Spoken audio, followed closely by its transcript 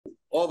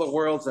all the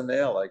world's in the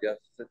L, I guess.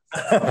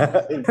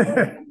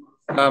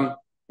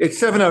 It's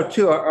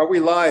 7:02. Are we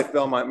live,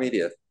 Belmont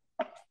Media?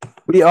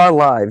 We are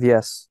live,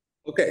 yes.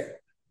 Okay.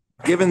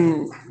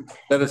 Given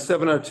that it's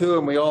 7:02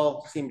 and we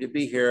all seem to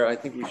be here, I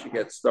think we should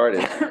get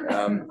started.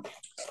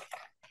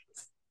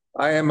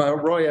 I am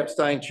Roy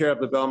Epstein, Chair of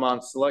the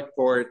Belmont Select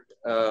Board.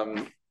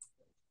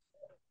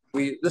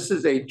 This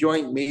is a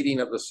joint meeting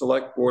of the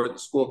Select Board, the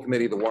School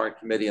Committee, the Warrant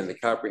Committee, and the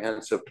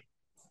Comprehensive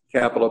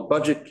Capital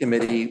Budget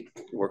Committee.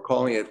 We're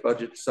calling it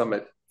Budget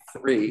Summit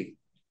 3,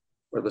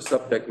 where the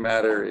subject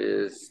matter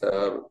is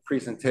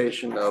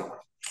presentation of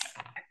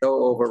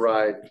no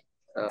override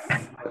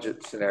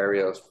budget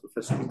scenarios for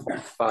fiscal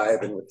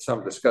 25, and with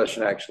some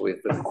discussion actually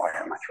at the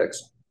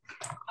requirements.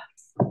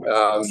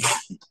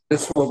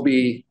 This will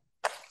be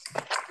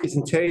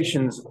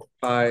presentations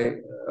by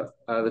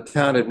the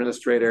town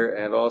administrator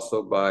and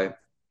also by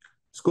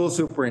school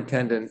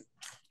superintendent.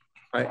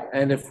 Right?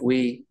 And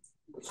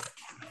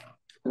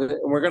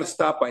we're going to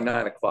stop by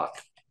 9 o'clock.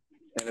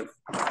 And if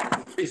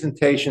the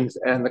presentations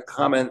and the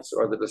comments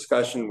or the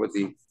discussion with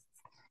the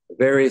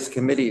various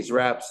committees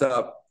wraps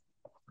up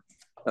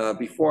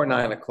before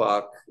 9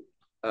 o'clock,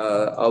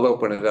 I'll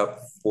open it up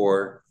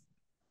for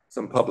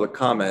some public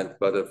comment.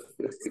 But if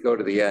we go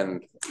to the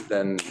end,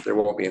 then there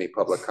won't be any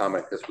public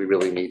comment because we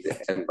really need to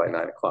end by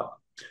 9 o'clock.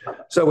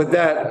 So with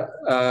that,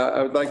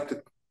 I would like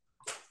to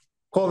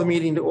call the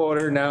meeting to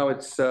order. Now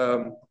it's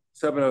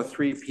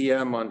 7:03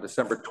 p.m. on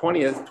December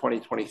 20th,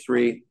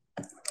 2023.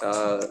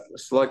 The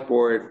Select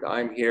Board,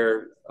 I'm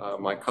here.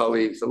 My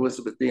colleagues,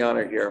 Elizabeth Dion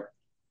are here.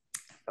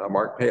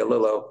 Mark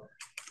Paolillo.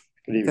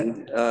 Good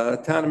evening.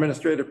 Town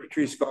Administrator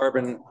Patrice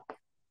Garvin.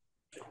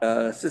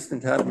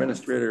 Assistant Town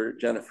Administrator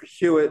Jennifer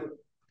Hewitt.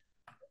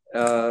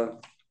 Budget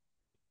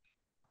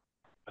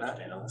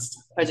analyst.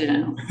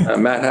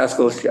 Matt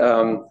Haskell,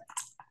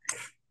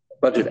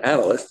 budget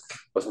analyst.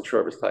 Wasn't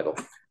sure of his title.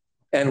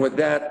 And with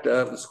that,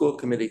 the school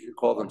committee could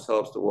call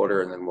themselves to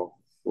order, and then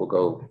we'll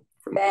go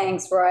from there.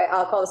 Thanks, Roy.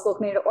 I'll call the school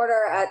committee to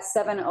order at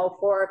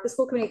 7:04. If the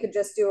school committee could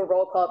just do a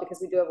roll call because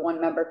we do have one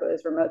member who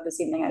is remote this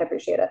evening, I'd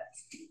appreciate it.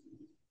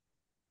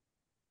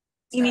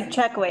 Amy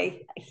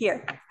Checkway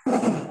here.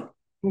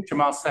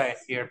 Jamal Say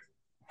here.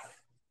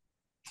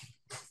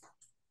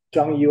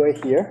 Jung Yue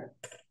here.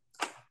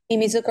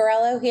 Amy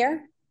Zuccarello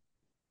here.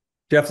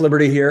 Jeff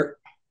Liberty here.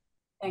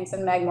 Thanks,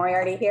 and Meg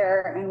Moriarty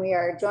here. And we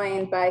are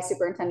joined by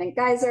Superintendent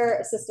Geiser,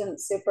 Assistant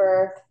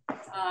Super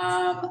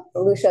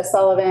Lucia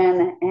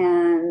Sullivan,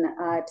 and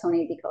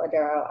Tony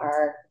DiColodero,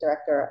 our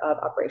Director of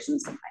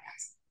Operations and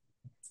Finance.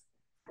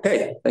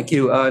 Okay, thank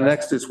you.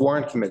 Next is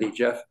Warrant Committee,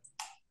 Jeff.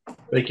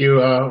 Thank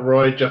you,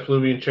 Roy. Jeff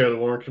Lubian, Chair of the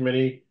Warrant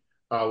Committee.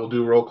 We'll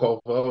do a roll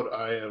call vote.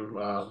 I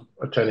am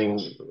attending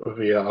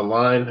via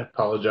online.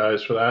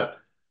 Apologize for that.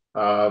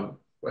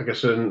 I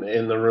guess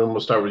in the room, we'll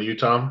start with you,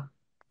 Tom.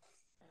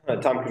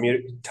 Tom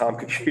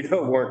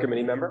Computo, Warrant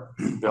Committee member.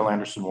 Bill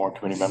Anderson, Warrant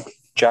Committee member.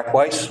 Jack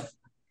Weiss.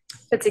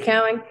 Betsy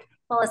Cowing.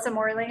 Melissa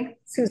Morley.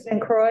 Susan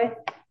Croy.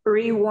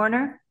 Bree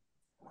Warner.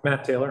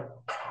 Matt Taylor.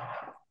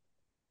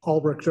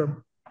 Paul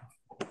Richter.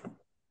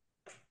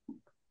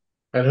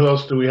 And who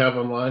else do we have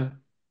online?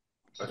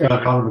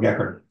 Colin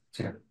McGeckert.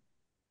 Here.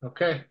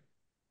 Okay.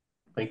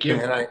 Thank you.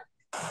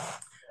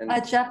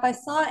 Jeff, I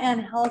saw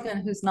Ann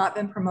Helgen, who's not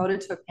been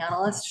promoted to a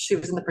panelist. She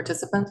was in the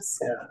participants.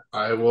 Yeah.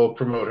 I will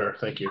promote her.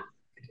 Thank you.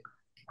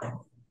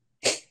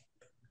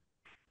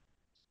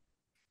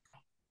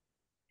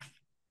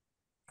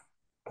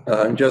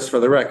 Just for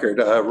the record,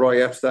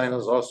 Roy Epstein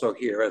is also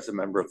here as a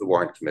member of the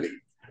Warrant Committee.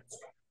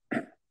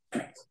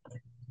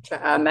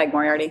 Meg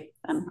Moriarty,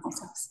 and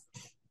also.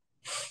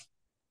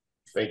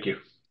 Thank you.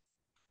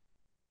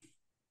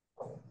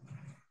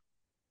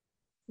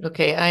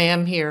 Okay, I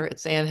am here.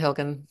 It's Ann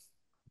Hilgen.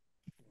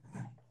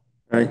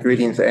 All right,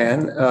 greetings,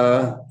 Ann.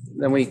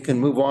 Then we can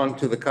move on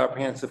to the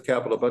Comprehensive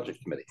Capital Budget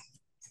Committee.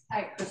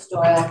 Hi, Chris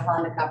Doyle. I'm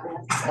calling the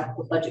Comprehensive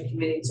Capital Budget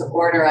Committee to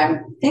order.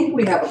 I think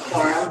we have a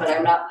quorum, but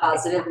I'm not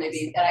positive.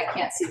 Maybe, and I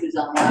can't see who's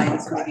online,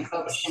 so maybe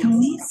folks can.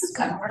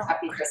 I'm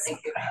happy for. Thank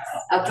you.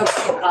 Folks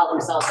can call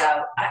themselves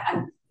out.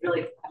 I'm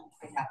quite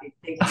happy.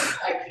 Thank you.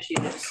 I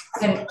appreciate it.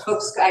 And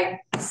folks,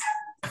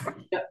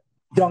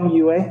 Jung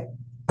Yue.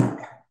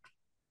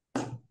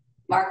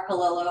 Mark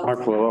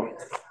Palillo.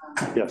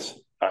 Yes.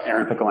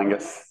 Aaron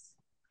Picklingus.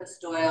 Chris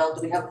Doyle.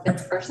 Do we have a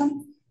fifth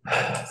person?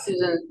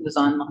 Susan was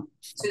online.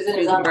 Susan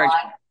is online.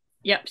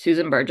 Yep,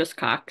 Susan Burgess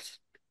Cox.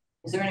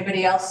 Is there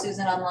anybody else,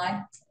 Susan,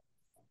 online?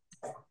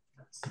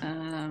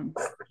 I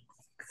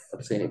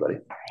don't see anybody.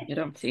 You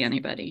don't see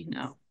anybody,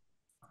 no.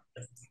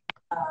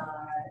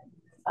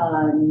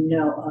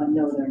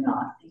 No, they're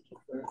not. Thank you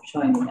for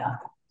showing me that.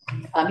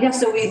 Yeah,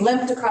 so we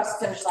limped across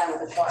the finish line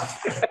with a quorum.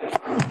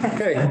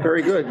 Okay,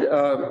 very good.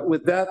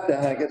 With that,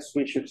 then I guess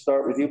we should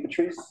start with you,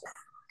 Patrice.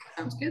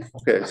 Sounds good.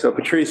 Okay, so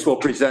Patrice will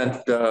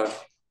present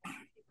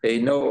a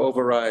no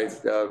override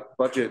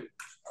budget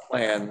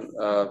plan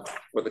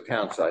for the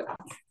town side.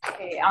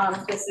 Okay,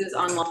 this is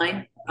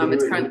online.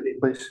 It's currently,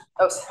 please.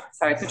 Oh,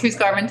 sorry, Patrice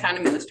Garvin, Town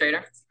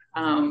Administrator.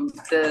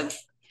 The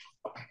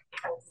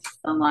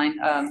online,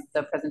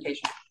 the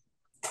presentation.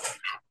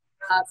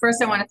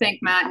 First, I want to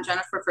thank Matt and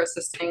Jennifer for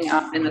assisting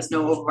in this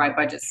no override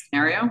budget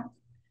scenario.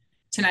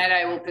 Tonight,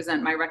 I will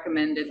present my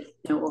recommended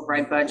no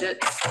override budget.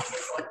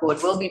 The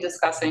board will be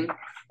discussing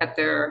at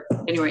their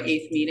January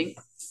 8th meeting.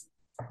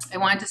 I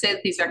wanted to say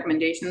that these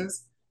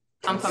recommendations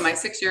come from my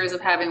 6 years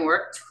of having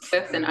worked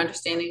with and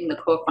understanding the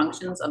core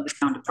functions of the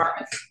town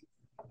department.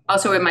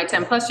 Also, in my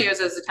 10+ years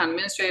as a town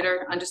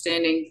administrator,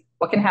 understanding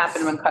what can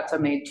happen when cuts are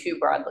made too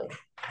broadly.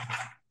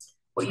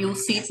 What you'll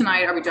see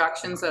tonight are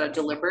reductions that are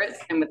deliberate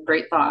and with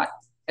great thought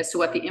as to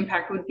what the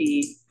impact would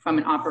be from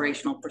an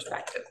operational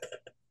perspective.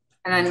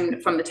 And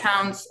then from the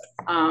town's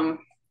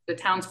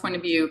point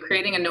of view,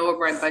 creating a no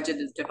override budget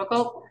is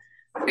difficult.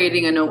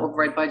 Creating a no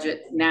override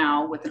budget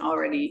now with an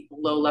already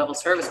low level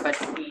service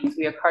budget means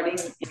we are cutting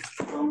into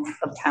the loans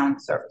of town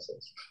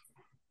services.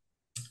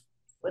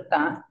 With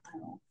that, I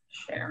will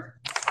share.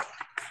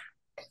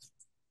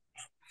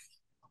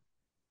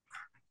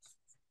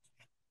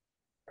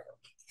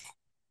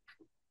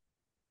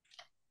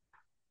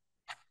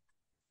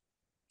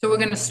 So we're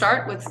going to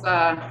start with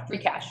free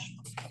cash.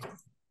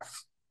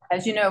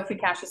 As you know, free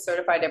cash is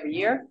certified every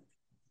year.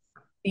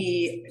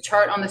 The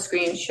chart on the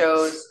screen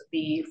shows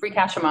the free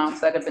cash amounts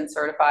that have been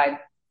certified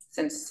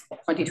since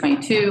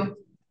 2022,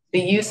 the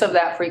use of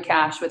that free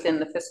cash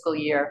within the fiscal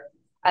year,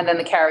 and then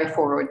the carry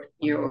forward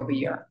year over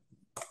year.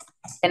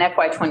 In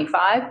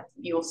FY25,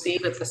 you will see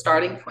that the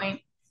starting point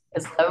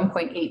is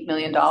 $11.8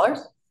 million.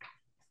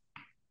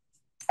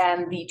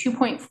 And the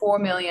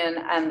 $2.4 million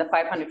and the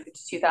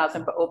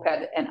 $552,000 for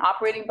OPED and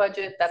operating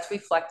budget, that's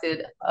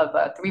reflected of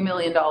a $3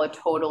 million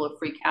total of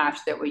free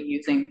cash that we're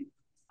using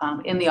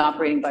in the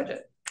operating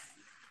budget.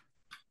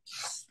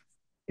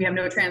 We have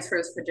no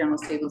transfers for general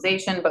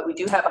stabilization, but we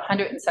do have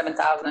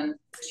 $107,000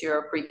 this year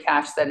of free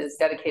cash that is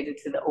dedicated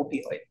to the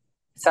opioid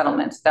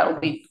settlement. That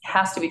will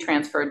has to be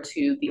transferred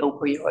to the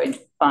opioid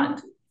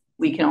fund.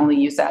 We can only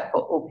use that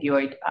for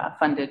opioid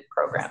funded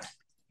programs.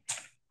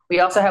 We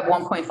also have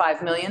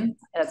 $1.5 million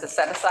as a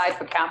set aside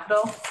for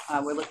capital.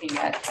 We're looking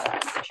at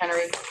the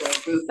Chenery,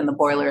 the roof and the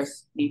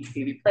boilers need to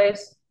be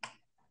replaced.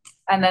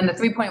 And then the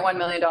 $3.1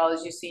 million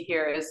you see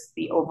here is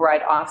the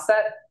override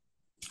offset,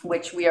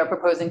 which we are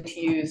proposing to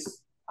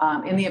use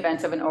in the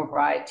event of an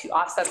override to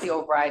offset the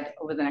override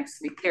over the next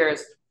 3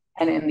 years.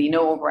 And in the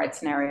no override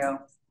scenario,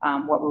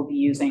 what we'll be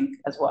using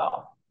as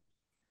well.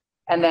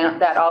 And then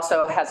that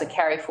also has a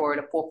carry forward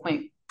of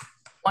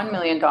 $4.1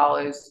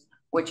 million,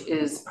 which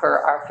is per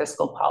our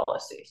fiscal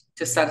policy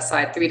to set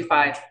aside 3 to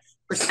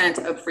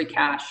 5% of free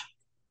cash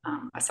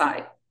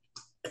aside.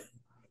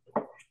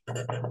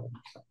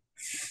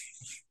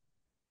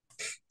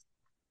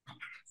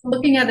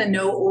 Looking at a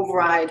no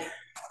override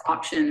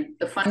option,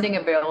 the funding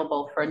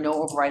available for a no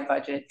override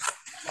budget,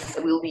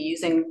 that we'll be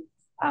using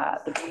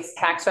the base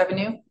tax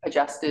revenue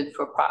adjusted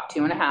for Prop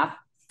 2.5,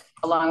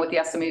 along with the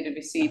estimated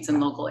receipts and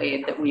local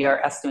aid that we are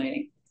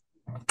estimating.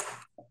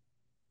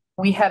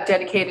 We have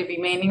dedicated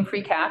remaining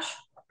free cash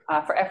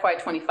for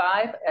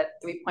FY25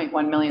 at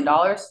 $3.1 million,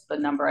 the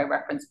number I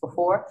referenced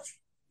before.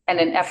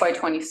 And in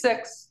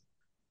FY26,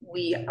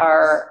 we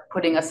are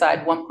putting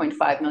aside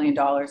 $1.5 million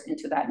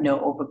into that no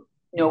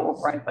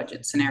override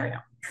budget scenario.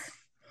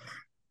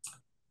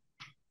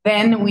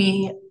 Then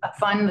we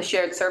fund the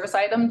shared service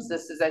items.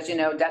 This is, as you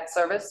know, debt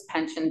service,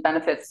 pension,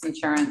 benefits,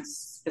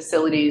 insurance,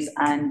 facilities,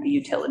 and the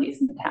utilities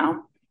in the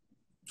town.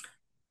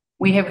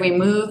 We have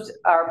removed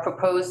our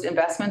proposed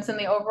investments in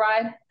the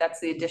override.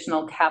 That's the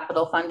additional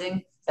capital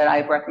funding that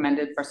I've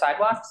recommended for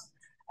sidewalks,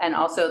 and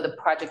also the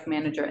project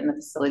manager in the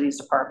facilities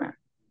department.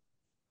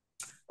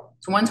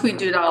 So once we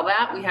did all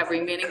that, we have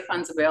remaining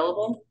funds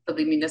available for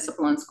the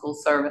municipal and school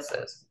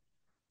services.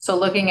 So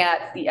looking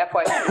at the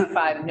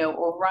FY25 no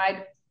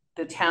override,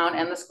 the town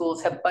and the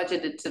schools have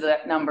budgeted to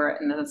that number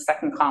in the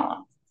second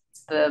column.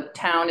 The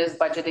town is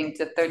budgeting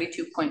to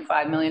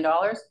 $32.5 million,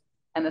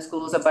 and the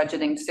schools are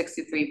budgeting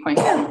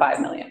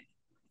 $63.75 million.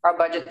 Our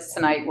budgets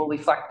tonight will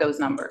reflect those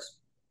numbers.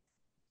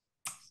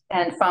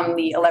 And from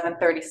the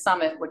 11:30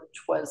 summit, which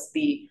was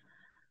the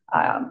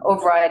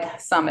override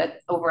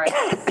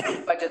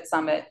budget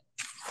summit,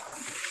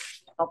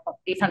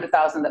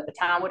 $800,000 that the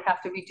town would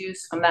have to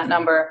reduce from that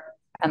number,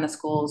 and the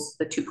schools,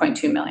 the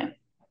 $2.2 million.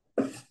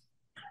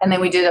 And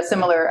then we did a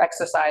similar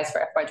exercise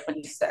for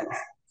FY26.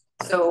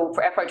 So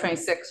for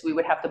FY26, we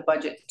would have to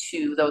budget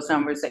to those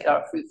numbers that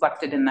are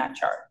reflected in that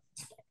chart.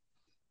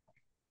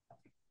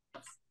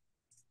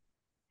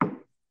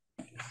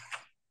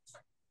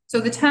 So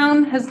the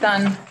town has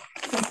done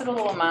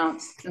considerable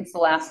amounts since the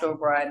last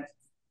override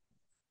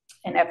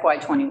in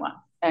FY21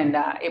 and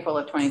April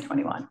of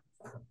 2021.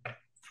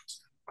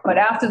 But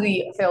after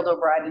the failed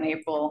override in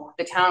April,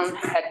 the town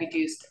had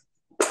reduced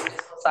the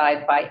fiscal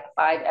side by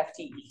 5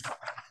 FTE.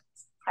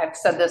 I've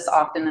said this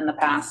often in the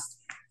past.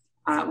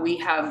 We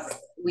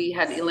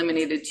had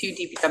eliminated 2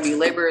 DPW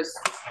laborers,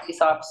 a police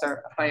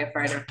officer, a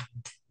firefighter,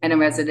 and a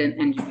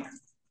resident engineer.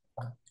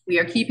 We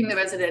are keeping the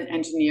resident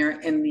engineer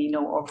in the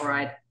no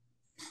override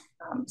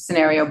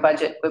scenario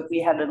budget, but we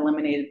had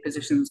eliminated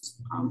positions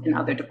in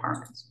other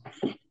departments.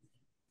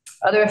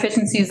 Other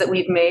efficiencies that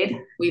we've made,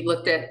 we've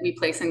looked at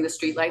replacing the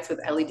street lights with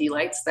LED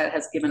lights. That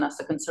has given us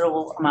a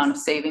considerable amount of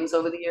savings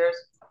over the years.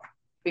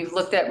 We've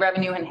looked at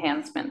revenue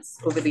enhancements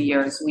over the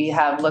years. We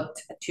have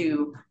looked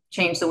to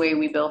change the way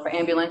we bill for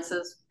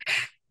ambulances.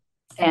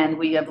 And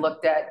we have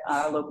looked at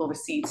local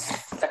receipts,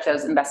 such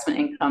as investment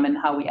income and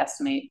how we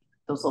estimate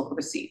those local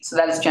receipts. So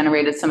that has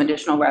generated some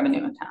additional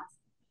revenue in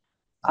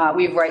town.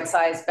 We've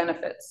right-sized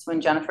benefits. When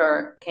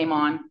Jennifer came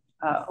on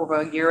over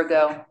a year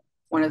ago,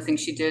 one of the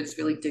things she did is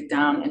really dig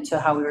down into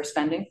how we were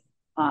spending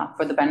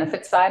for the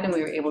benefit side, and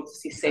we were able to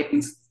see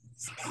savings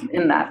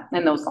in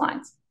those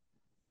lines.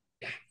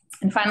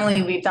 And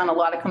finally, we've done a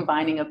lot of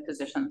combining of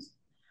positions.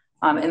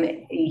 In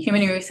the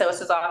Human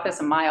Resources Office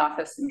and my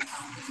office and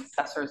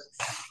assessors,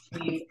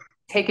 we've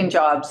taken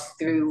jobs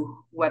through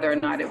whether or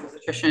not it was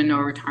attrition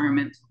or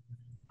retirement.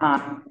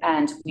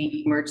 And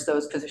we merged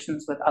those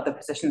positions with other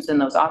positions in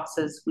those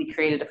offices. We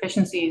created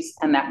efficiencies,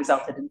 and that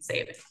resulted in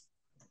savings.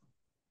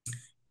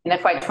 In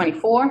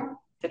FY24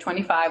 to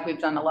 25, we've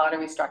done a lot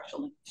of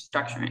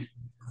restructuring,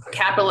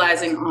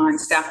 capitalizing on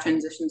staff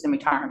transitions and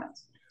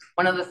retirements.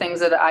 One of the things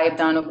that I have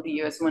done over the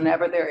years,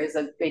 whenever there is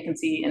a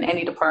vacancy in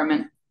any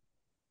department,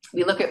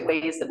 we look at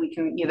ways that we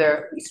can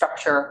either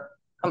restructure,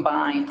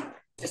 combine,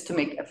 just to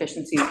make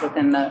efficiencies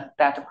within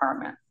that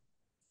department.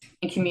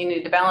 In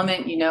community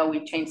development, you know,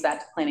 we've changed that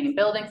to planning and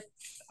building,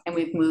 and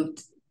we've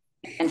moved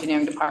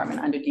engineering department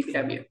under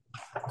DPW.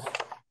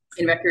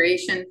 In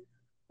recreation,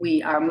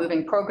 we are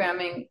moving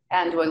programming,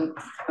 and we're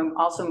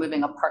also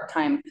moving a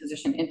part-time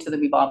position into the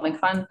revolving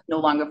fund, no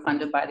longer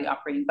funded by the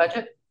operating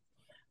budget.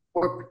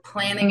 We're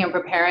planning and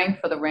preparing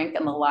for the rink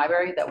and the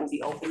library that will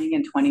be opening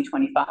in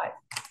 2025.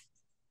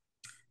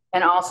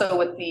 And also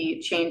with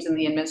the change in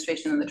the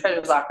administration and the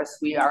treasurer's office,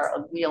 we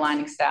are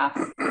realigning staff,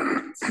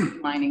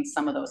 streamlining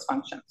some of those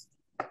functions.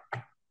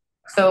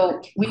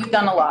 So we've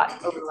done a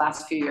lot over the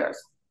last few years.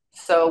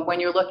 So when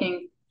you're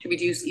looking to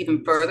reduce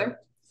even further,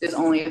 there's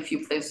only a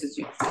few places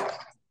you can.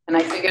 And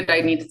I figured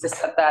I needed to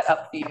set that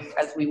up for you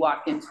as we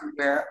walk into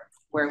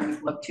where we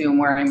look to and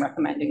where I'm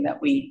recommending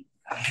that we.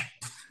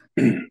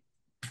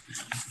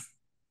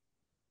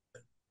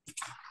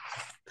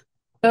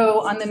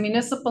 So on the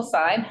municipal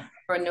side,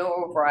 for no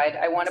override,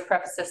 I want to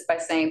preface this by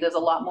saying there's a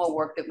lot more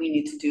work that we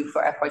need to do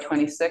for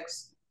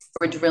FY26.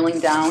 We're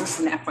drilling down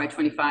from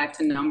FY25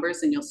 to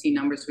numbers, and you'll see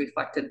numbers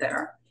reflected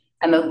there.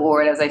 And the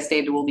board, as I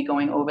stated, will be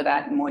going over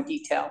that in more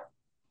detail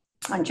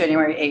on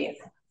January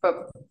 8th.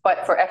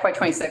 But for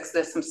FY26,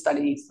 there's some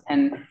studies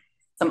and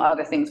some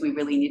other things we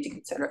really need to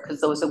consider,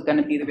 because those are going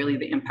to be really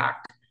the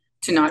impact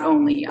to not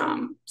only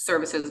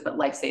services, but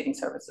life-saving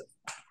services.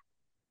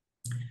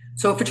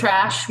 So for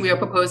trash, we are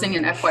proposing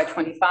in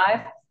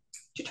FY25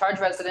 to charge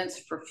residents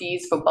for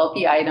fees for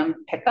bulky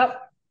item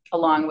pickup,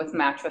 along with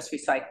mattress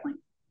recycling.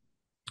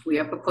 We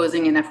are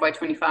proposing in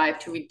FY25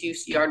 to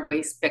reduce yard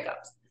waste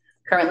pickups.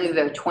 Currently,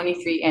 there are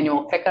 23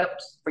 annual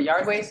pickups for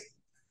yard waste.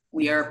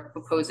 We are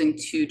proposing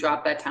to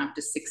drop that down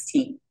to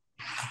 16.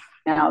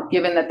 Now,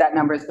 given that that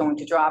number is going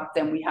to drop,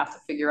 then we have to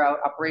figure out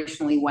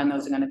operationally when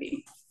those are going to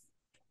be.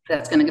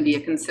 That's going to be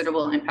a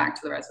considerable impact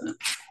to the residents.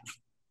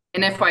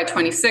 In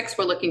FY26,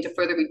 we're looking to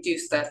further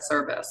reduce that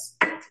service.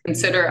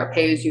 Consider a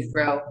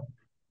pay-as-you-throw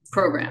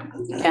program.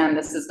 Again,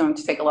 this is going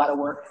to take a lot of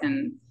work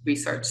and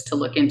research to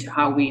look into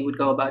how we would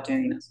go about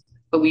doing this.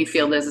 But we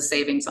feel there's a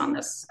savings on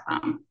this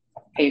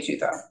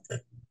pay-as-you-throw.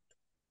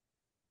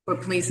 For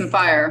police and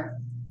fire,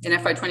 in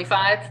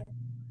FY25,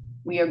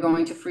 we are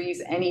going to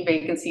freeze any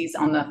vacancies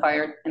on the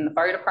fire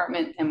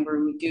department, and we're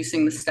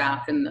reducing the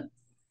staff in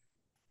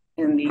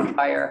the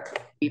fire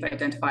we've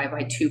identified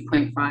by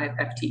 2.5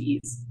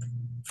 FTEs.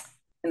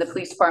 In the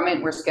police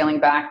department, we're scaling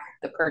back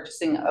the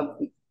purchasing of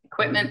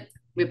equipment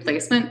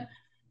replacement.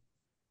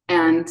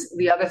 And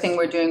the other thing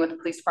we're doing with the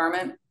police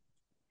department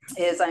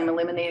is I'm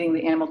eliminating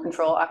the animal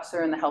control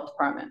officer in the health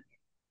department.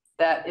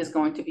 That is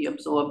going to be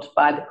absorbed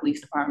by the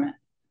police department.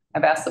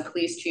 I've asked the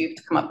police chief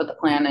to come up with a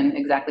plan and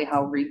exactly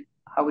how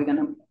we're going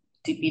to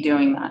be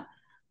doing that.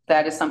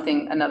 That is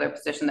another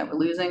position that we're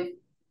losing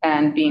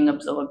and being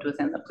absorbed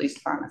within the police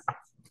department.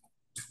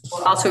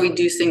 We're also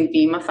reducing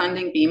BEMA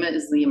funding. BEMA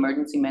is the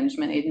emergency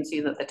management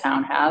agency that the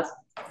town has.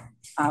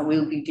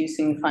 We'll be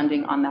reducing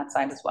funding on that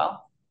side as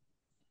well.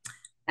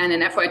 And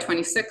in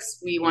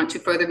FY26, we want to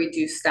further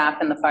reduce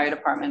staff in the fire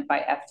department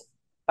by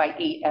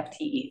 8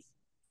 FTEs.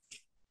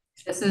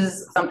 This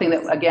is something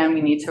that, again,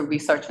 we need to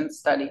research and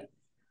study.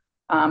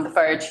 The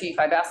fire chief,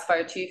 I've asked the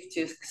fire chief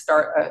to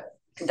start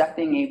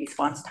conducting a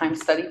response time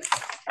study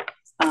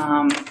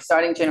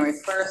starting January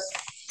 1st.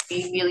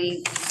 We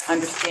really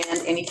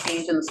understand any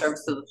change in the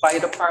service of the fire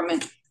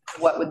department.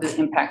 What would the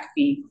impact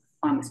be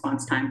on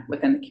response time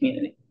within the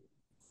community?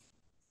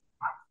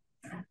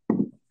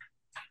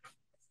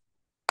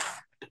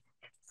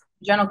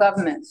 General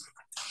government,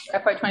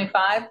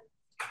 FY25,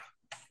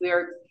 we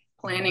are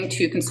planning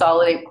to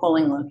consolidate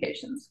polling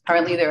locations.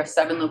 Currently, there are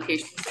 7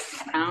 locations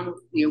in town.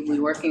 We'll be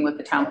working with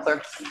the town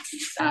clerk to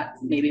reduce that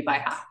maybe by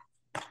half.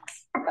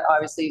 That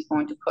obviously is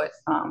going to put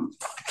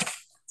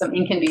some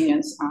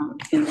inconvenience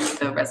in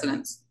the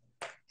residents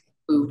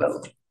who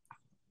vote.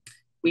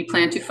 We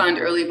plan to fund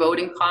early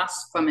voting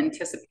costs from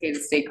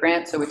anticipated state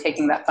grants. So we're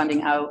taking that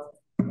funding out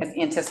and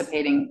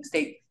anticipating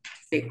state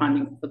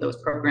funding for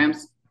those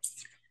programs.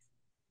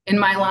 In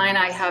my line,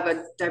 I have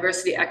a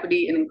diversity,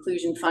 equity, and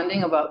inclusion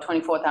funding, about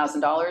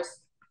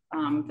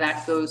 $24,000.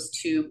 That goes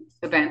to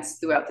events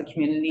throughout the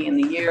community in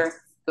the year,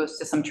 goes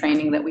to some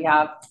training that we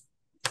have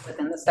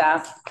within the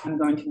staff. I'm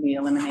going to be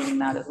eliminating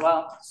that as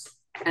well.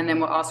 And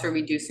then we're also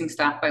reducing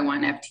staff by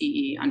 1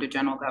 FTE under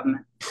general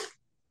government.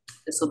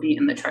 This will be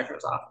in the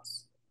treasurer's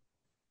office.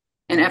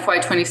 In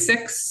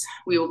FY26,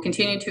 we will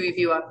continue to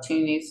review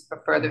opportunities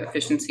for further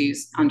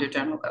efficiencies under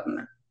general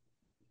government.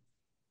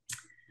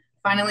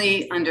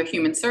 Finally, under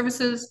human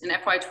services, in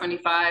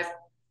FY25,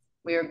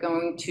 we are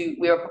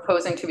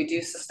proposing to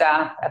reduce the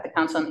staff at the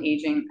Council on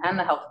Aging and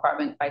the Health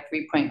Department by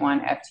 3.1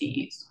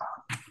 FTEs.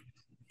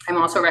 I'm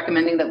also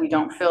recommending that we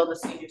don't fill the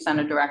Senior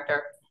Center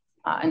Director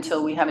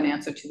until we have an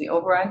answer to the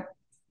override.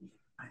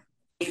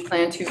 We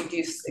plan to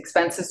reduce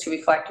expenses to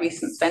reflect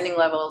recent spending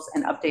levels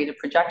and updated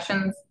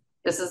projections.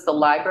 This is the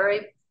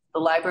library.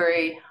 The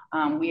library,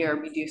 we are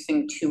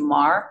reducing to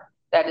MAR.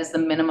 That is the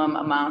minimum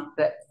amount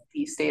that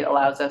the state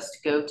allows us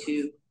to go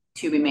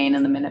to remain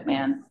in the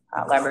Minuteman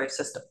library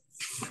system.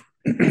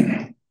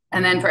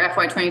 And then for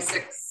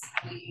FY26,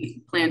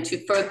 we plan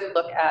to further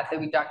look at the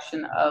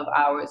reduction of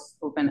hours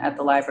open at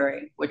the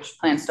library, which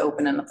plans to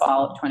open in the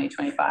fall of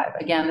 2025.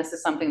 Again, this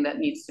is something that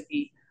needs to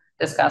be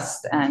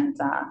discussed and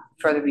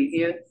further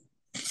reviewed.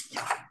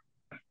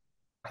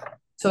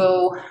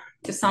 So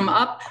to sum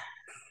up,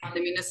 on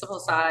the municipal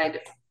side,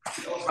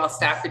 overall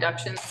staff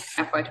reduction,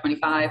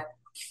 FY25,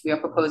 we are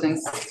proposing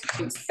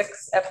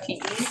 6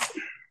 FTEs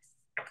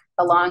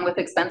along with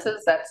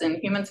expenses. That's in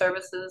human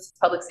services,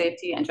 public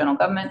safety, and general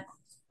government.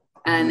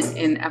 And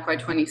in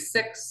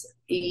FY26,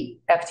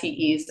 8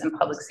 FTEs in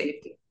public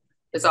safety.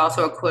 There's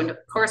also a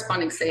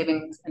corresponding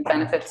savings and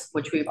benefits,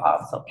 which we've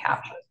also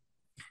captured.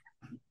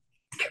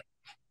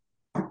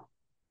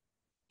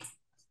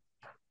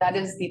 That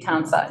is the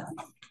town side.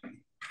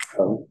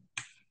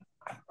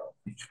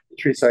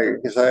 Teresa,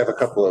 because I have a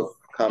couple of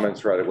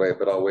comments right away,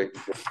 but I'll wait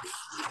for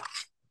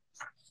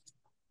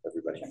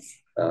everybody.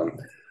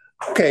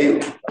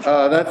 Okay,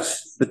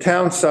 that's the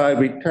town side.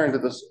 We turn to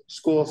the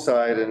school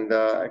side, and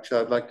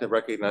actually, I'd like to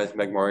recognize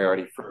Meg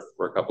Moriarty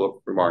for a couple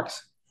of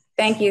remarks.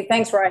 Thank you.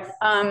 Thanks, Roy.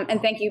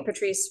 And thank you,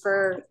 Patrice,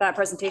 for that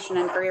presentation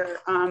and for your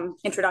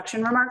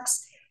introduction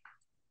remarks.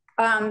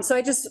 So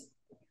I just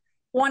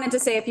wanted to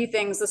say a few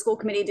things. The school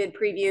committee did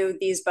preview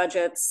these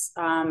budgets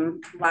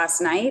last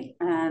night,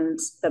 and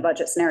the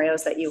budget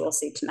scenarios that you will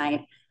see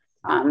tonight.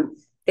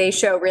 They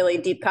show really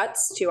deep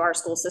cuts to our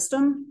school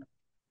system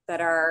that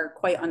are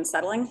quite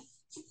unsettling.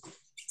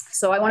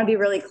 So I want to be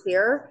really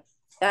clear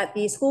that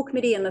the school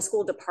committee and the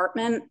school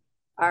department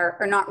are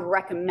not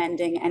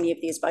recommending any of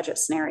these budget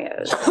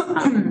scenarios.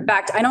 In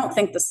fact, I don't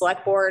think the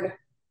select board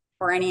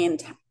or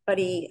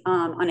anybody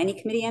on any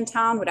committee in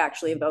town would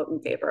actually vote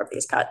in favor of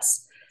these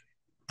cuts.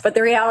 But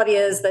the reality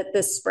is that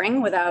this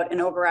spring, without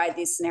an override,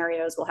 these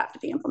scenarios will have to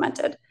be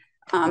implemented.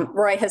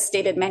 Roy has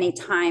stated many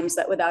times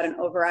that without an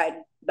override,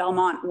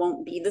 Belmont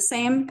won't be the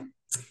same.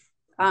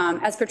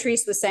 As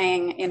Patrice was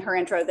saying in her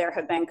intro, there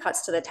have been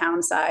cuts to the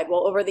town side.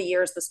 Well, over the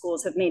years, the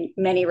schools have made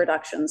many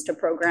reductions to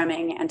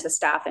programming and to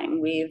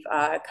staffing. We've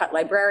cut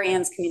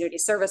librarians, community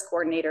service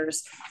coordinators,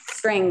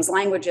 strings,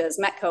 languages,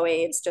 METCO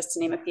aides, just to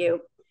name a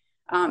few.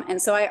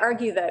 And so I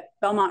argue that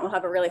Belmont will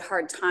have a really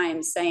hard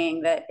time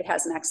saying that it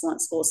has an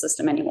excellent school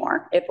system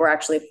anymore if we're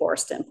actually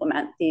forced to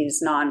implement these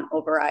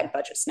non-override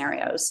budget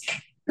scenarios.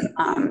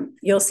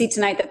 You'll see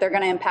tonight that they're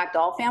going to impact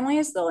all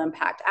families. They'll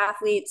impact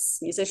athletes,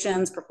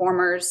 musicians,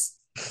 performers.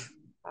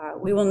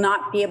 We will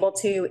not be able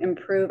to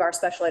improve our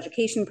special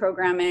education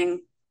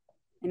programming.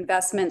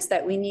 Investments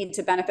that we need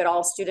to benefit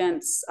all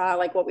students,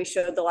 like what we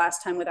showed the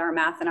last time with our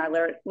math and our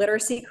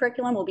literacy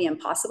curriculum, will be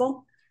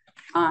impossible.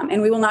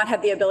 And we will not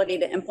have the ability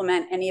to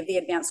implement any of the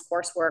advanced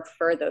coursework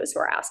for those who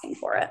are asking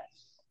for it.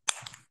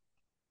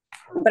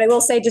 But I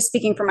will say, just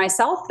speaking for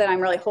myself, that I'm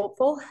really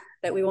hopeful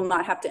that we will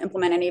not have to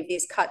implement any of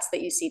these cuts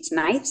that you see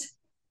tonight.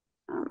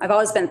 I've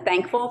always been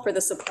thankful for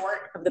the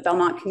support of the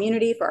Belmont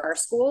community for our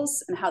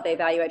schools and how they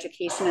value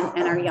education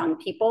and our young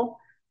people.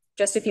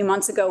 Just a few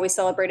months ago, we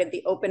celebrated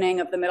the opening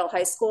of the middle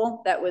high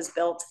school that was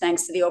built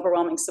thanks to the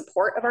overwhelming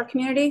support of our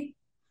community.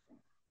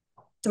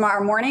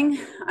 Tomorrow morning,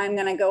 I'm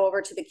going to go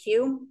over to the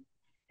queue.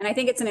 And I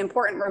think it's an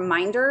important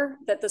reminder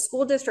that the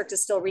school district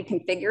is still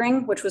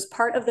reconfiguring, which was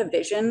part of the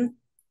vision.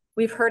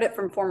 We've heard it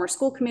from former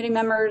school committee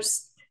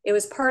members. It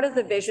was part of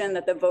the vision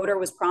that the voter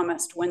was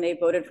promised when they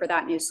voted for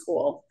that new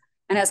school.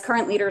 And as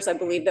current leaders, I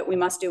believe that we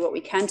must do what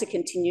we can to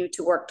continue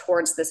to work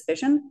towards this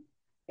vision.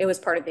 It was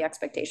part of the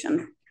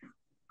expectation.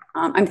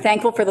 I'm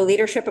thankful for the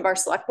leadership of our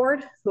select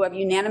board, who have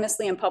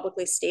unanimously and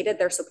publicly stated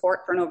their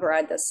support for an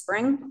override this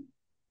spring.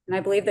 And I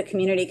believe the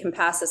community can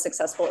pass a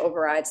successful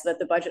override so that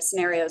the budget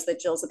scenarios that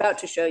Jill's about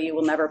to show you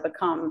will never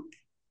become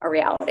a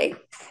reality.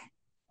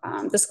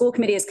 The school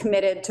committee is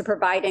committed to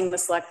providing the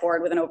select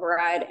board with an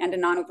override and a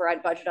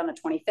non-override budget on the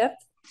 25th,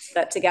 so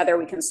that together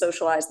we can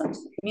socialize them to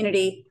the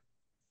community.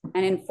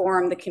 and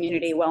inform the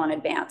community well in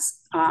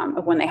advance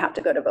of when they have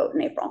to go to vote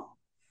in April.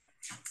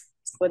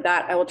 With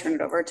that, I will turn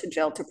it over to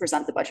Jill to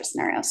present the budget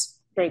scenarios.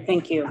 Great,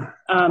 thank you.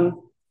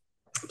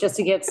 Just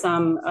to give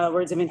some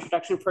words of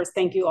introduction first,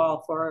 thank you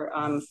all for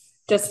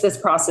just this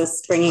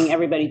process, bringing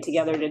everybody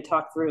together to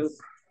talk through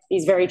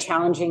these very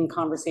challenging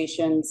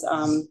conversations.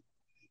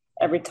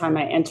 Every time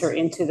I enter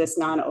into this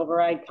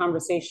non-override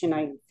conversation,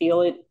 I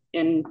feel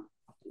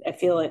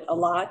it a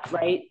lot,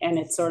 right? And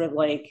it's sort of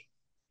like,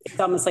 it's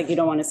almost like you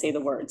don't want to say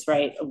the words,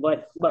 right?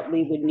 What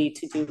we would need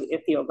to do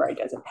if the override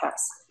doesn't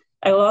pass.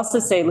 I will also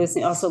say,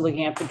 also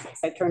looking at Patrice,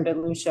 I turned to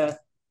Lucia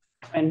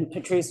and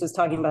Patrice was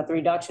talking about the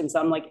reductions.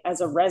 I'm like,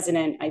 as a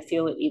resident, I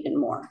feel it even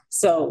more.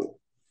 So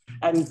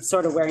I'm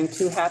sort of wearing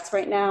two hats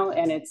right now,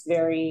 and it's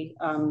very,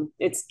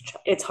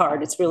 it's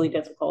hard. It's really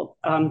difficult.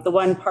 The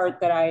one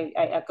part that I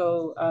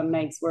echo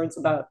Meg's words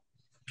about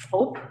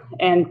hope,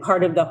 and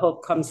part of the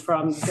hope comes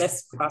from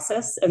this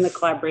process and the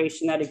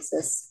collaboration that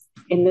exists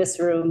in this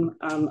room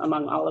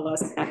among all of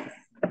us.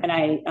 And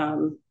I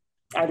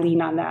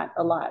lean on that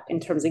a lot in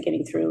terms of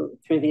getting through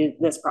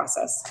this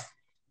process.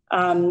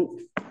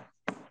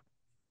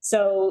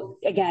 So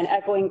again,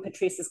 echoing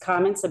Patrice's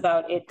comments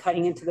about it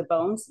cutting into the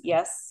bones.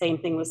 Yes, same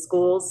thing with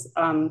schools.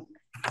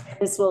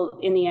 This will,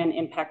 in the end,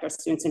 impact our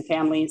students and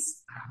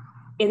families.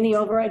 In the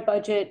override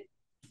budget,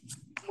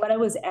 what I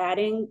was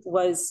adding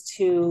was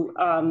to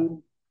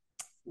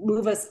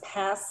move us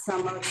past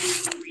some of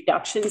the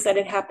reductions that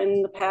had happened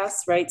in the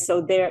past, right? So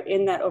there,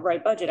 in that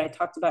override budget, I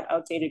talked about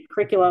outdated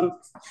curriculum,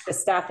 the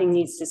staffing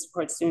needs to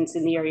support students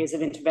in the areas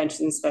of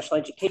intervention and special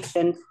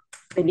education,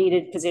 the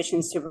needed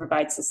positions to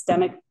provide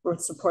systemic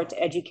support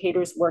to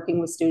educators working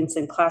with students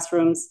in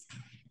classrooms.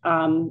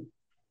 And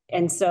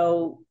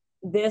so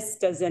this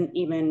doesn't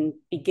even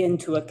begin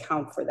to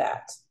account for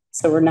that.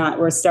 So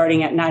we're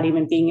starting at not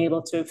even being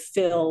able to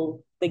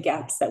fill the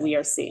gaps that we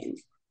are seeing.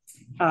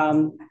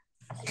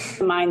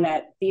 Keep in mind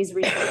that these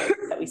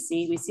reductions that we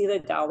see the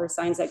dollar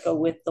signs that go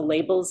with the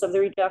labels of the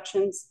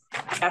reductions.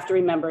 You have to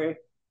remember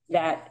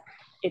that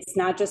it's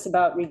not just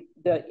about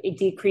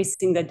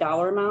decreasing the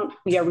dollar amount.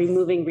 We are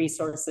removing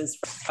resources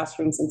from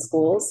classrooms and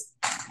schools,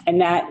 and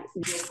that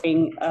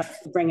will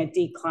bring a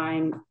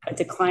decline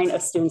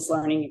of students'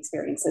 learning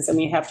experiences. And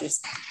we have to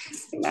just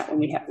think that when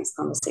we have these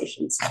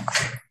conversations.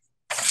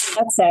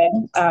 That said,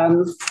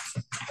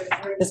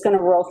 we're just going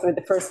to roll through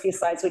the first few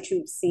slides, which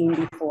you've seen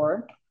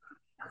before.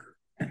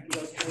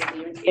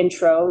 The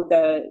intro,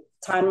 the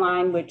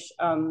timeline, which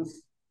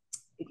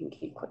you can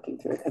keep clicking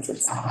through because it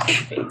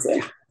fades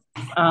in.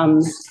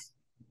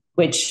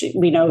 Which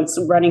we know it's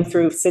running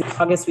through since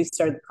August. We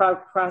started the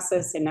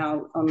process, and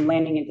now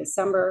landing in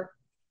December.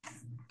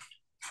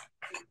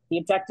 The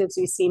objectives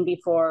we've seen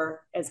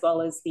before, as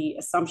well as the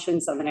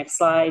assumptions on the next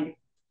slide,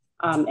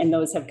 and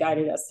those have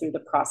guided us through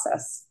the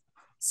process.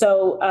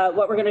 So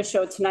what we're going to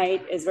show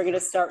tonight is we're going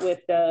to start with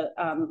the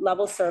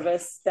level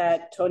service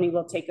that Tony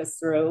will take us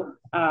through.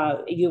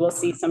 You will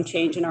see some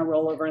change in our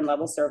rollover in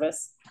level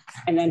service.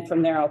 And then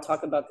from there, I'll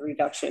talk about the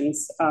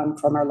reductions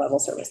from our level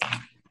service.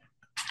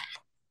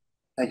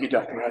 Thank you,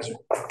 Dr. Geiser.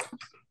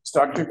 As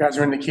Dr.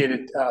 Geiser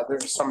indicated,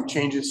 there's some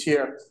changes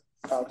here.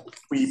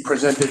 We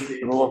presented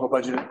the rollover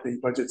budget, the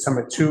budget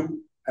summit 2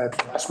 at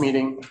the last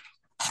meeting.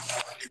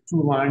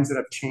 2 lines that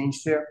have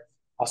changed here.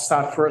 I'll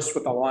start first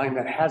with a line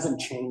that hasn't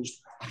changed.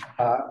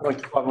 I'd like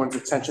to call everyone's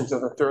attention to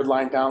the 3rd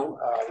line down,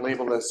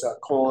 labeled as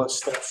COLA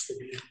steps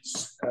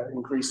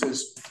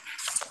increases.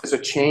 There's a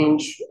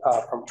change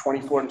from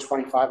 24 to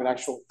 25, an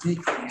actual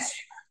decrease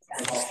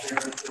of about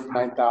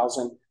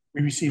 39,000.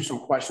 We received some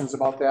questions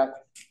about that.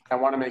 I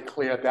want to make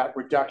clear that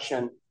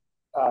reduction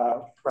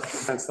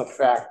represents the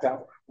fact that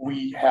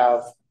we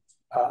have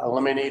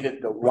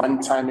eliminated the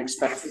one-time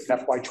expenses in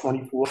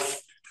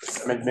FY24,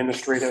 some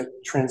administrative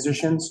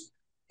transitions,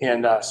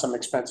 and some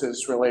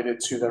expenses related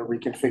to the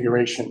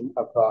reconfiguration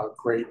of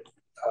grade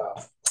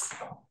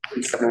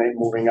 7 and 8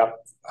 moving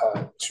up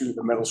to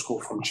the middle school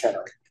from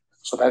Chenery.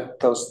 So that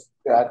cost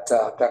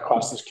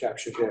is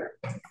captured there.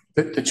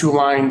 The 2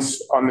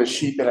 lines on the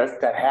sheet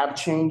that have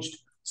changed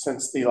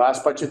since the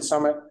last budget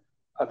summit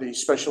are the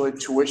special ed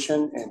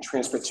tuition and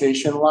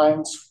transportation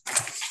lines.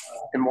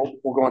 And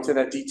we'll go into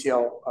that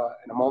detail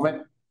in a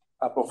moment.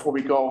 Before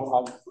we go,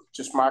 I'll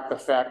just mark the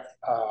fact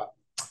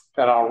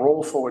that our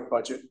roll forward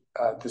budget,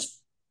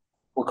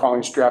 we're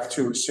calling this draft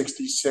 2,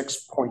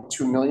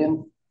 66.2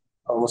 million,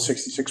 almost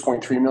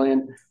 66.3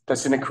 million.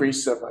 That's an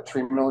increase of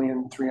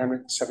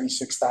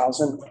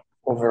 3,376,000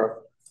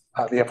 over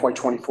the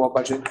FY24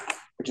 budget,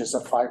 which is a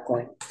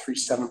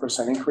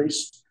 5.37%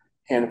 increase.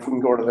 And if we can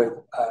go to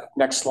the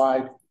next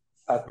slide,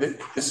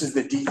 this is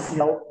the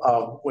detail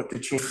of what the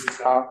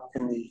changes are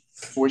in the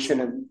tuition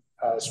and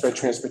sped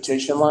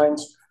transportation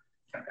lines.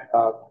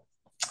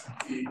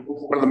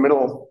 We're in the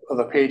middle of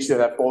the page there,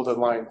 that bolded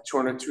line,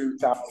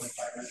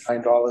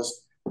 $202,509.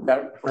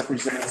 That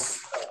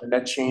represents the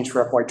net change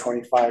for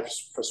FY25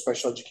 for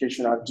special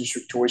education out of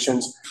district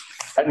tuitions.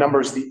 That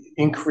number is the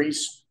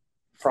increase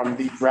from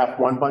the draft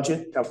 1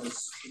 budget that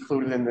was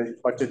included in the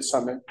budget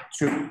summit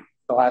 2,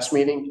 the last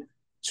meeting.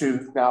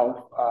 to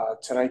now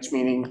tonight's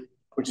meeting,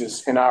 which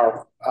is in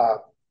our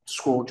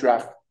school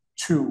draft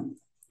 2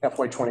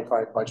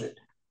 FY25 budget.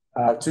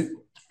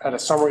 At a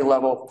summary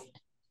level,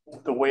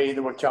 the way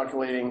that we're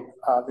calculating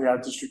the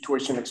out-of-district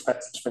tuition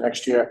expenses for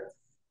next year,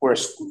 we're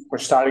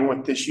starting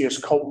with this year's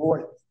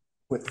cohort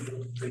with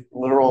the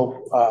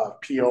literal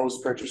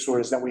POs, purchase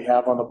orders that we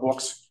have on the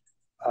books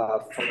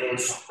for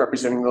those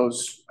representing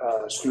those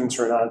students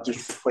who are in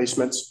out-of-district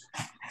placements.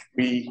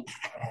 We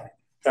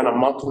done a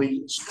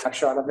monthly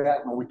snapshot of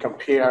that, and we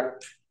compare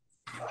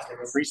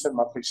a recent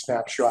monthly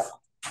snapshot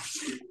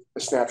to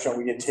the snapshot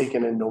we had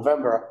taken in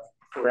November,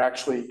 where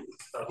actually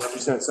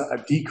represents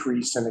a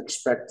decrease in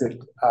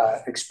expected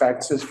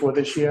expenses for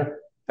this year.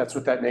 That's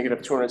what that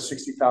negative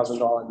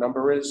 $260,000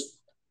 number is.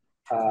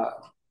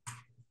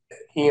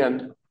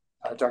 And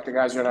Dr.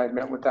 Geiser and I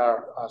met with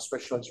our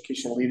special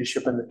education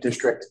leadership in the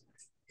district,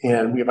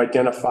 and we have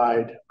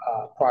identified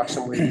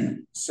approximately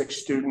 6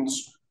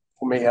 students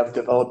who may have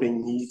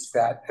developing needs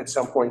that at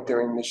some point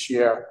during this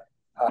year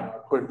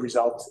could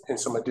result in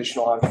some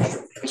additional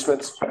out-of-district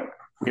placements.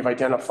 We've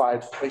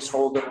identified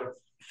placeholder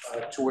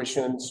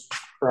tuitions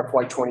for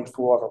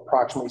FY24 of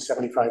approximately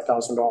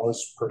 $75,000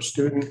 per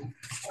student.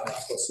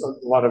 So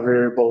a lot of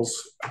variables,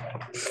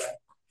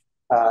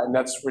 and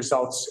that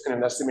results in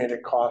an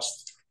estimated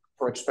cost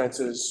for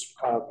expenses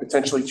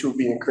potentially to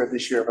be incurred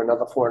this year of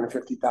another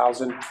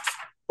 $450,000.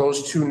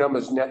 Those two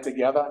numbers net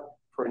together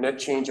for a net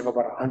change of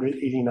about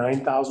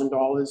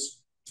 $189,000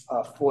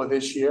 for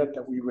this year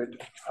that we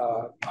would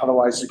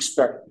otherwise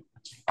expect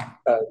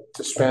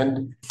to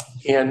spend.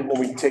 And when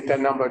we take that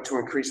number to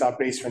increase our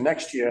base for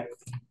next year,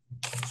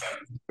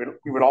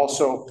 we would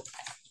also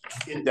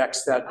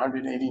index that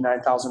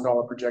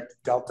 $189,000 projected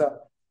delta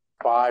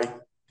by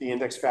the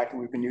index factor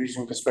we've been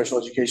using for special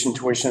education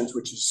tuitions,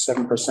 which is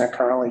 7%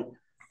 currently.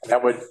 And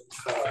that would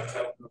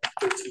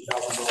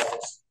 $13,000.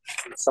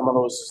 Some of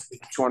those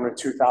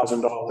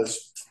 $202,000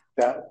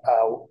 that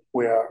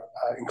we're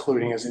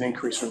including as an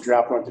increase from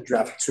draft 1 to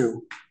draft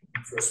 2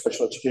 for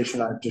special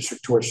education on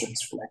district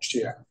tuitions for next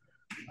year.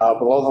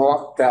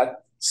 Below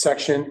that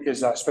section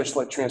is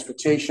special ed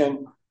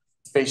transportation.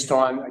 Based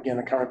on, again,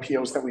 the current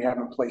POs that we have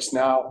in place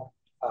now,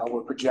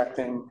 we're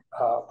projecting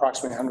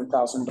approximately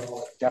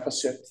 $100,000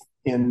 deficit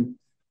in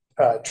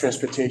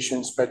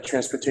transportation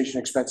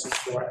expenses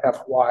for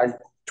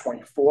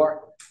FY24.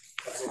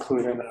 That's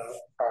included in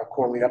our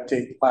quarterly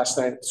update last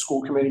night at the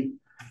school committee.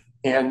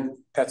 And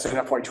that's an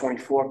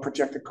FY24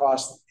 projected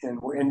cost, and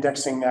we're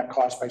indexing that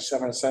cost by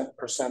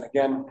 7%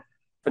 again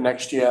for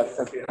next year.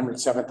 That'd be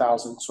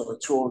 $107,000. So the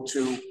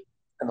 202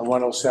 and the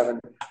 107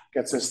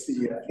 gets us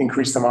the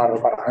increased amount of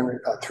about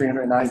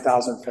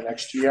 $309,000 for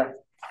next year.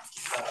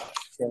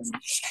 And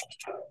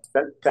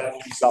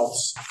that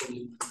results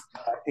in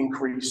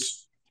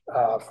increase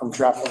from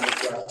draft 1 to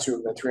draft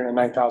 2, the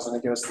 $309,000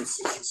 to get us to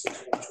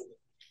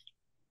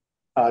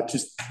 $66,200.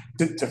 Just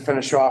to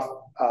finish off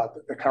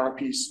the current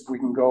piece, if we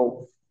can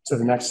go to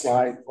the next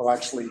slide, we'll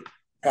actually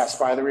pass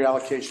by the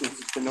reallocations.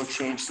 There's been no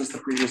change since the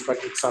previous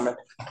budget summit.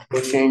 No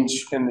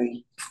change in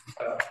the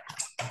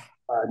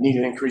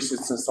needed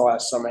increases since the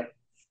last summit.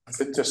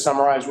 To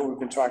summarize what we've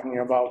been talking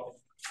about,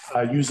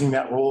 using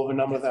that rollover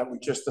number that we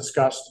just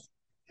discussed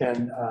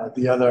and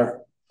the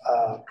other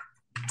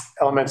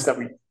elements that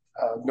we,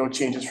 no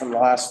changes from the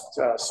last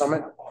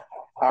summit.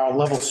 Our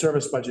level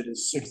service budget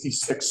is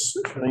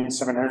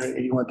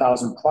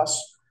 $66,781,000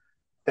 plus.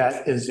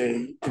 That is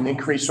an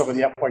increase over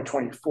the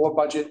FY24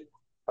 budget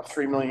of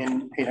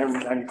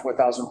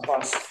 $3,894,000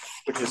 plus,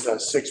 which is a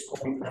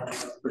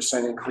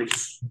 6.9%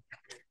 increase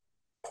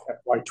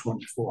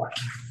FY24.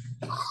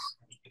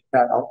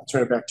 That I'll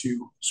turn it back to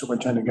you,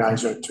 Superintendent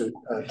Geiser, to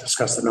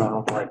discuss the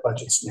non-override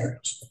budget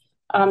scenarios.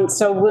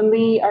 So when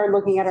we are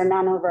looking at our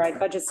non-override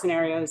budget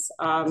scenarios,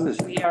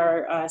 we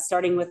are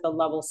starting with the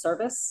level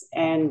service,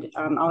 and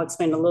I'll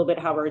explain a little bit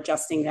how we're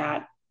adjusting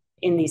that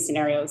in these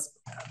scenarios.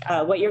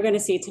 What you're going to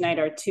see tonight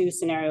are 2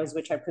 scenarios,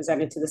 which I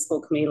presented to the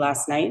school committee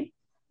last night.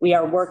 We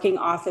are working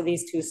off of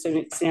these 2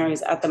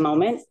 scenarios at the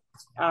moment.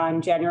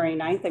 On January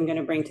 9th, I'm going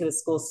to bring to the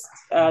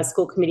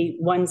school committee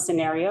 1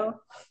 scenario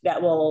that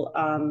will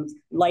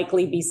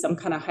likely be some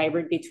kind of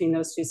hybrid between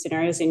those 2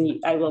 scenarios, and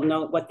I will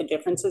note what the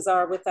differences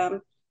are with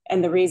them.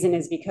 And the reason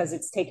is because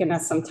it's taken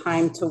us some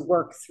time to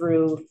work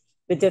through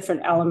the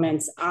different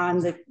elements on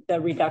the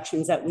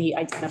reductions that we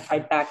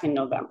identified back in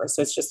November.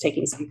 So it's just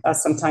taking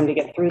us some time to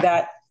get through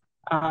that.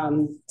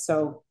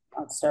 So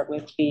I'll start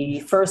with the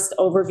first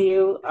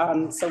overview.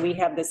 So we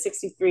have the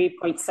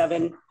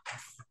 63.7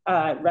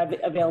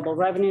 available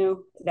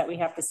revenue that we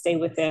have to stay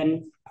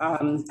within.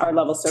 Our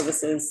level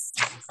services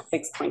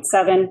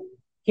 6.7.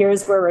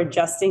 Here's where we're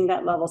adjusting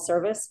that level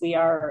service. We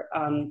are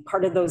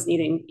part of those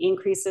needing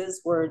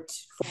increases were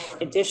for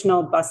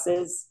additional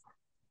buses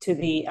to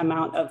the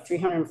amount of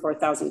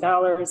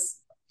 $304,000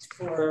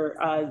 for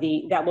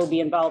that will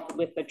be involved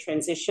with the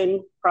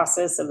transition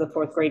process of the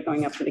 4th grade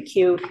going up to the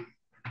Q.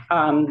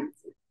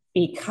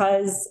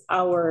 Because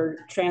our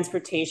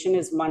transportation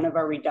is one of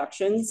our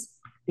reductions,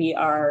 we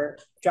are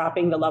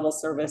dropping the level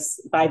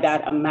service by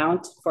that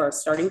amount for our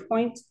starting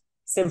point.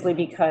 simply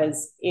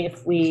because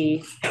if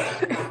we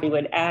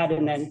would add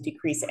and then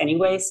decrease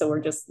anyway. So we're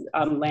just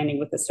landing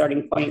with the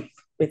starting point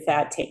with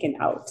that taken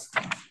out.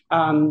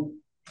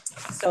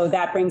 So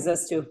that brings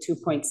us to a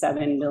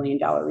 $2.7 million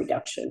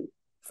reduction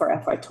for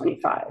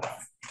FY25.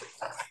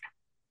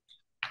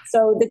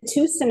 So the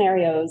two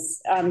scenarios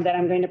that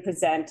I'm going to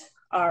present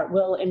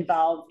will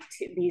involve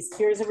these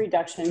tiers of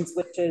reductions,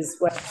 which is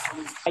what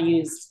I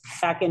used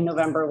back in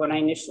November when I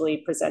initially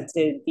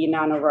presented the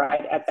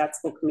non-override at that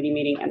school committee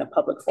meeting and the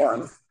public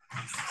forum.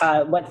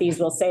 What these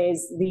will say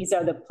is these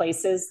are the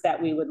places that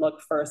we would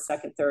look for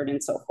second, third,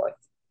 and so forth.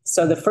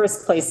 So the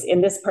first place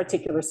in this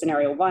particular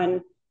scenario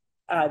one,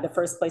 the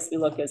first place we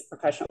look is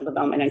professional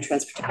development and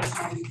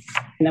transportation,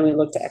 and then we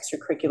look to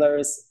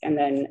extracurriculars, and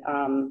then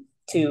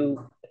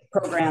to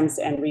programs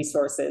and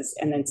resources,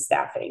 and then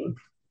staffing.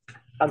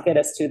 I'll get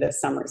us to the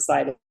summary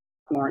slide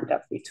more in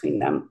depth between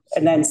them.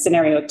 And then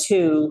scenario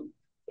two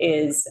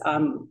is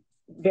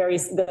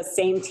the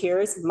same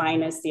tiers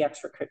minus the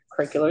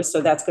extracurriculars. So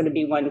that's going to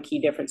be one key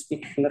difference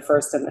between the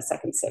first and the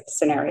second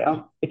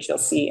scenario, which you'll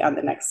see on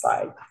the next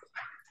slide.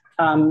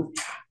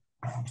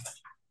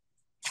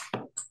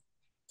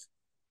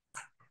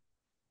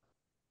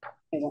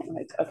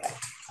 Okay.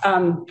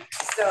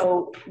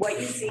 So what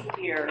you see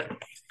here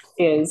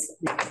is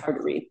hard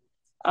to read.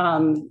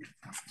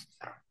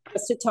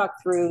 Just to talk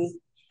through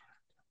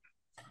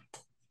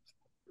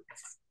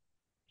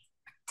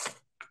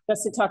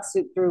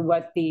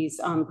what these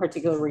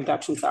particular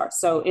reductions are.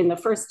 So in the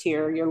first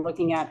tier, you're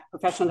looking at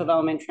professional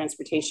development,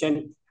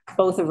 transportation,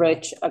 both of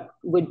which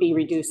would be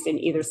reduced in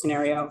either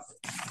scenario.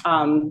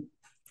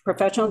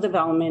 Professional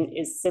development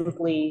is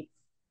simply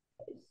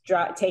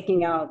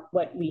taking out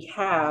what we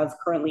have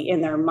currently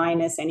in there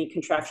minus any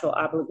contractual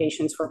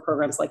obligations for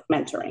programs like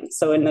mentoring.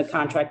 So in the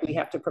contract, we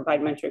have to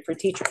provide mentoring for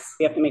teachers.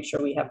 We have to make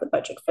sure we have the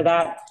budget for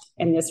that.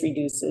 And this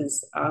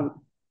reduces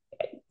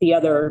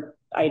the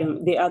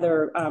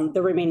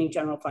remaining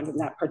general fund in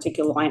that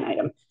particular line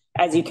item.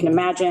 As you can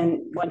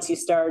imagine, once you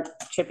start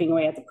chipping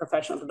away at the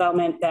professional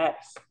development, that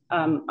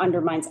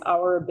undermines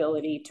our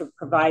ability to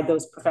provide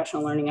those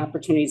professional learning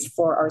opportunities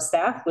for our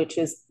staff, which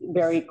is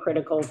very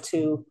critical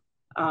to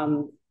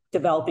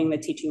developing the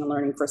teaching and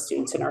learning for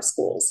students in our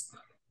schools.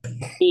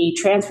 The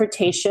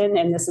transportation,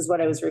 and this is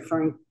what I was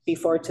referring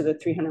before to the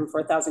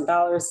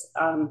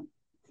 $304,000,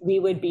 we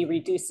would be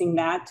reducing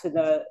that to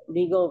the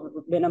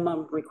legal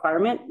minimum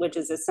requirement, which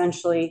is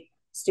essentially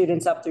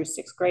students up through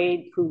 6th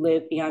grade who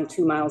live beyond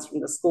 2 miles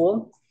from the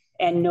school,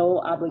 and no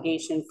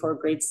obligation for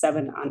grade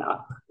 7 on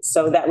up.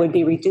 So that would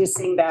be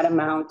reducing that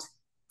amount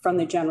from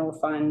the general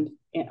fund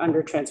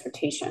under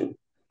transportation.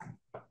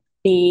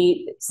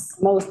 The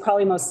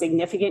probably most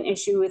significant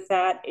issue with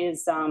that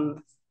is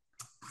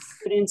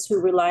students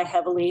who rely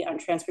heavily on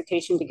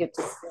transportation to get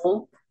to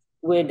school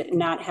would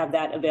not have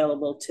that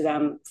available to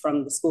them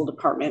from the school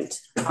department.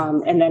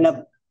 And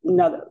then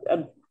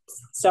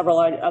several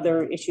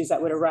other issues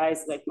that would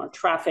arise, like more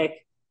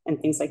traffic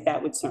and things like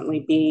that, would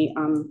certainly be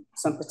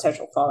some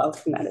potential fallout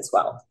from that as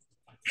well.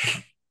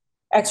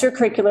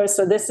 Extracurriculars,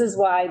 so this is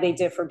why they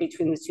differ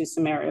between the two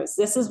scenarios.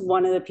 This is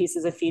one of the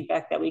pieces of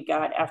feedback that we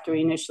got after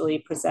we initially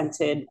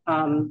presented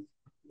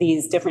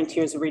these different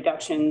tiers of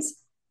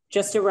reductions,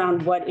 just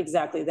around what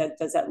exactly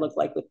does that look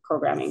like with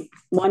programming.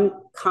 One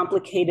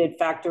complicated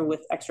factor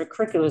with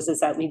extracurriculars is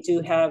that we do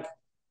have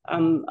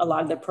a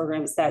lot of the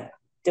programs that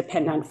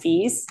depend on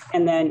fees,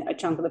 and then a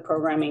chunk of the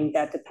programming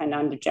that depend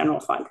on the general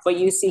fund. What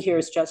you see here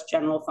is just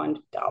general fund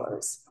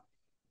dollars.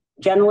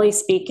 Generally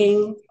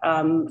speaking,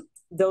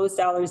 those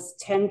dollars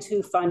tend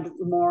to fund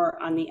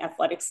more on the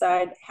athletic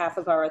side. Half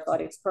of our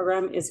athletics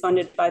program is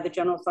funded by the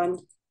general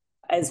fund,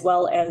 as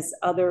well as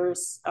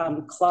others,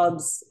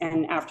 clubs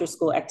and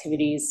after-school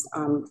activities,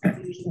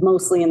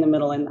 mostly in the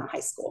middle and the high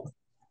school.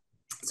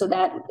 So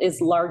that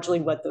is largely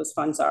what those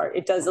funds are.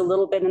 It does a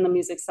little bit in the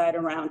music side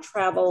around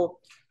travel,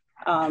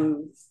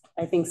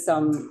 I think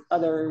some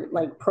other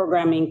like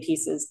programming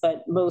pieces,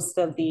 but most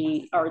of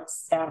the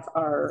arts staff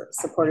are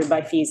supported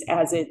by fees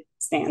as it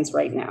stands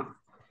right now.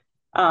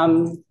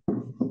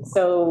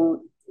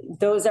 So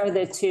those are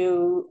the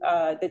two,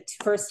 the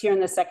first tier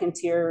and the second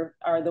tier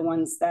are the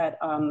ones that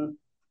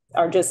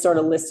are just sort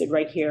of listed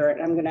right here.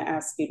 And I'm going to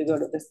ask you to go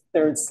to the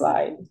third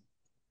slide.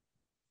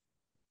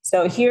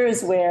 So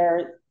here's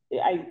where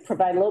I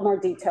provide a little more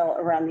detail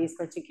around these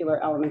particular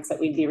elements that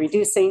we'd be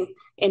reducing.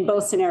 In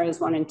both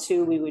scenarios 1 and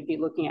 2, we would be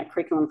looking at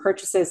curriculum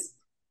purchases.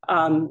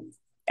 And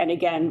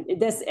again,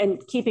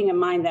 and keeping in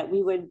mind that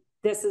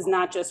this is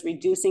not just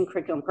reducing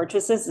curriculum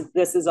purchases,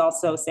 this is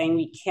also saying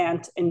we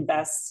can't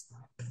invest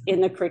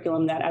in the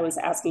curriculum that I was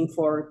asking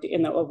for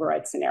in the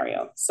override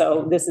scenario.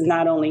 So this is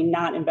not only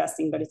not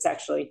investing, but it's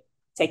actually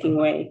taking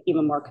away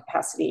even more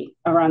capacity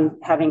around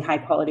having high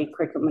quality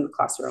curriculum in the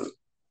classroom.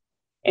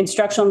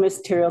 Instructional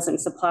materials and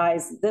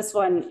supplies. This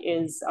one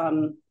is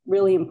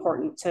really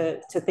important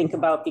to think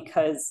about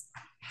because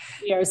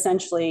we are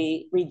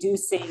essentially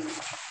reducing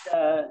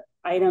the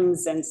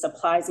items and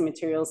supplies and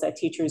materials that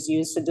teachers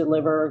use to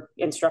deliver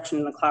instruction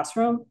in the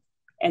classroom.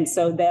 And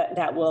so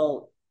that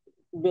will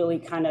really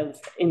kind of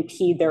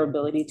impede their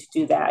ability to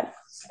do that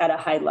at a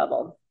high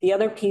level. The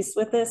other piece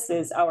with this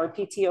is our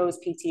PTOs,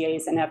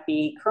 PTAs, and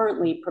FB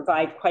currently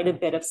provide quite a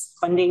bit of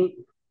funding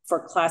for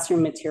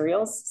classroom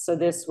materials. So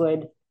this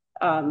would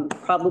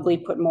probably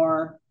put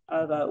more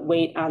of a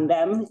weight on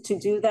them to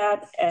do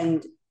that.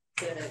 And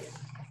the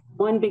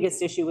one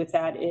biggest issue with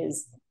that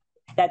is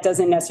that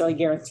doesn't necessarily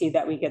guarantee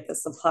that we get the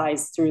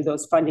supplies through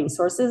those funding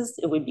sources.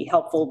 It would be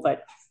helpful,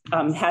 but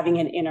having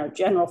it in our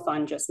general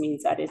fund just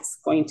means that it's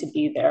going to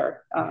be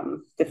there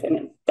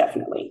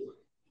definitely.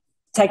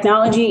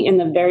 Technology, in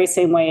the very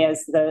same way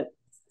as the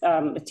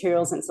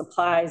materials and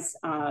supplies,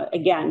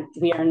 again,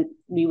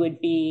 we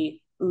would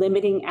be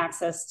limiting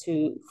access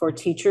for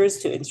teachers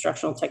to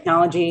instructional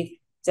technology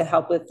to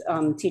help with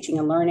teaching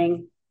and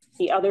learning.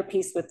 The other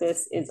piece with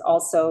this is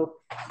also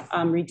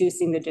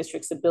reducing the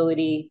district's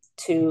ability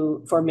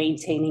for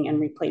maintaining and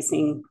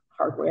replacing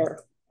hardware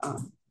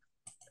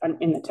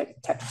in the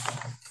tech.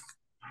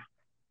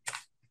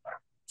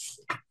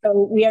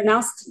 So we are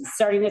now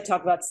starting to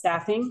talk about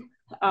staffing.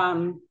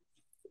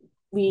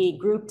 We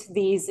grouped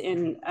these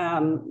in,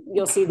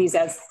 you'll see these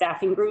as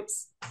staffing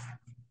groups.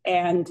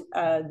 And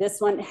this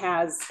one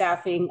has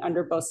staffing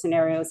under both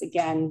scenarios.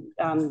 Again,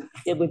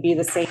 it would be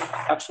the same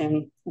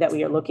reduction that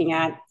we are looking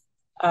at.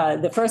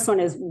 The first one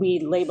is we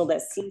labeled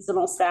as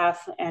seasonal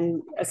staff,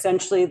 and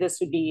essentially this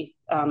would be,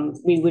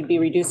 we would be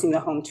reducing the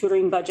home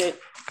tutoring budget.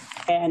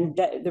 And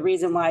the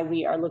reason why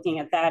we are looking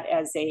at that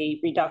as a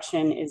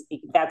reduction is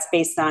that's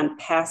based on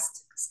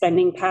past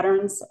spending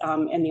patterns.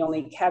 And the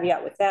only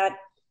caveat with that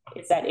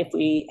is that if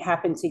we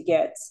happen to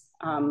get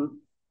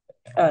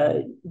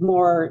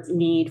more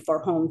need for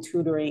home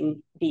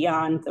tutoring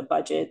beyond the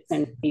budget,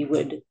 then we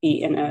would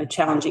be in a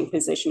challenging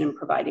position in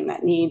providing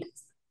that need.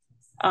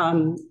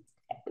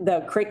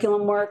 The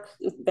curriculum work,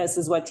 this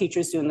is what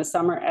teachers do in the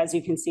summer. As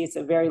you can see, it's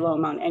a very low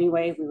amount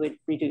anyway. We would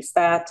reduce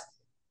that.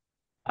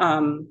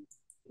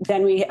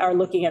 Then we are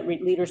looking at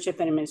leadership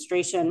and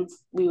administration.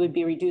 We would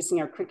be reducing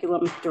our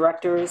curriculum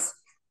directors,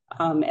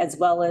 as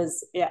well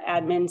as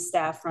admin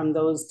staff from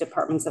those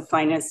departments of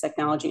finance,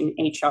 technology,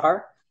 and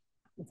HR.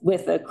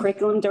 With the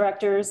curriculum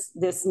directors,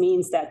 this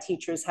means that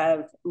teachers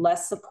have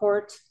less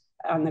support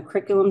on the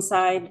curriculum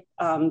side.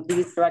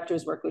 These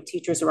directors work with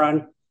teachers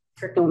around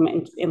curriculum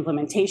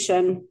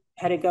implementation,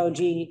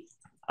 pedagogy,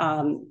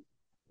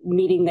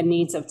 meeting the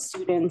needs of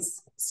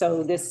students.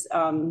 So this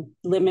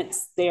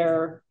limits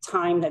their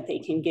time that they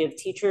can give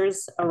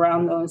teachers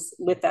around those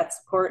with that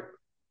support.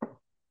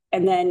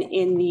 And then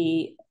in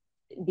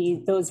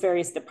those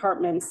various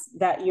departments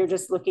that you're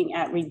just looking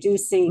at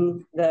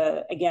reducing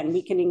again,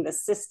 weakening the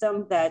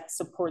system that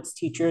supports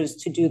teachers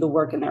to do the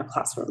work in their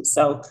classrooms.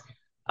 So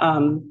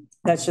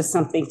that's just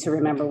something to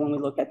remember when we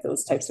look at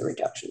those types of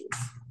reductions.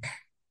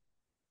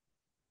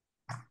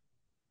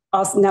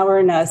 Also, now we're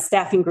in a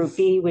staffing group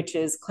B, which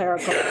is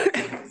clerical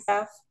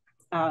staff.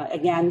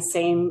 Again,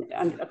 same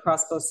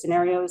across both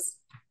scenarios.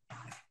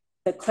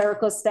 The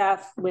clerical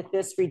staff with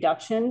this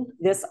reduction,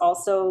 this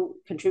also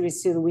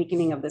contributes to the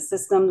weakening of the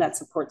system that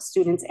supports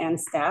students and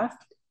staff.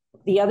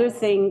 The other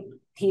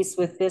piece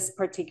with this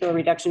particular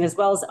reduction, as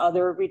well as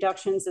other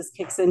reductions this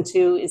kicks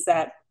into, is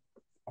that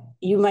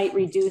you might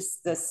reduce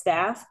the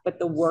staff, but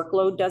the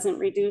workload doesn't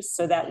reduce.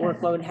 So that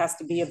workload has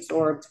to be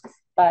absorbed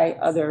by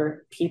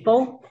other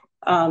people,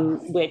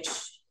 which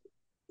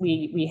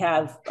we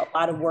have a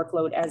lot of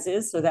workload as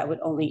is. So that would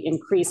only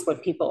increase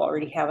what people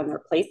already have on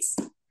their plates.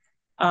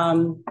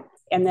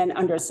 And then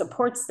under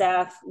support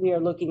staff, we are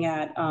looking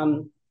at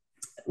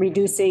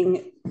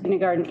reducing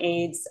kindergarten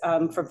aides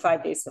from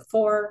 5 days to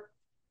 4,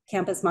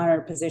 campus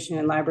monitor position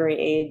and library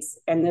aides.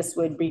 And this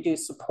would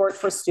reduce support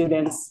for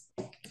students,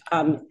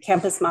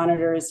 campus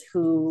monitors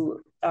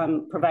who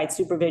provide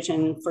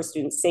supervision for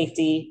student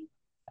safety,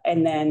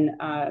 and then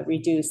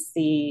reduce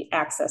the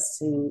access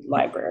to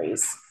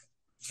libraries.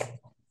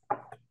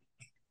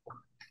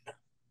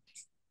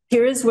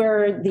 Here is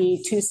where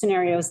the two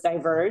scenarios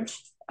diverge.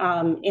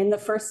 In the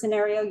first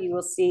scenario, you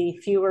will see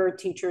fewer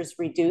teachers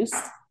reduced.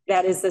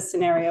 That is the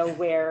scenario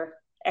where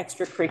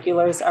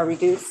extracurriculars are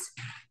reduced.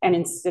 And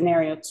in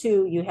scenario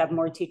 2, you have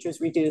more teachers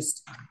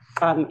reduced.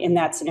 In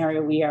that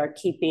scenario, we are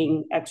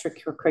keeping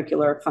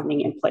extracurricular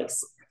funding in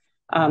place.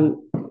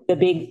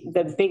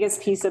 The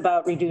biggest piece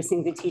about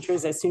reducing the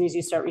teachers, as soon as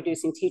you start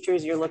reducing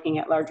teachers, you're looking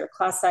at larger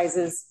class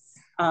sizes,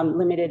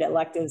 limited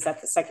electives at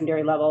the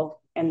secondary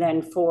level. And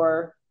then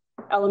for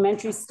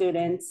elementary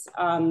students,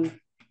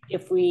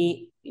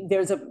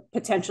 there's a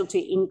potential to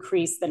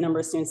increase the number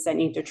of students that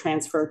need to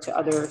transfer to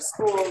other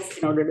schools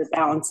in order to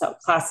balance out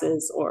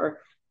classes, or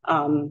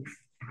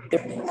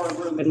there's more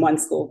room in one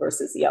school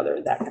versus the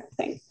other, that kind of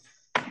thing.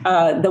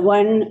 The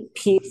one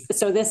piece,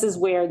 so this is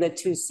where the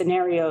two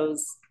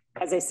scenarios,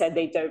 as I said,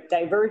 they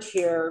diverge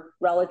here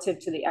relative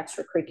to the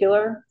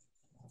extracurricular.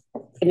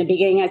 In the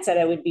beginning, I said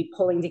I would be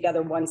pulling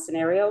together one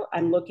scenario.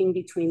 I'm looking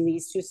between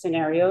these two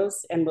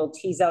scenarios, and we'll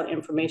tease out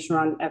information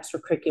around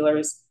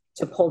extracurriculars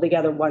to pull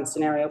together one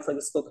scenario for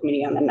the school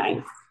committee on the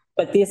 9th.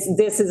 But this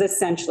is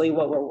essentially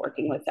what we're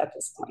working with at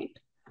this point.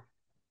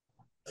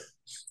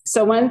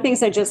 So one of the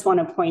things I just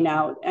want to point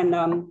out, and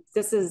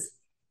this is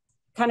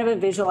kind of a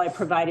visual I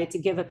provided to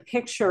give a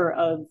picture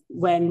of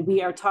when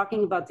we are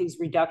talking about these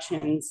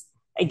reductions.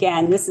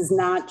 Again, this is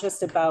not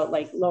just about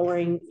like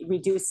lowering,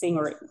 reducing,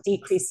 or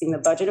decreasing the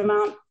budget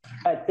amount,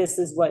 but this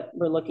is what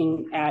we're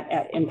looking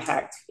at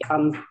impact.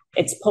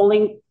 It's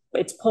pulling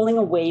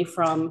away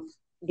from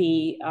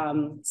the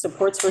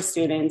supports for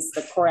students,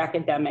 the core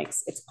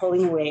academics. It's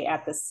pulling away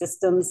at the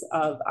systems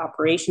of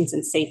operations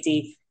and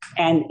safety,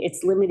 and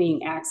it's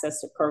limiting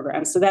access to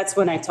programs. So that's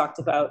when I talked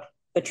about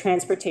the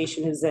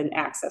transportation is an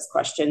access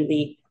question,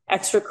 the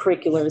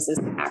extracurriculars is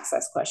an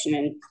access question,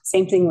 and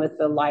same thing with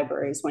the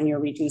libraries when you're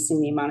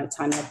reducing the amount of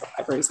time that the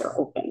libraries are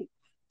open.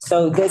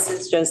 So this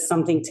is just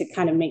something to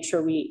kind of make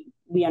sure we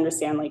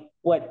understand like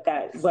what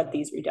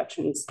these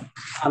reductions,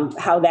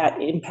 how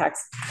that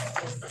impacts.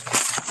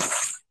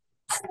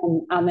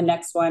 And on the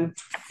next one,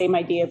 same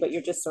idea, but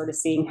you're just sort of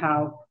seeing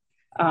how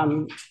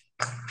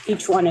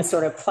each one is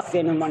sort of plugged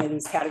in one of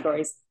these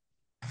categories.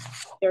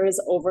 There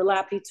is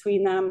overlap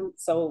between them.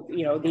 So,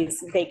 you know,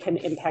 they can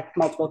impact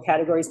multiple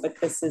categories, but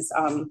this is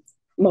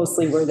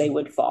mostly where they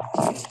would fall.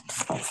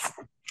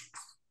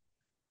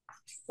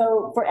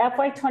 So for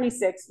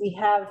FY26, we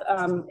have,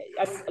 I'm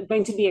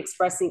going to be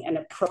expressing an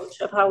approach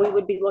of how we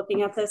would be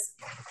looking at this.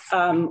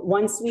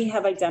 Once we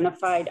have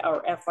identified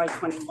our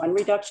FY21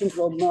 reductions,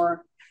 we'll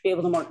be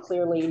able to more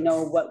clearly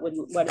know what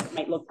it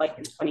might look like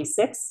in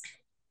 26.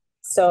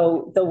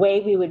 So the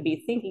way we would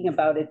be thinking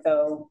about it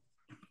though,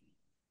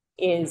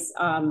 is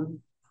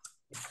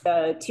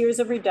the tiers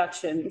of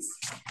reductions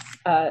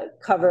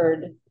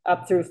covered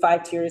up through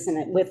 5 tiers.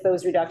 And with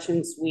those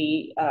reductions,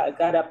 we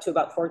got up to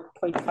about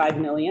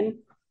 4.5 million.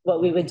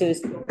 What we would do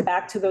is go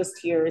back to those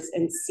tiers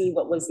and see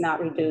what was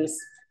not reduced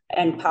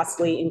and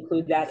possibly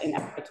include that in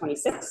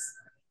FY26.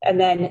 And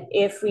then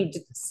if we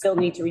still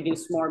need to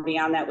reduce more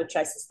beyond that, which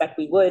I suspect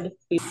we would,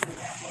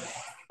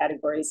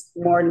 categories,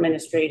 more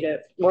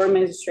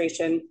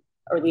administration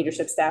or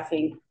leadership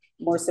staffing,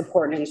 more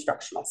support and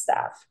instructional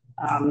staff.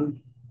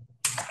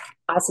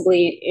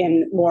 Possibly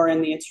more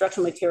in the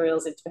instructional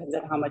materials. It depends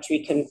on how much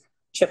we can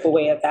chip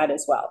away at that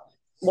as well.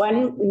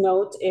 One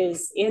note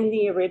is in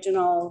the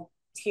original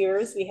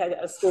tiers, we had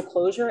a school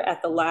closure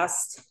at the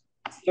last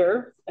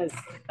tier as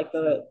like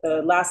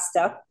the last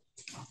step.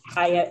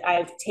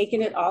 I've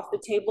taken it off the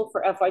table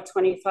for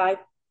FY25.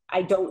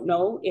 I don't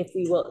know if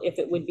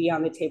it would be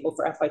on the table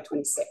for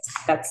FY26.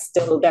 That's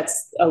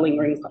a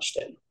lingering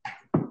question.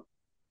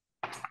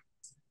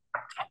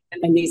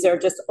 And these are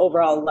just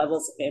overall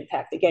levels of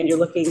impact. Again, you're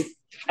looking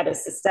at a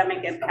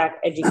systemic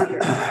impact, educator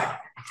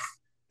impact.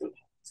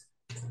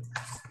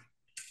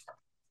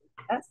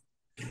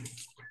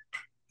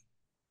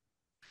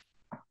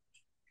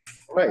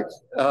 Right.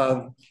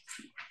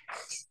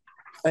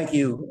 Thank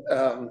you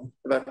for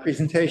that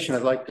presentation.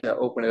 I'd like to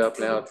open it up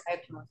now. I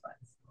have 2 more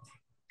slides.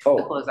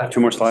 Oh, 2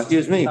 more slides.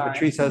 Excuse me, Sorry.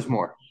 Patrice has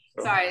more.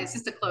 So. Sorry, it's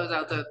just to close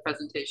out the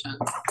presentation.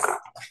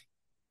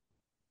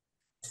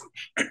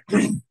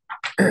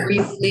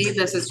 Briefly,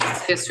 this is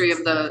just history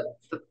of the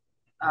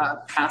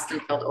past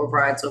and failed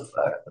overrides of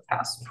the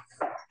past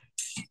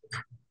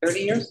 30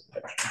 years.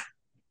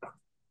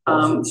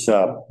 It's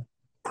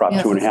Prop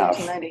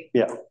 2.5.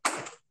 Yeah.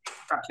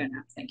 Prop 2.5,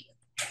 thank you.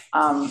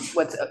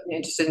 What's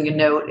interesting to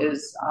note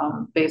is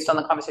based on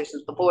the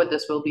conversations with the board,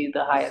 this will be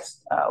the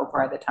highest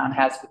override the town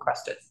has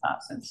requested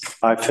since.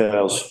 5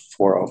 fails,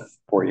 4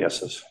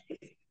 yeses.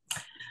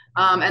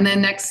 And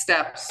then next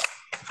steps.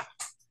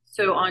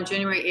 So on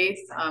January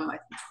 8th, I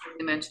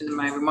mentioned in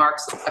my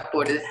remarks, the select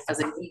board as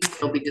an evening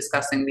will be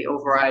discussing the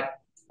override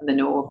and the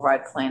no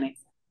override planning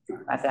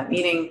at that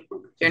meeting.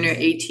 January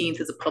 18th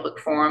is a public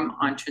forum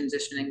on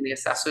transitioning the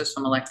assessors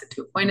from elected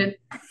to appointed.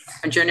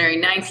 On January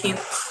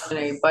 19th,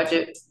 preliminary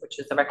budget, which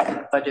is the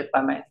recommended budget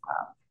by my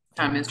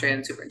town administrator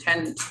and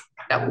superintendent,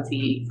 that will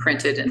be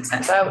printed and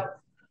sent out.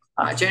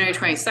 January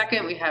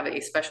 22nd, we have a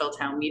special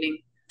town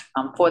meeting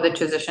for the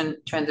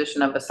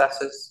transition of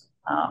assessors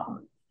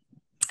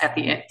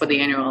for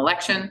the annual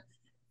election.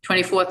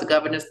 24th, the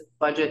governor's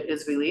budget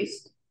is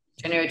released.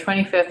 January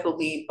 25th will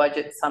be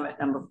budget summit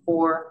number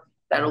 4.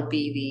 That'll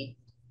be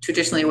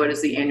traditionally what is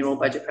the annual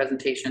budget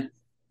presentation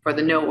for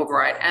the no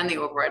override and the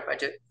override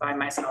budget by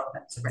myself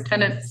and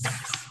superintendent.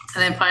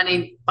 And then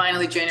finally,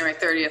 January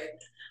 30th,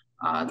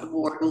 the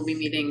board will be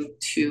meeting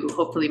to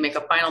hopefully make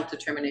a final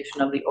determination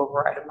of the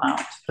override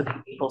amount for the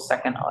April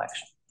 2nd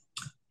election.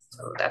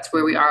 So that's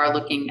where we are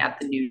looking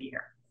at the new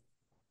year.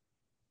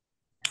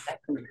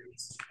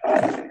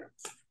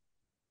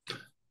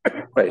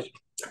 Great.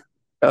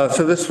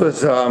 So this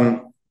was,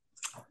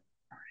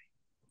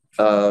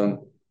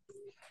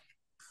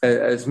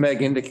 as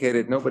Meg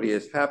indicated, nobody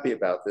is happy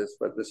about this,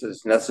 but this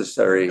is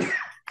necessary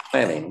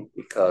planning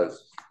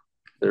because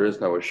there is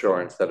no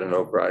assurance that an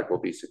override will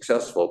be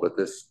successful, but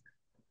this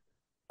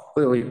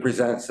clearly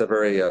presents a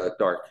very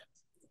dark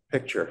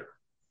picture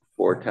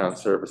for town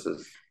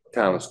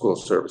and school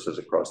services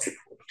across the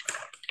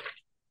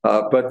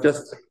board. But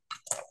just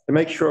to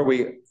make sure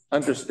we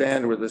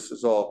understand where this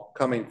is all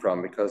coming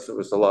from, because there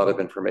was a lot of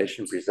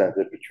information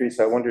presented. Patrice,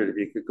 I wondered if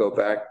you could go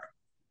back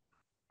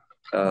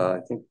I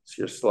think it's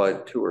your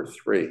slide 2 or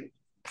 3.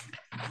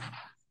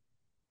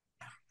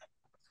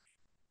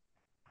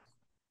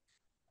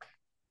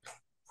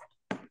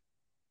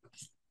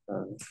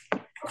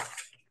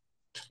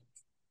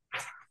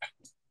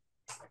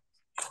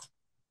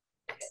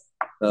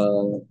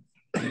 No,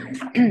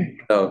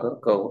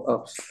 go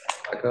up,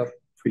 back up.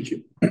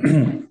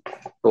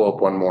 Go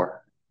up one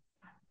more.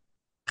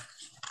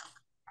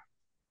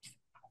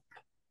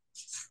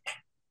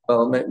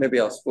 Well, maybe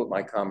I'll split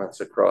my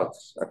comments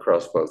across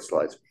both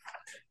slides.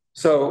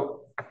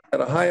 So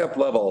at a high up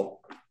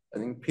level, I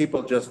think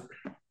people just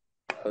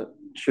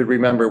should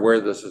remember where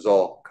this is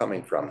all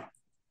coming from.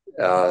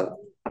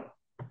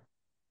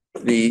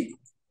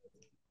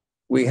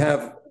 We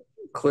have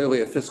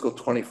clearly a fiscal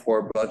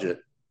 24 budget,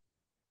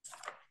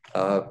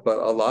 but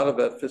a lot of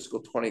that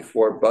fiscal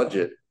 24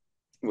 budget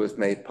was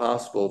made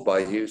possible by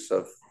use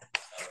of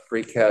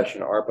free cash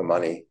and ARPA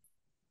money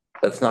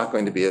that's not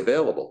going to be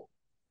available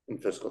in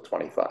fiscal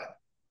 25.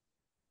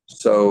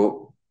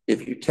 So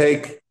if you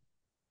take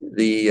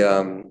the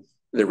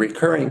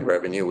recurring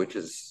revenue, which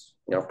is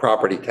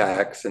property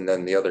tax, and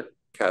then the other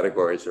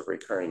categories of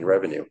recurring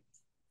revenue.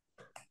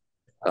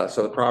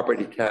 So the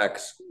property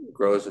tax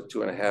grows at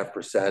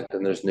 2.5%,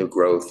 and there's new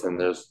growth, and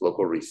there's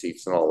local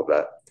receipts and all of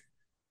that.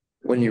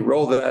 When you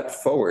roll that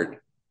forward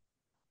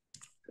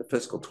to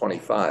fiscal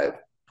 25,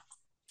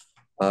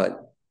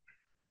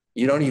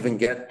 you don't even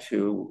get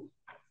to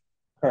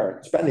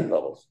current spending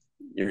levels.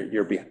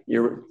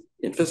 You're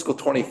in fiscal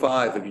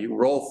 25, if you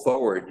roll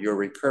forward your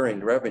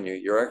recurring revenue,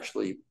 you're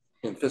actually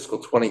in fiscal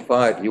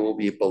 25, you will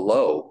be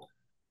below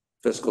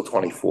fiscal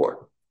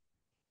 24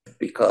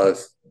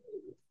 because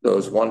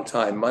those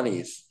one-time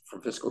monies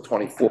from fiscal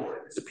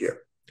 24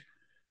 disappear.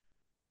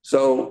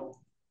 So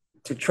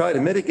to try to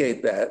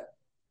mitigate that,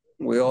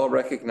 we all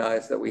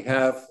recognize that we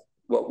have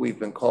what we've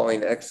been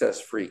calling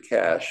excess free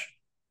cash,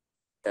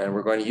 and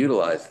we're going to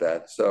utilize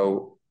that.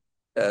 So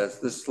as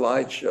this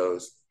slide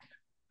shows,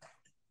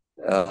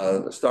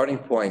 the starting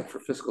point for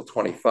fiscal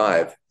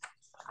 25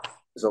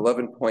 is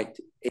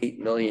 11.8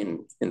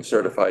 million in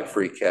certified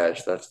free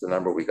cash. That's the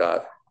number we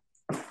got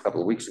a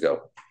couple of weeks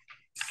ago.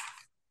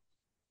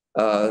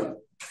 The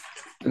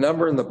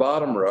number in the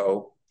bottom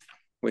row,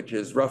 which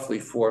is roughly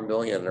 4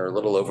 million or a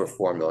little over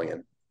 4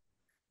 million,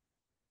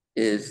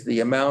 is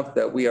the amount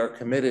that we are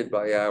committed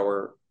by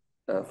our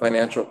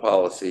financial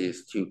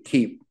policies to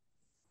keep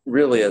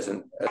really as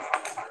in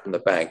the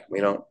bank.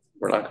 We're not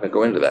going to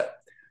go into that.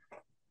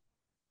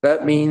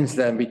 That means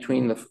then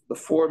between the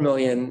 4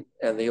 million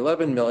and the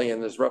 11 million,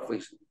 there's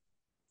roughly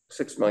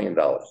 $6 million.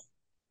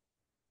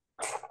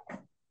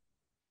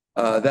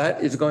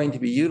 That is going to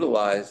be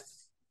utilized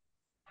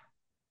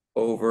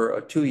over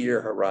a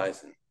 2-year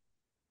horizon.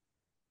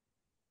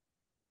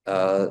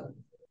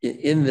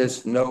 In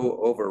this no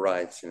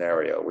override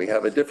scenario, we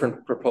have a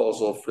different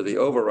proposal for the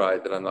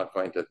override that I'm not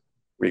going to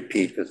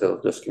repeat because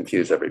it'll just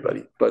confuse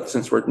everybody. But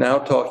since we're now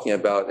talking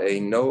about a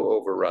no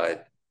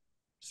override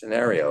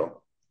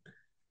scenario,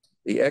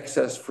 the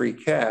excess free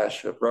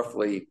cash of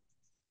roughly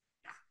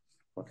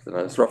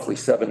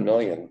 7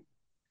 million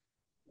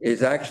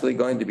is actually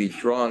going to be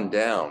drawn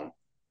down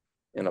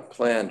in a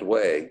planned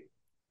way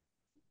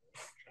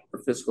for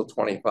fiscal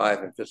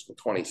 25 and fiscal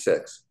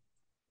 26.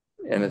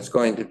 And it's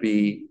going to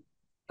be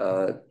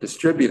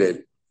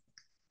distributed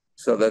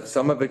so that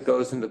some of it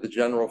goes into the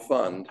general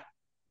fund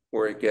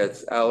where it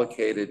gets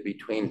allocated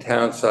between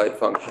town side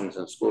functions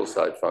and school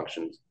side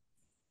functions.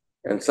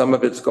 And some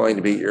of it's going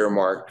to be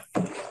earmarked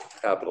for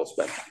capital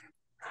spending.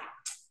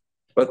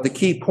 But the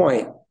key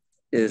point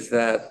is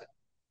that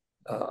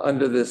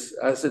under this,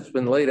 as it's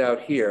been laid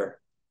out here,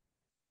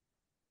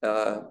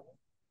 and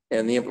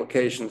the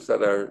implications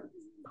that are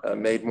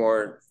made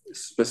more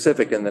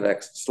specific in the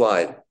next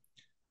slide,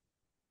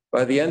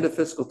 by the end of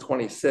fiscal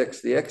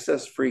 26, the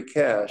excess free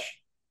cash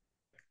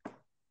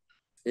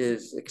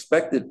is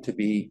expected to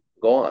be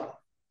gone.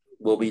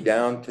 Will be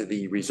down to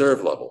the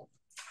reserve level,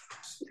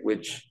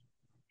 which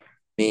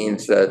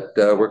means that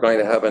we're going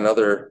to have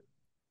another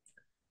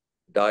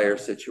dire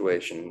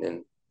situation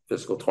in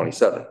fiscal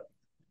 27.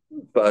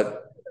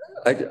 But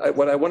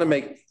what I want to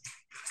make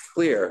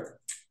clear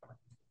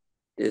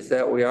is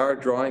that we are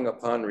drawing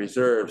upon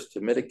reserves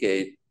to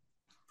mitigate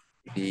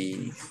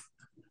the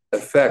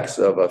effects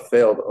of a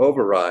failed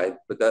override,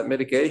 but that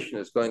mitigation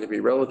is going to be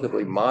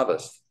relatively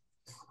modest.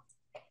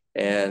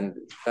 And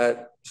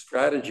that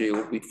strategy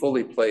will be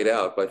fully played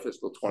out by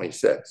fiscal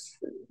 26.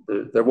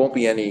 There won't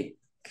be any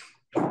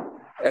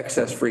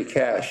excess free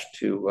cash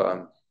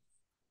to,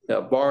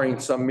 barring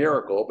some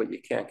miracle, but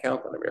you can't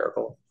count on a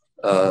miracle,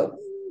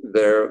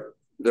 there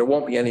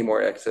won't be any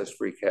more excess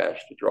free cash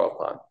to draw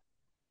upon.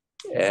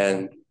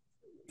 And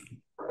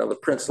the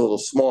print's a little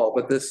small,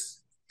 but this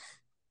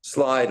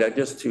slide,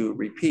 just to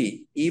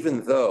repeat,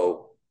 even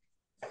though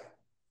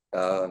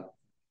Prop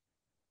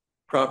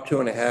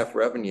 2.5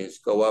 revenues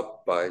go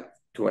up by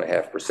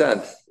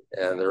 2.5%,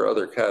 and there are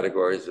other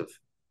categories of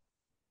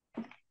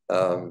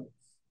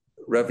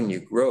revenue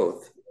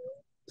growth,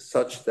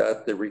 such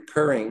that the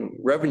recurring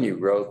revenue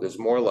growth is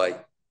more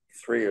like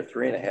 3 or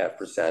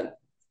 3.5%,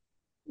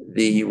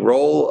 the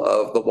role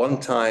of the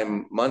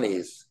one-time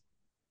monies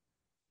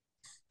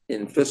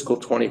in fiscal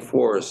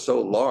 24 is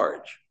so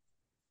large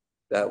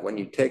that when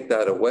you take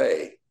that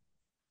away,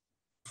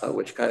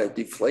 which kind of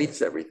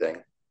deflates everything,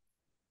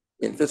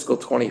 in fiscal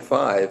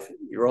 25,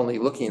 you're only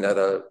looking at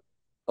a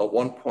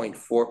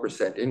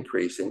 1.4%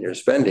 increase in your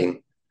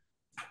spending,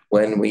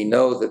 when we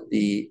know that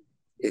the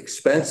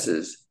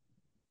expenses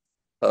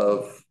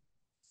of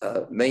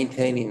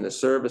maintaining the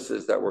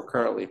services that we're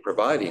currently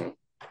providing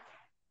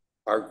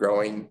are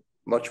growing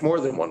much more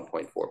than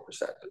 1.4%.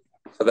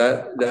 So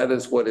that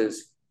is what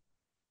is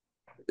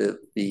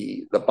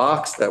the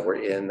box that we're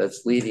in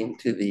that's leading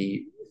to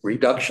the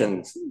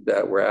reductions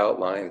that were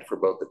outlined for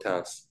both the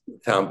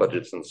town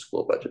budgets and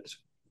school budgets.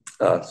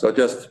 So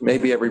just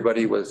maybe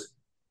everybody was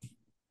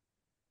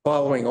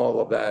following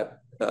all of that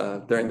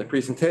during the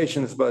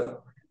presentations,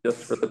 but just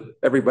for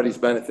everybody's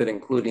benefit,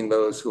 including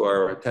those who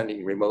are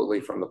attending remotely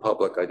from the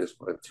public, I just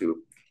wanted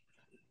to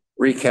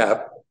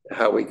recap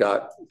how we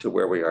got to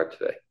where we are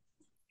today.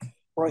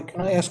 Roy,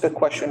 can I ask a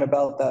question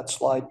about that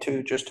slide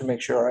too, just to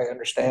make sure I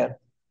understand?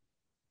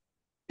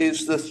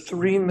 Is the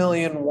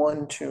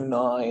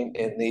 3,129,000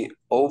 in the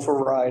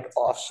override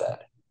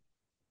offset?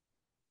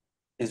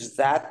 Is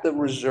that the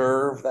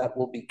reserve that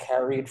will be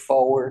carried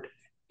forward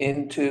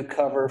into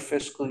cover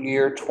fiscal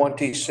year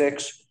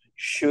 26?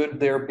 Should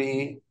there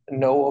be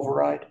no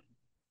override?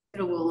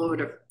 It will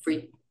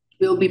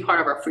be part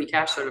of our free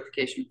cash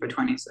certification for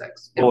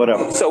 26.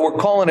 Whatever. So we're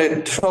calling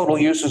it total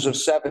uses of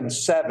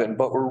 7.7,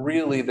 but we're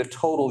really the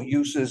total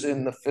uses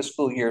in the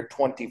fiscal year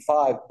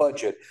 25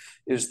 budget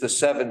is the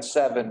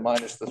 7.7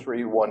 minus the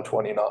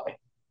 3,129.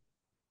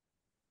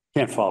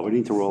 Can't follow. We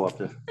need to roll up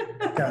the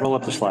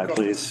slide,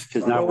 please,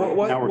 because now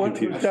we're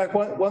confused. Jack,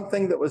 one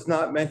thing that was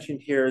not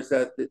mentioned here is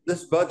that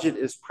this budget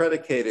is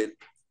predicated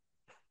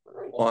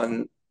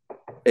on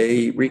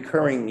a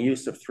recurring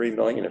use of $3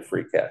 million of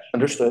free cash.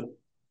 Understood.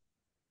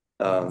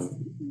 And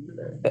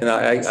so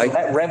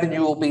that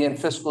revenue will be in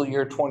fiscal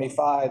year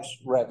 25's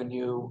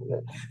revenue,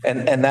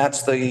 and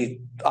that's the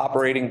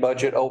operating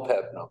budget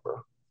OPEB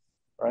number,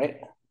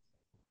 right?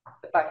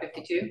 The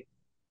 552.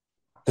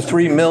 The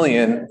 3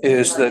 million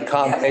is the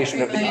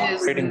combination of the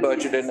operating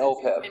budget and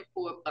OPEB.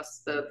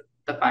 Plus the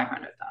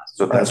 500,000.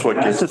 So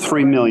that's the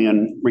 3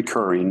 million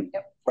recurring.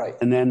 Yep. Right.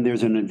 And then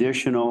there's an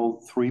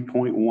additional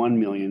 3.1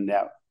 million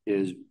that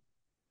is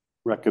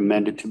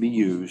recommended to be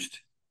used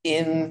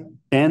in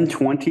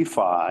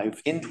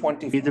 25. In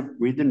 25.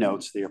 Read the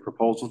notes there.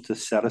 Proposal to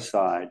set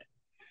aside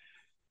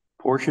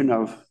portion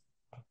of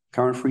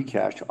current free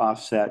cash to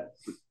offset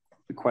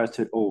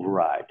requested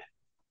override.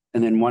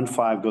 And then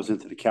 1.5 goes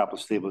into the capital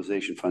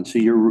stabilization fund. So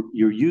you're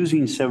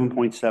using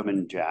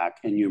 7.7, Jack,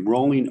 and you're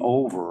rolling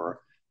over.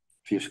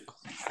 If you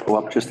go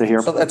up just a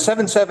hair. So that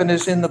 7.7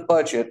 is in the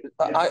budget.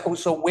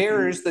 So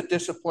where is the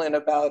discipline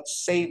about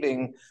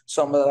saving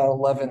some of that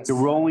 11? You're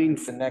rolling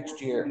for next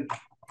year.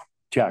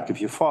 Jack, if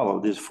you follow,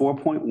 there's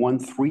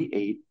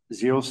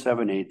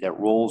 4.138078 that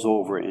rolls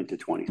over into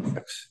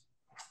 26.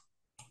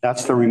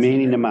 That's the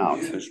remaining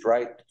amount. That's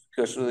right.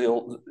 Because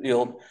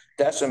you'll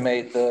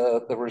decimate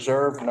the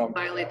reserve number.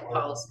 Violate the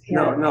policy.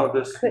 No,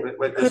 there's some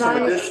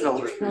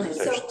additional.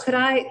 So could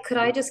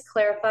I just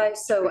clarify?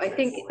 So I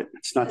think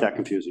it's not that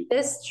confusing.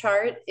 This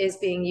chart is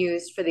being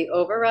used for the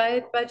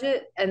override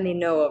budget and the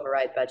no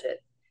override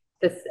budget.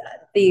 The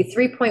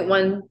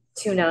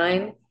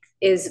 3.129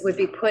 would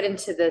be put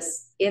into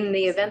this in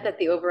the event that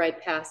the override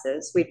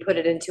passes. We put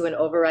it into an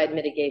override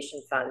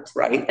mitigation fund.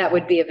 Right. That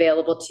would be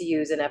available to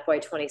use in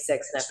FY26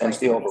 and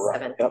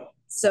FY27. Yep.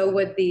 So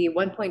would the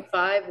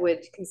 1.5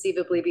 would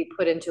conceivably be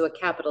put into a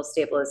capital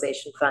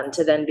stabilization fund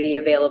to then be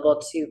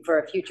available for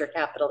a future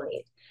capital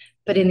need.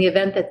 But in the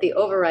event that the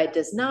override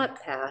does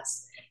not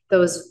pass,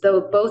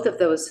 both of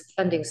those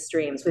funding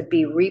streams would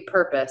be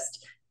repurposed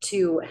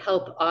to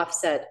help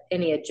offset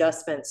any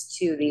adjustments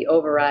to the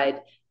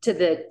override, to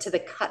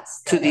the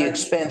cuts, to the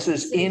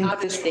expenses in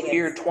fiscal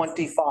year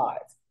 25.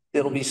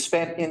 It'll be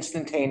spent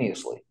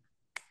instantaneously.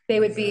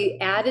 They would be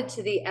added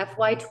to the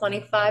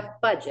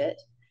FY25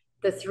 budget.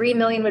 The 3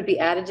 million would be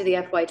added to the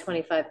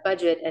FY25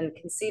 budget, and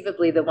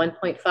conceivably the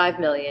 1.5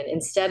 million,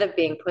 instead of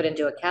being put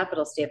into a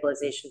capital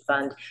stabilization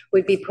fund,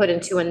 would be put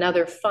into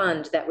another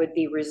fund that would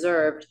be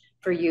reserved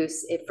for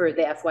use for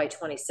the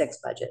FY26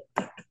 budget.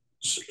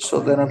 So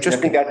then I'm just.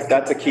 I think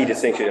that's a key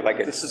distinction. If I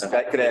could,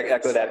 could I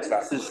echo that,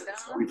 Scott?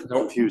 We've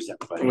confused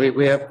everybody.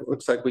 We have,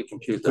 looks like we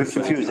confused everybody.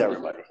 We've confused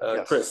everybody.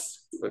 Yes. Chris.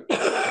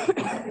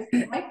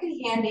 It might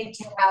be handy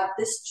to have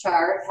this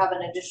chart have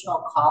an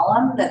additional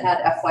column that had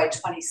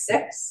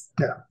FY26.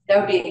 Yeah. That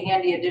would be a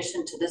handy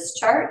addition to this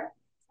chart.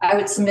 I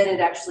would submit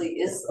it actually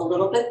is a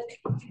little bit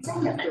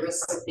confusing at the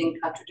risk of being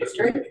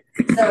contradictory.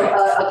 So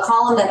a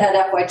column that had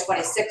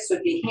FY26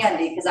 would be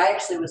handy, because I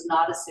actually was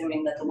not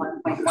assuming that the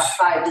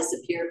 1.5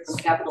 disappeared from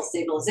capital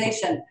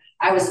stabilization.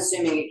 I was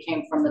assuming it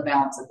came from the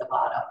balance at the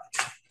bottom.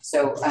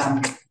 So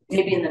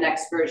maybe in the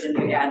next version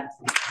we add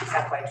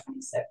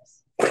FY26.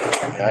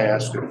 May I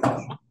ask you?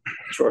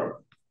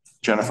 Sure.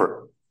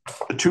 Jennifer,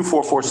 the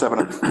 2447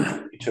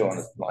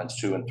 on lines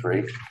 2 and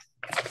 3,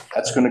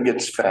 that's going to get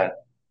spent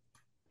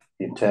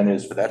the intent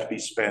is for that to be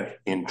spent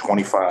in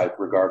 25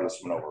 regardless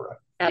of an override.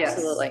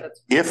 Absolutely.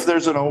 If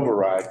there's an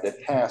override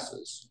that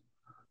passes,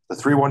 the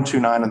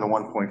 3129 and the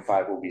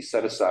 1.5 will be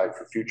set aside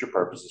for future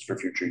purposes for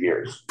future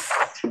years.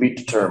 To be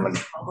determined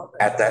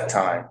at that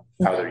time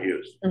how they're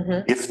used.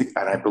 And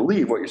I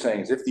believe what you're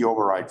saying is if the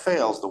override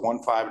fails, the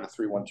 1.5 and the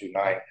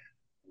 3129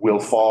 will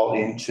fall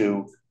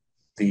into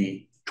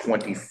the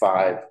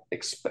 25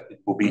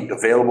 will be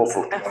available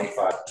for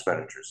 25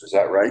 expenditures. Is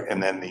that right?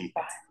 And then the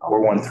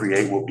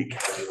 4138 will be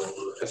carried over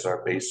as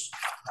our base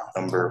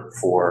number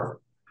for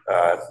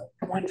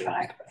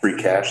 1.5 free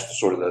cash,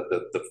 sort of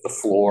the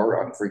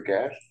floor on free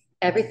cash.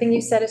 Everything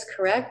you said is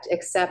correct,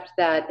 except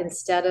that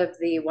instead of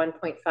the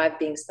 1.5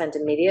 being spent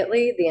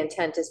immediately, the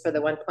intent is for the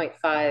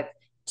 1.5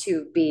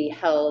 to be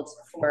held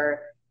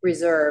for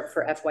reserve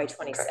for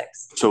FY26. Okay.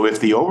 So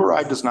if the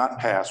override does not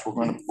pass, we're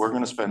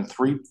going to spend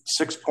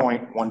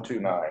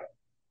 6.129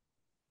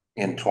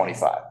 in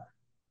 25.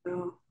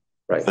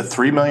 Right. The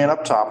 3 million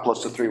up top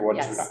plus the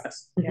 3.129.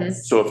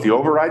 Yes. So if the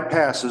override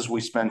passes,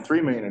 we spend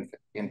 3 million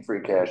in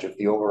free cash. If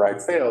the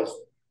override fails,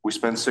 we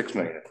spend 6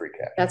 million in free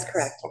cash. That's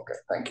correct. Okay,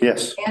 thank you.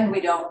 Yes. And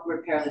we don't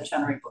repair the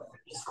Chenery boiler.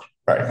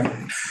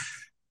 Right.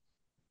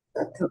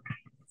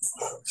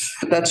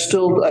 That's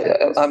still,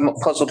 I'm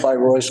puzzled by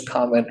Roy's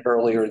comment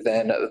earlier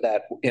then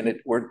that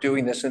we're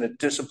doing this in a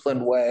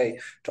disciplined way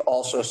to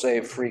also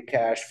save free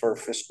cash for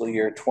fiscal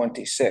year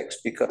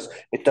 26, because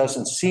it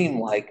doesn't seem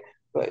like,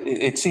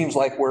 it seems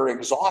like we're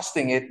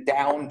exhausting it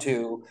down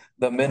to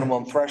the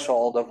minimum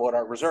threshold of what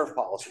our reserve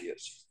policy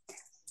is.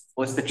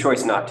 Well, it's the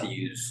choice not to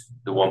use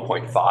the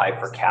 1.5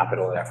 for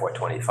capital in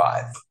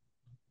FY25.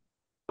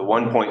 The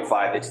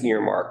 1.5 that's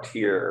earmarked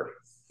here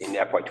in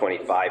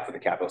FY25 for the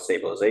capital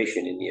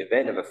stabilization in the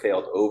event of a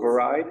failed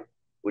override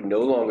would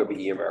no longer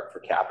be earmarked for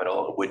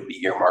capital. It would be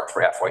earmarked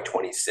for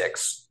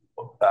FY26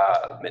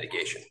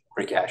 mitigation,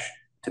 free cash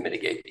to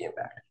mitigate the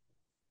impact.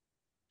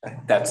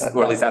 That's,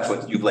 or at least that's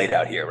what you've laid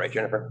out here, right,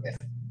 Jennifer?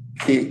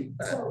 Can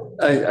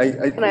I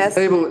ask?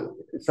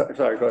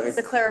 Sorry, go ahead. It's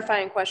a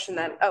clarifying question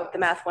then. Oh, the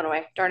math went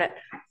away. Darn it.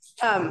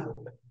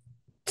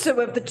 So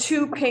of the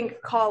two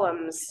pink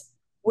columns,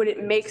 would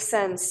it make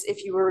sense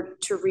if you were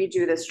to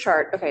redo this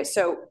chart? Okay,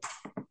 so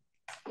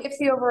if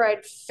the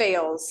override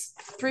fails,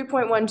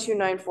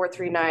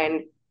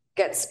 3.129439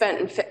 gets spent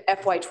in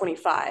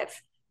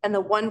FY25, and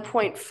the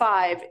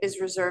 1.5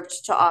 is reserved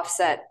to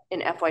offset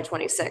in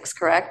FY26,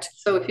 correct?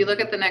 So if you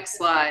look at the next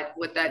slide,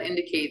 what that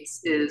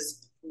indicates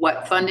is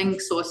what funding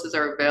sources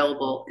are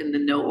available in the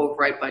no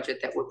override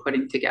budget that we're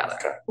putting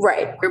together.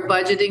 Right. We're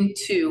budgeting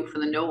for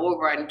the no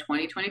override in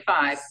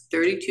 2025,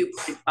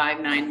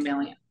 32.59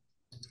 million.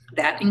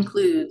 That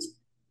includes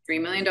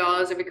 $3 million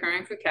of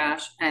recurring free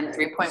cash and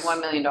 $3.1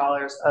 million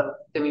of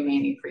the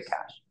remaining free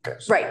cash.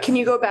 Right. Can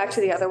you go back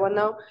to the other one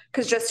though?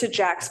 Because just to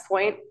Jack's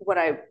point, what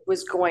I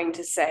was going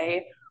to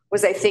say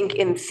was I think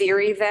in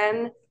theory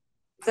then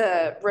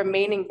the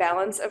remaining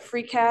balance of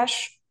free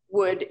cash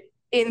would,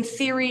 in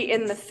theory,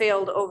 in the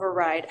failed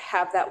override,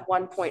 have that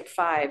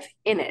 1.5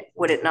 in it,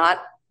 would it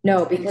not?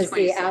 No, because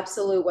the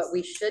absolute, what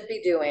we should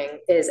be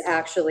doing is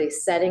actually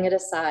setting it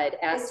aside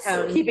at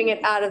town. Keeping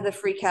it out of the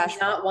free cash.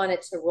 Not want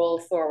it to roll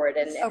forward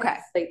and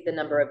complete the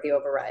number of the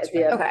override.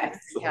 Okay.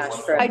 Cash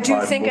for I do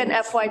think an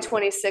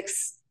FY26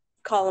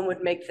 column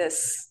would make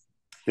this.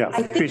 Yeah.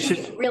 I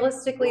think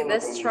realistically,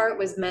 this chart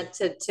was meant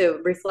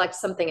to reflect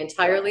something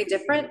entirely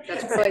different.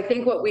 So I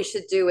think what we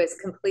should do is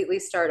completely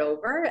start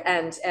over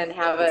and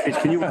have a.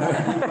 Can you?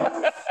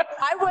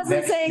 I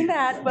wasn't saying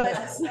that,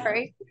 but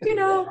sorry. You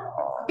know,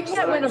 we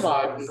can't win them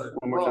all.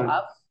 Roll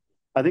up.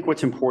 I think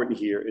what's important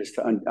here is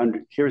to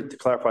here to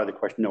clarify the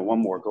question. No, one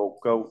more.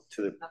 Go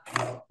to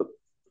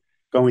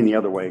going the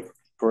other way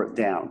for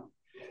down.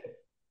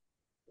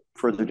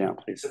 Further down,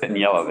 please. In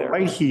yellow there.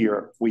 Right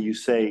here, where you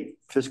say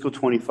fiscal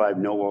 25,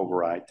 no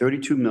override,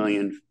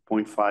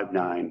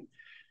 32.59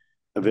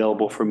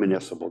 available for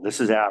municipal. This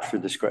is after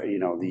the sort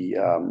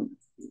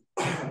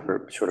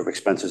of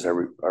expenses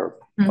are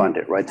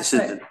funded, right? This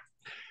is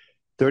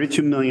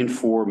 32 million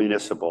for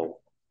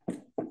municipal,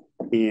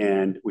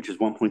 and which is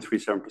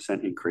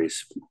 1.37%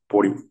 increase,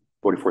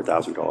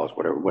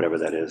 $44,000, whatever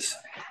that is.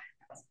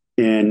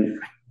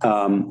 And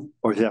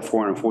or is that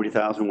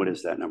 440,000? What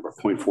is that number?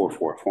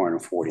 0.44,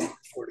 440.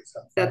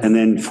 And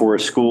then for a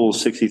school,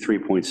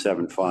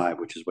 63.75,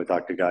 which is what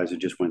Dr. Geiser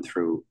just went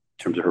through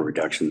in terms of her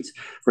reductions,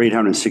 for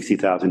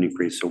 860,000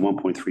 increase, so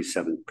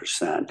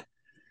 1.37%.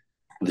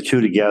 The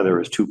two together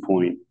is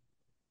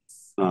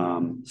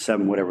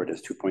 2.7, whatever it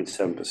is,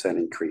 2.7%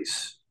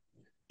 increase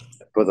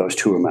for those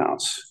two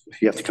amounts.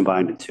 You have to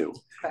combine the two.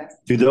 Okay.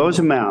 Do those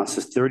amounts,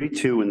 the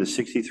 32 and the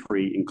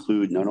 63,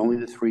 include not only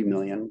the 3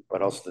 million,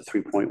 but also the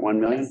 3.1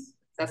 million?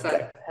 Yes. That's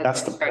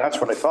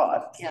what I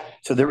thought. Yeah.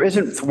 So there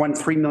isn't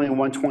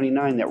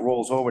 3,129,000 that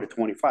rolls over to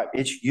 25.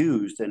 It's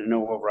used in a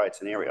no override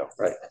scenario.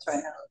 Right. That's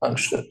right.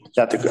 Understood.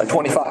 That's a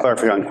 25.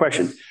 clarifying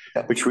question,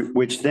 Yeah.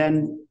 which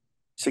then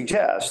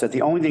suggests that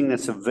the only thing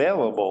that's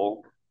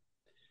available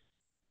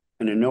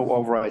in a no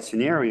override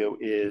scenario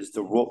is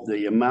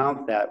the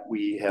amount that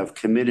we have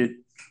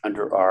committed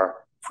under our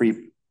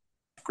free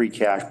free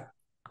cash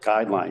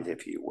guidelines,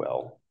 if you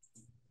will,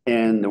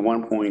 and the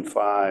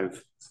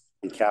 1.5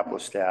 in capital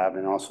staff,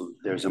 and also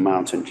there's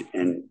amounts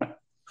in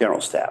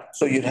general staff.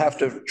 So you'd have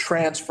to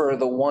transfer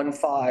the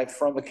 1.5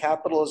 from a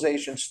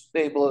capitalization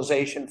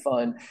stabilization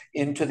fund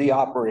into the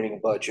operating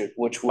budget,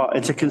 which will.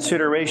 It's a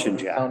consideration,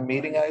 Jack. Town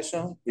meeting, I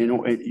assume? You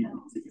know,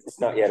 it's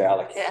not yet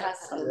allocated. It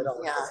hasn't,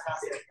 yeah.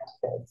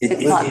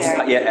 It's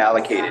not yet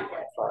allocated.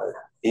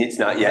 It's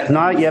not yet. It's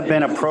not yet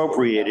been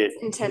appropriated.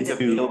 It's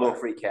available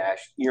free cash,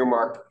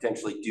 earmarked to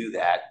potentially do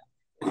that.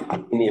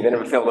 In the event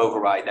of a failed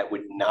override, that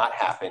would not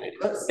happen. It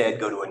would instead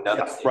go to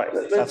another. Yeah, right.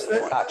 That's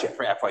the gotcha.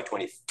 For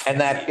FY20. And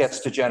that gets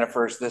to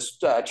Jennifer's, this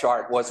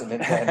chart wasn't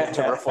intended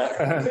to reflect.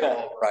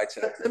 Right.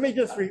 Let me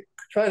just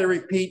try to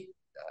repeat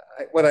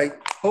what I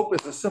hope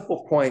is a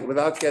simple point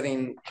without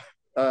getting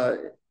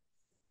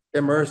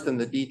immersed in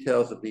the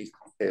details of these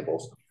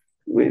tables.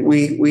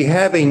 We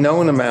have a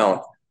known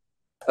amount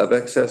of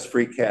excess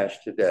free cash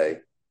today,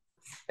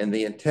 and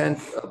the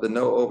intent of the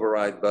no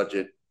override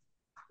budget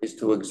is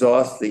to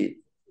exhaust the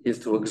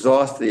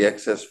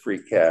excess free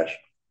cash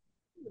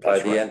by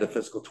the end of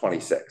fiscal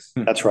 26.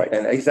 That's right.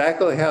 And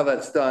exactly how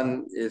that's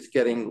done is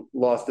getting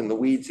lost in the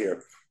weeds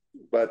here,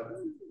 but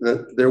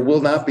there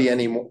will not be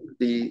any more.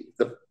 The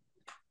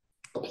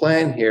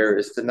plan here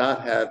is to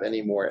not have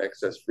any more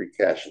excess free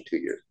cash in 2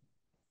 years.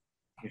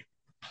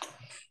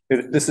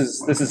 This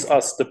is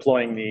us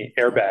deploying the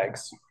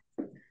airbags.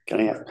 Can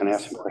I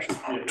ask you a question?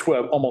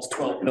 Almost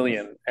 12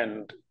 million,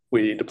 and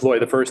we deploy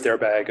the first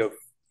airbag of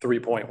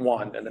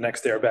 3.1, and the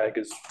next airbag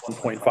is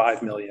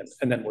 1.5 million,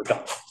 and then we're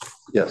done.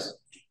 Yes,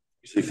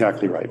 you're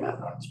exactly right, Matt.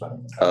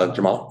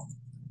 Jamal.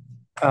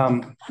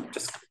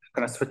 Just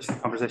going to switch the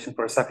conversation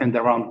for a second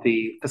around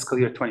the fiscal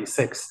year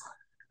 26.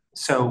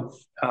 So,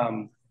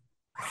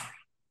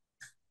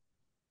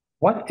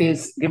 what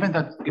is given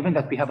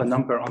that we have a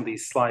number on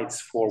these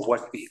slides for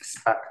what we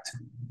expect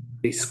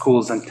the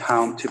schools and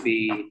town to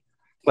be,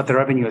 what the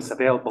revenue is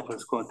available for the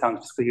school and town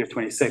fiscal year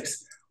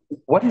 26.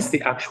 What is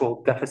the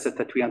actual deficit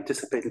that we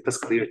anticipate in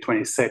fiscal year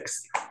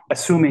 26,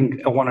 assuming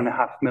a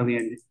 1.5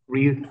 million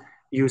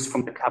reused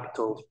from the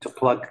capital to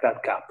plug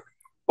that gap?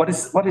 What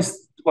is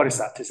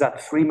that? Is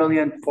that 3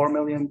 million, 4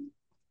 million,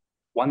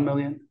 1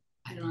 million?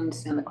 I don't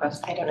understand the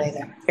question. I don't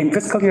either. In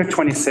fiscal year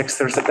 26,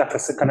 there's a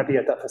deficit, going to be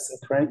a deficit,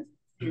 right?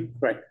 Mm-hmm.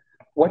 Right.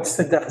 What's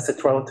the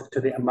deficit relative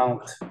to the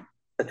amount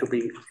that will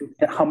be?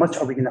 How much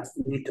are we going to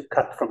need to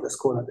cut from the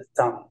school and the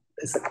town?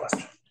 Is the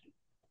question.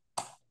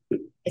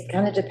 It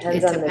kind of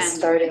depends on the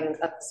starting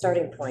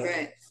point.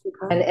 Right.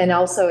 And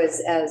also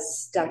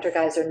as Dr.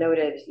 Geiser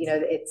noted, you know,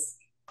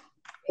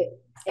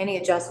 any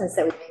adjustments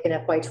that we make in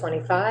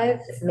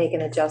FY25 make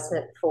an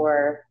adjustment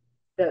for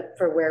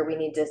where we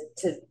need to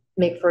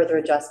make further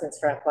adjustments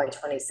for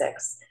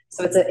FY26.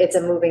 So it's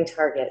a moving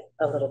target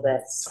a little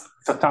bit.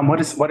 So Tom, what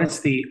does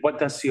the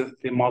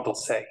model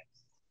say?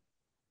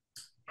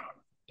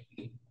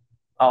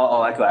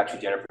 I'll echo actually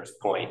Jennifer's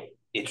point.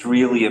 It's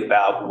really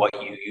about what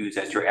you use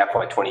as your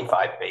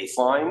FY25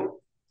 baseline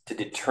to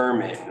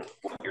determine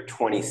what your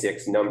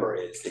 26 number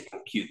is to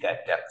compute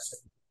that deficit.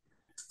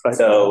 Right.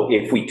 So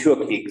if we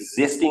took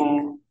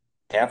existing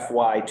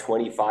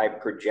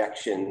FY25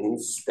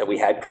 projections that we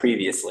had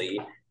previously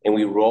and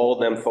we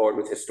rolled them forward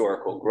with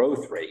historical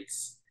growth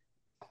rates,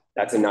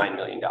 that's a $9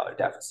 million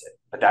deficit.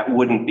 But that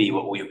wouldn't be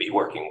what we would be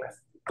working with.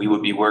 We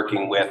would be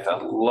working with a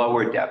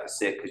lower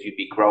deficit because you'd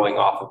be growing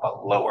off of a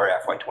lower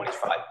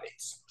FY25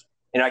 base.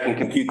 And I can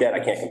compute that. I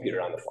can't compute it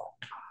on the fly.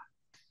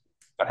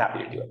 I'm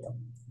happy to do it though.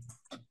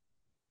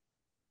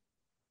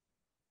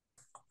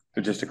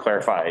 So just to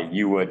clarify,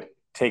 you would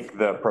take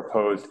the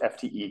proposed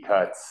FTE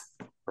cuts,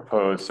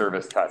 proposed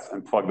service cuts,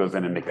 and plug those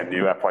in and make a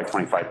new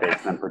FY25 base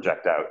and then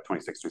project out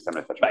 26, 27,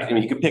 etc. Right. I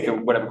mean, you could pick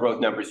whatever growth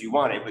numbers you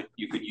wanted, but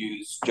you could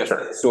use just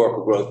the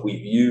historical growth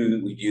we've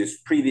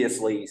used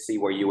previously, see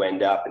where you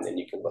end up, and then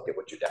you can look at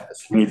what your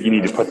deficit is. You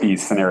need to put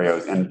these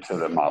scenarios into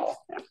the model.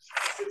 Yeah.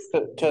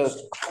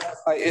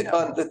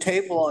 On the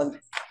table on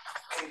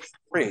page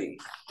 3.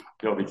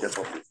 It'll be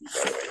difficult to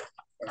see, by the way.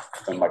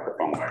 The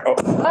microphone.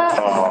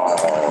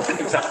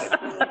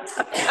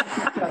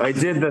 I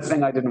did the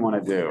thing I didn't want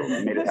to do.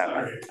 I made it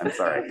happen. I'm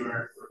sorry.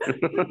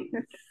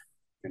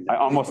 I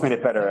almost made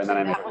it better, and then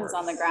I made that one's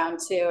on the ground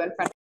too in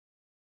front.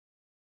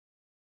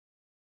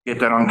 Get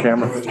that on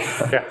camera.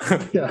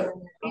 Yeah.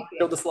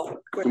 Build a slide.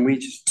 Can we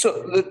just,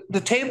 so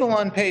the table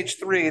on page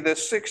 3, the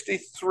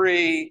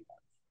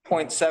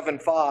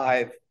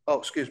 63.75. Oh,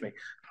 excuse me.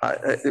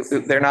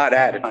 They're not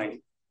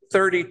added.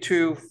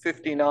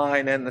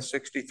 3259 and the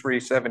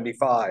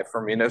 6375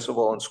 for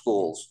municipal and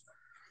schools.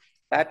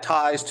 That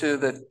ties to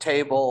the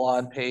table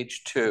on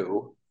page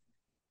 2.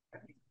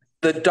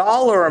 The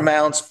dollar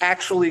amounts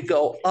actually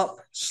go up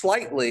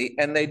slightly,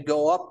 and they'd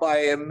go up by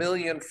 $1.5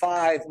 million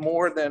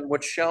more than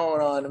what's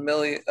shown on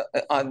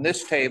on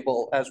this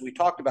table as we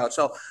talked about.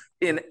 So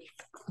in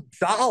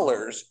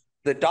dollars,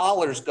 the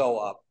dollars go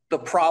up. The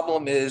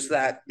problem is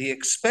that the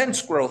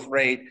expense growth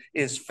rate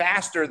is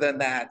faster than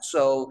that,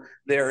 so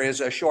there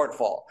is a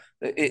shortfall.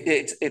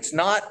 It's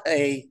not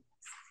a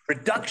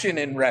reduction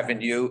in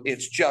revenue.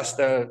 It's just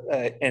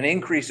an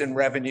increase in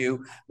revenue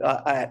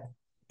at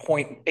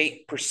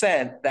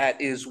 0.8%.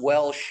 That is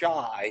well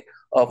shy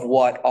of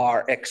what our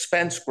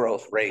expense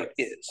growth rate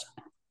is.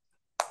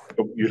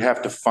 You'd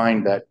have to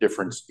find that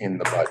difference in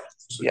the budget.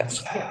 So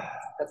yes.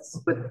 That's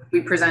what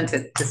we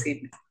presented this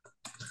evening.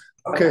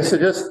 Okay, so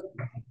just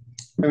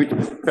maybe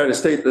try to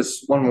state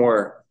this one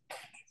more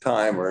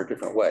time or a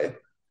different way.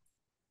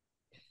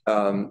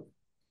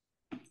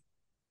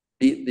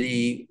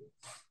 The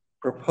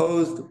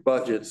proposed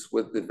budgets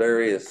with the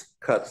various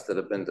cuts that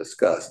have been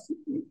discussed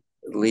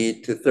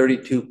lead to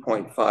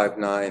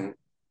 32.59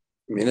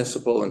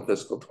 municipal in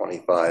fiscal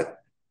 25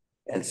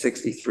 and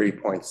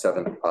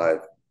 63.75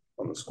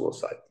 on the school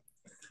side.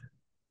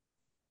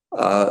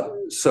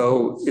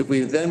 So if we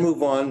then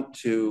move on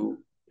to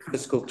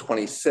fiscal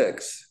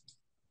 26,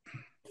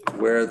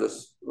 where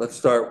let's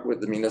start with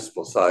the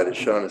municipal side, is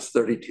shown as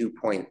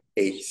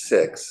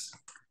 32.86,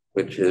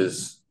 which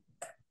is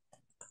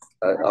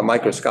a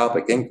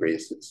microscopic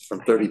increase. It's from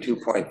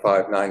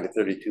 32.59 to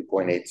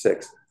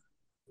 32.86.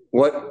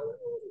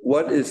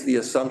 What is the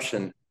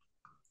assumption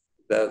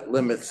that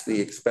limits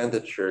the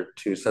expenditure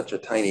to such a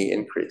tiny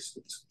increase?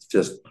 It's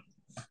just.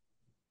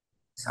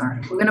 Sorry,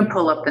 we're going to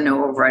pull up the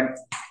no override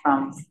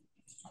budget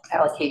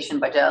allocation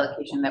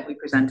that we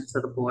presented to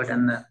the board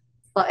and the.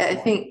 Well, I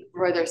think,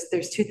 Roy,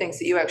 there's two things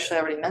that you actually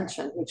already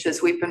mentioned, which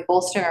is we've been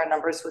bolstering our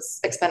numbers with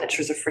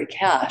expenditures of free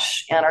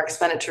cash, and our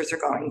expenditures are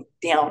going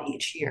down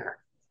each year.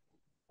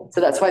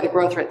 So that's why the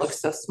growth rate looks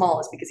so small,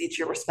 is because each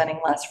year we're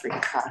spending less free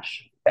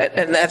cash.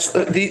 And that's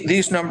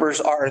these numbers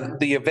are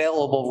the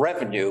available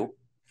revenue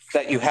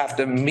that you have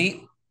to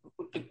meet.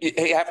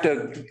 You have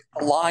to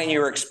align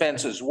your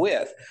expenses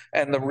with.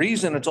 And the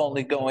reason it's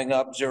only going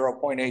up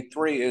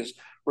 0.83 is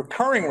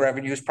recurring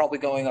revenue is probably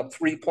going up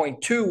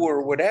 3.2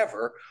 or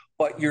whatever,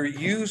 but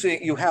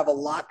you have a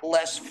lot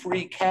less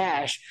free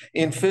cash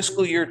in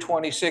fiscal year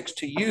 26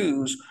 to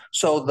use.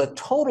 So the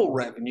total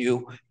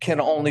revenue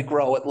can only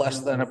grow at less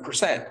than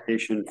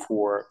 1%.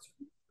 For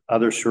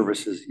other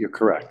services, you're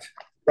correct.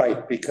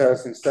 Right,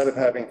 because instead of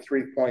having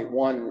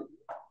 3.1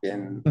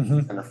 in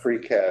a free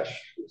cash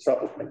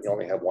supplement, you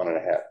only have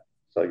 1.5.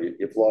 So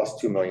you've lost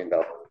 $2 million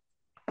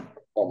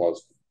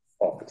almost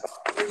off the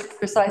top. Which is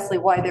precisely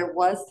why there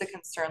was the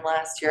concern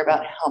last year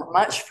about how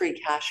much free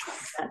cash we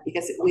spent,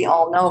 because we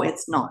all know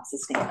it's not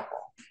sustainable.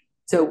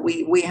 So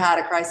we had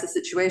a crisis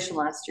situation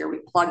last year. We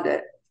plugged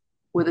it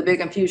with a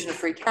big infusion of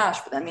free cash,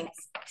 but that means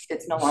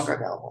it's no longer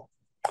available.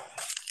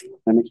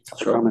 Let me make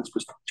comments,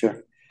 Mr.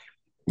 Chair.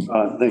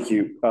 Thank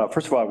you.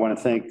 First of all, I want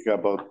to thank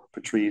both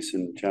Patrice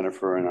and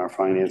Jennifer and our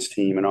finance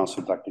team, and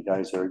also Dr.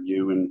 Geiser,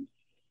 you and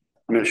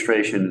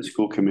administration and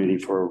school committee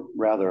for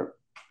rather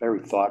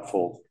very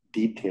thoughtful,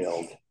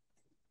 detailed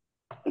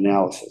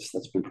analysis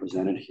that's been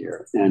presented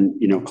here.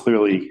 And, you know,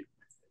 clearly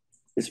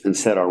it's been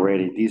said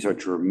already, these are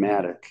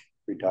dramatic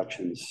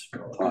reductions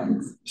on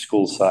the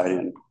school side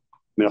and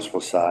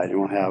municipal side, and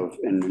will have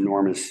an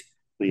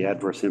enormously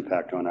adverse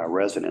impact on our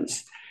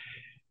residents.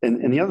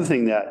 And the other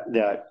thing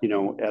that you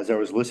know, as I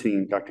was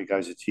listening, Dr.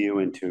 Geiser, to you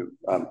and to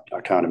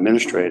our town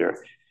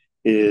administrator,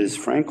 is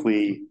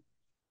frankly,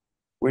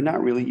 we're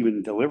not really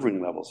even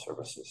delivering level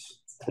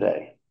services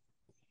today.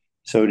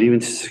 So to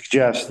even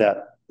suggest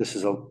that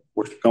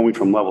we're going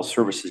from level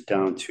services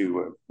down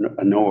to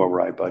a no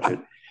override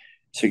budget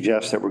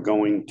suggests that we're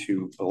going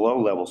to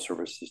below level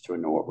services to a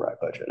no override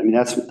budget. I mean,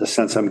 that's the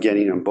sense I'm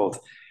getting on both,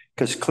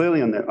 because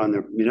clearly on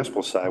the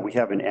municipal side, we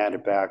haven't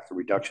added back the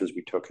reductions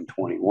we took in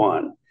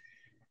 21.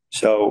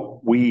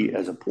 So we,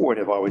 as a board,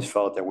 have always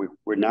felt that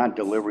we're not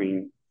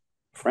delivering,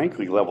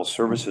 frankly, level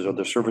services or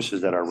the services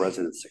that our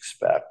residents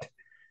expect.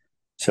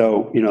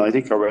 So, you know, I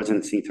think our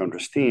residents need to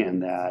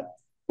understand that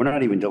we're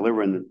not even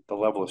delivering the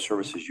level of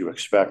services you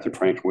expect. And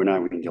frankly, we're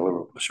not even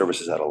delivering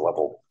services at a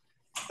level,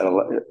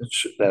 a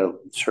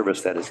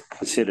service that is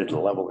considered a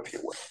level, if you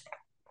will.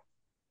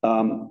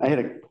 I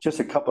had just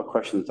a couple of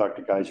questions,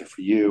 Dr. Geiser, for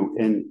you.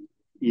 And,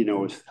 you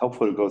know, it's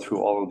helpful to go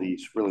through all of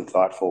these really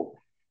thoughtful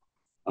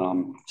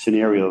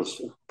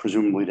scenarios,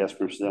 presumably that's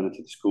been presented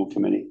to the school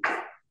committee,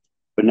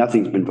 but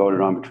nothing's been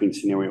voted on between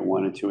scenario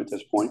 1 and 2 at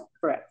this point.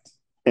 Correct.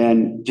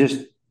 And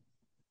just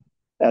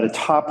at a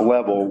top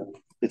level,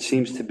 it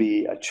seems to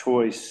be a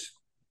choice,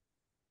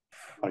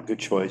 a good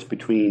choice,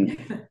 between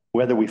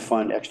whether we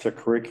fund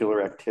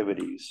extracurricular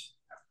activities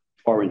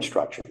or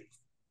instruction.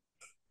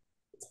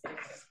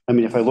 I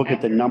mean, if I look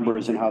at the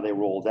numbers and how they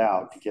rolled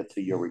out to get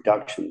to your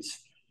reductions,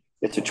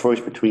 it's a choice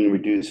between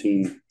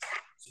reducing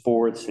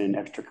sports and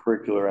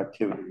extracurricular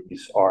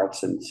activities,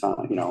 arts and,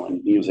 you know,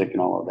 and music and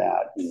all of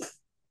that. And,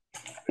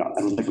 you know,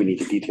 I don't think we need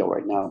to detail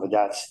right now, but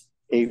that's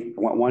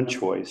one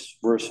choice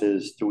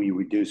versus do we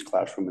reduce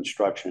classroom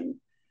instruction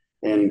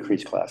and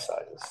increase class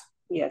sizes?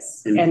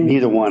 Yes, and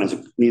neither one is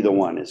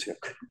a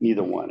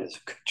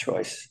good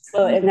choice.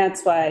 Well, and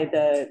that's why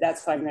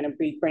I'm going to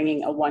be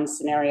bringing a one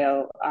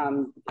scenario.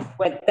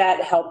 What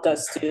that helped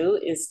us do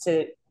is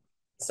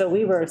so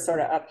we were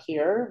sort of up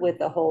here with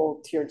the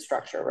whole tiered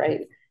structure,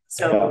 right?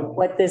 So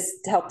what this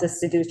helped us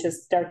to do is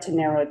just start to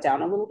narrow it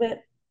down a little bit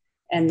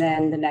And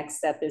then the next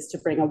step is to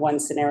bring a one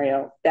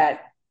scenario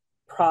that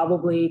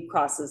probably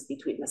crosses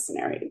between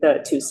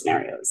the two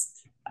scenarios.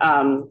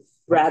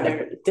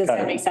 Does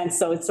that make sense?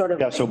 So it's sort of.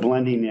 Yeah, so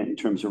blending it in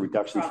terms of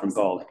reductions from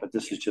both, but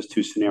this is just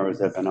two scenarios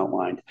that have been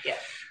outlined. Yeah.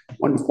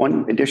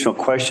 One additional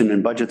question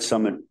in Budget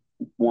Summit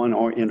 1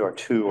 or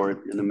 2, or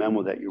in the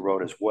memo that you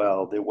wrote as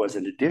well, there was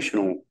an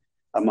additional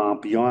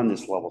amount beyond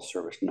this level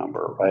service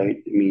number, right?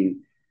 I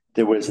mean,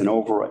 there was an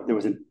override,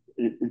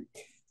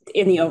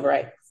 in the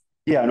override.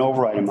 Yeah, an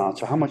override amount.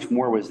 So how much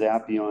more was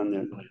that beyond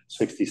the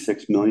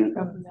 66 million,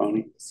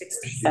 Tony?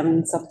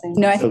 67 something.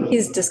 No, I think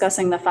he's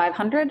discussing the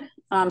 500.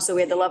 So we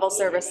had the level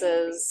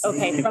services.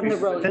 Okay, from the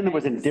road. Then there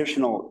was an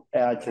additional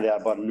add to that,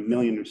 about $1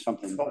 million or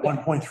something. About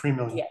 1.3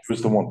 million. Yes.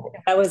 Was the one.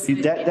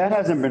 That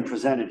hasn't been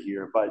presented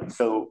here, but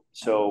so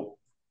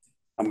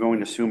I'm going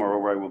to assume our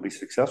override will be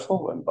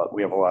successful, but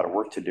we have a lot of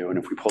work to do. And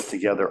if we pull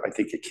together, I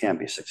think it can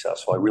be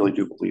successful. I really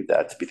do believe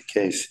that to be the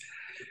case.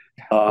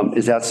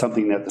 Is that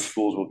something that the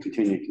schools will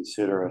continue to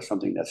consider as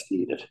something that's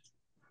needed?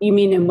 You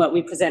mean in what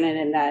we presented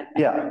in that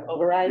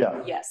override?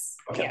 Yeah. Yes.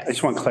 Okay. Yes. I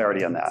just want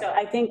clarity on that. So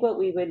I think what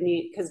we would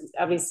need, because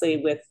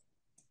obviously with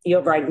the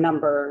override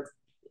number,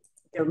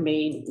 there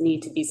may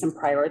need to be some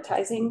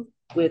prioritizing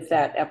with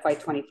that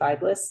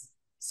FY25 list.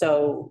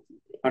 So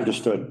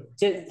understood.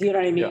 Do you know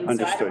what I mean? Yeah,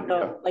 understood. So I don't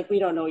know, like we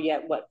don't know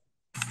yet what.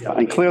 Yeah,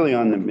 and clearly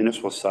on the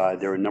municipal side,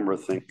 there are a number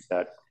of things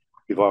that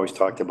we've always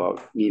talked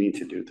about needing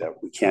to do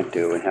that we can't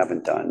do and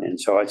haven't done. And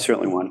so I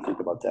certainly want to think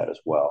about that as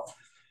well.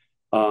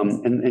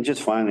 And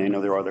just finally, I know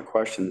there are other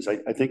questions.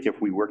 I think if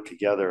we work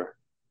together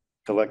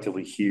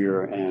collectively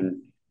here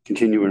and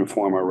continue to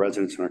inform our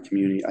residents and our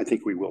community, I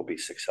think we will be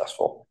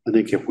successful. I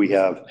think if we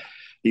have a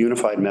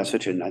unified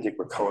message, and I think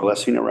we're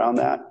coalescing around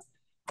that,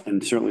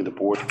 and certainly the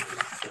board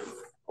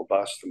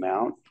robust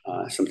amount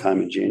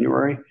sometime in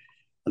January.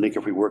 I think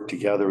if we work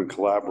together and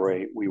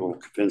collaborate, we will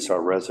convince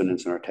our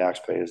residents and our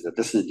taxpayers that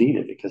this is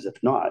needed, because if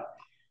not,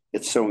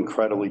 it's so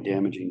incredibly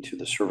damaging to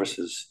the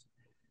services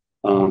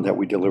that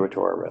we deliver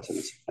to our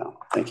residents now.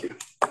 Thank you.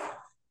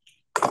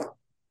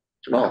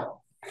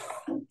 Jamal.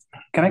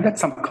 Can I get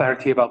some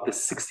clarity about the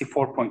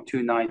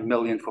 64.29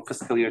 million for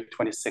fiscal year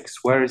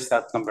 26? Where is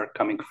that number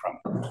coming from?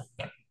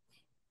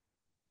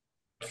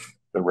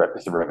 The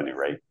revenue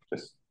rate.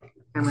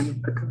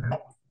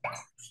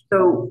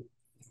 So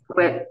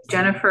what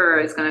Jennifer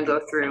is going to go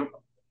through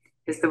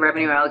is the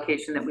revenue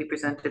allocation that we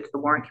presented to the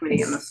Warrant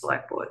Committee and the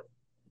Select Board.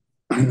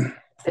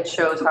 It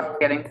shows how we're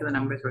getting to the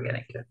numbers we're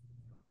getting to.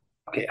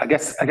 Okay, I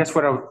guess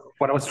what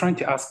I was trying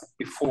to ask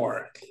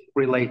before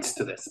relates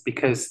to this,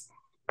 because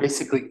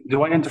basically,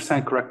 do I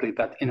understand correctly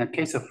that in a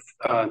case of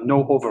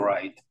no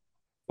override,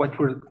 what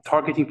we're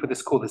targeting for the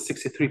school is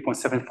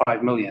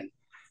 63.75 million,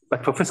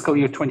 but for fiscal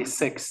year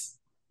 26,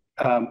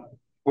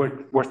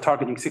 we're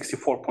targeting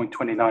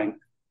 64.29.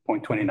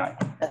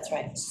 That's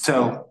right.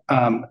 So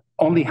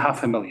only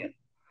 $500,000.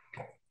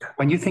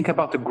 When you think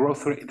about the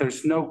growth rate,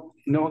 there's no,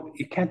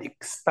 you can't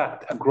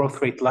expect a growth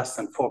rate less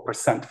than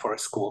 4% for a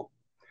school.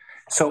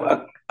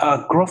 So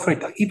a growth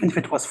rate, even if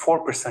it was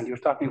 4%, you're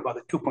talking about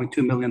a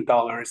 $2.2 million,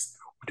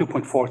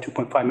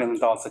 $2.5 million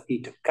that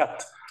need to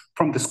cut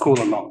from the school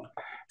alone.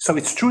 So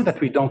it's true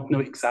that we don't know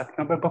exact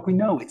number, but we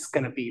know it's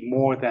going to be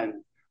more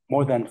than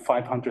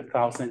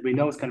 500,000. We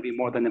know it's going to be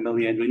more than $1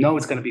 million. We know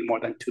it's going to be more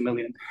than 2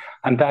 million.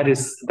 And that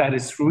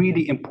is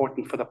really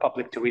important for the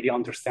public to really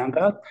understand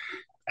that.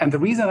 And the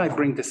reason I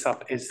bring this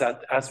up is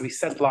that, as we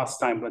said last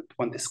time,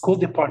 when the school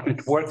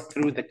department worked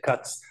through the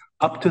cuts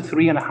up to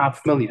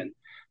 3.5 million,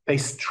 they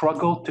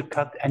struggled to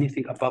cut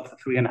anything above the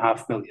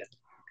 3.5 million.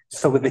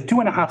 So with the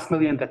 2.5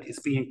 million that is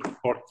being,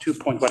 or 2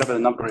 point, whatever the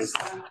number is,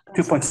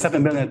 2.7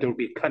 million they will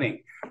be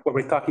cutting, where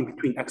we're talking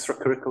between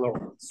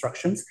extracurricular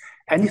instructions,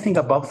 anything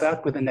above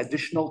that with an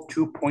additional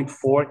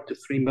 $2.4 to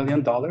 $3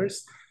 million,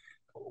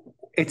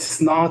 it's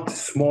not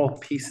small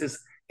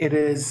pieces. It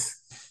is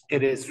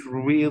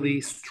really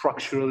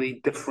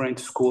structurally different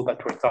school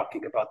that we're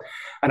talking about.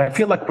 And I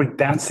feel like we're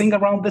dancing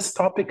around this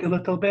topic a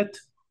little bit.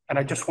 And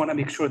I just want to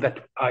make sure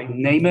that I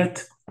name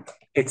it.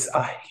 It's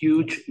a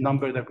huge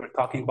number that we're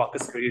talking about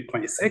this year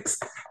 26.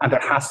 And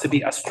there has to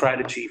be a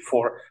strategy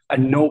for a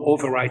no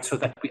override so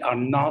that we are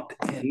not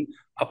in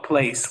a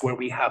place where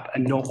we have a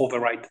no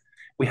override.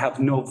 We have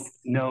no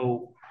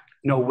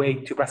way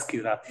to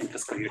rescue that in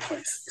fiscal year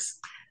 26.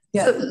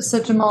 Yeah.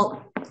 So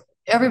Jamal,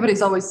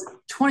 everybody's always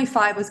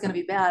 25 was going to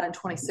be bad and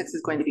 26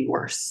 is going to be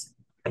worse.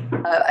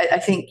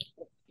 I think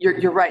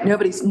you're right.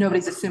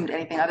 Nobody's assumed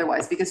anything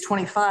otherwise, because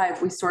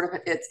 25 we sort of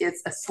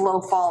it's a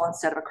slow fall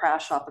instead of a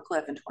crash off the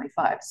cliff in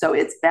 25. So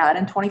it's bad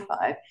in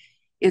 25,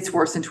 it's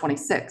worse in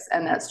 26,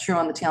 and that's true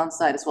on the town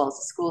side as well as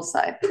the school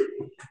side.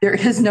 There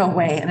is no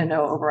way in a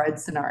no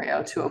override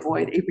scenario to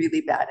avoid a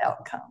really bad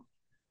outcome.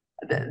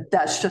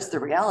 That's just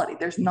the reality.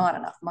 There's not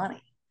enough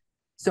money.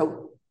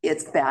 So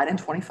it's bad in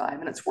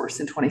 25 and it's worse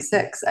in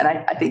 26. And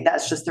I think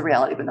that's just the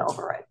reality of an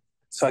override.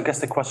 So I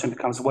guess the question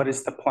becomes, what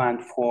is the plan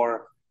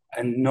for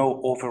a no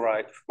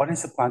override? What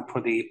is the plan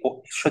for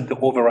should the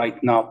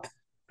override not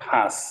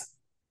pass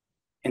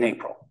in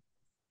April?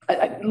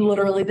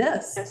 Literally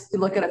this. We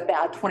look at a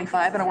bad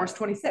 25 and a worse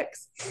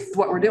 26. This is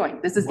what we're doing.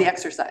 This is the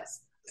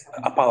exercise.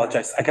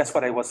 Apologize. I guess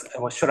what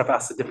I should have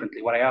asked it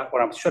differently. What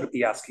I should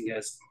be asking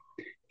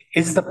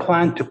is the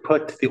plan to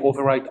put the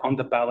override on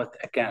the ballot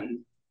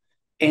again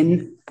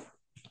in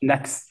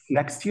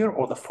next year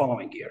or the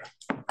following year?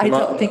 I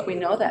don't think we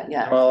know that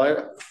yet. Well,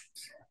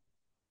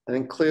 I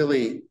think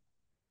clearly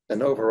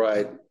an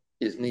override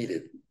is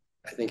needed.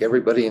 I think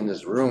everybody in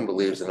this room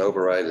believes an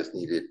override is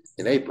needed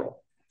in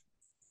April.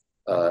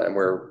 And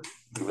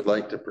we would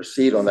like to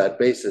proceed on that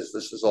basis.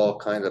 This is all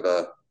kind of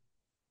a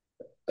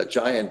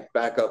giant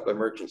backup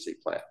emergency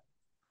plan.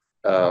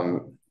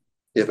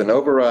 If an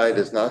override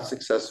is not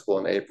successful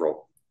in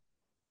April,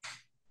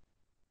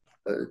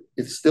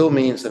 it still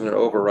means that an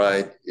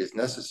override is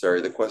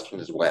necessary. The question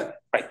is when.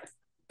 Right.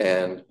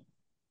 And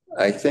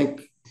I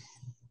think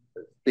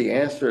the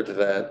answer to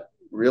that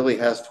really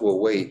has to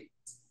await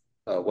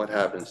what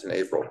happens in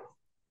April,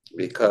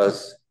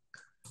 because,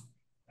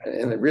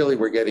 and really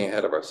we're getting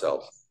ahead of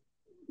ourselves,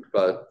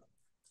 but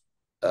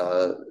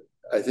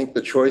I think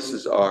the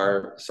choices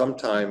are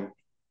sometime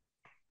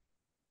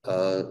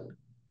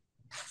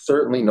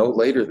certainly no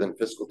later than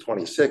fiscal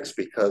 26,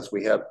 because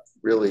we have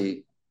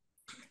really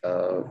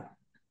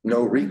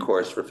no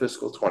recourse for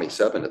fiscal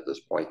 27 at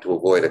this point to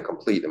avoid a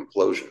complete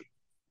implosion.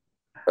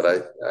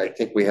 But I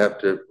think we have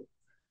to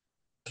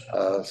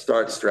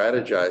start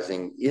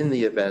strategizing in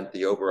the event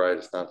the override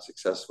is not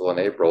successful in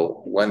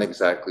April, when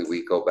exactly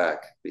we go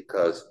back,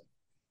 because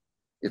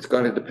it's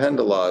going to depend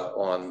a lot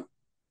on,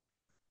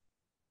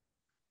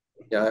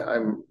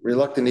 I'm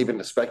reluctant even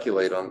to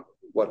speculate on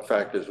what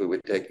factors we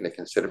would take into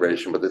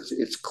consideration, but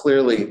it's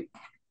clearly,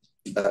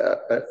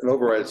 an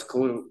override is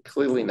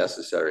clearly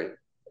necessary.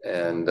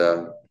 And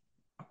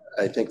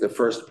I think the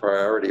first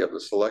priority of the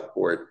select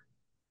board,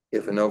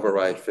 if an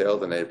override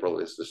failed in April,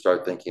 is to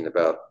start thinking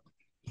about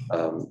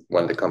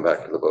when to come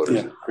back to the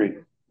voters. Yeah, great.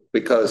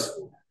 Because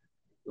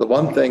the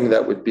one thing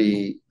that would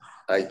be,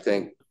 I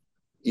think,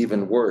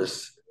 even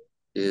worse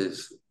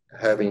is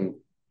having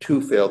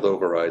two failed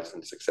overrides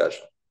in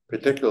succession,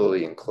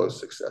 particularly in close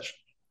succession.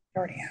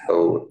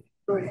 So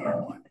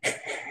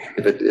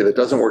if it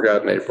doesn't work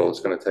out in April,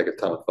 it's going to take a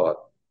ton of thought.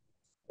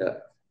 Yeah.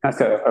 That's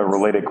a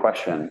related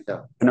question.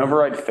 Yeah. An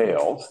override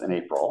fails in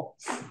April,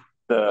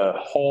 the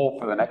hole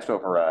for the next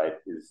override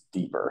is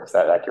deeper. Is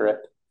that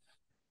accurate?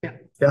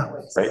 Yeah.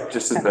 Right.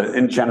 Just as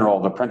in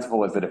general, the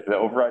principle is that if the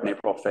override in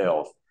April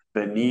fails,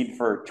 the need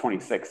for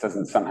 26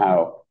 doesn't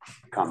somehow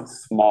become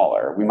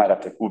smaller.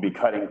 We'll be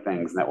cutting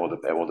things, and it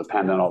will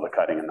depend on all the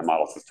cutting and the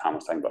models, as Tom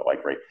was saying, but right,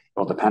 it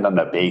will depend on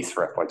the base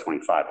for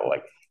FY25.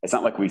 But it's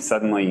not like we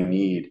suddenly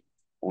need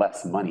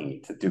less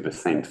money to do the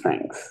same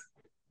things.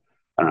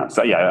 I don't know.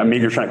 So yeah,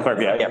 maybe you're trying to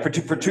clarify. Yeah, for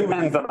two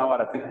reasons on a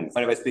lot of things.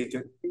 Mind if I speak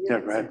to? Yeah,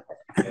 go ahead.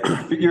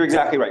 You're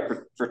exactly right.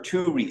 For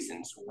two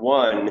reasons.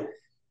 One,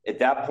 at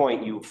that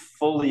point, you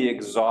fully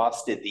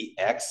exhausted the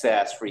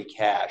excess free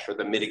cash or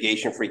the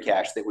mitigation free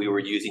cash that we were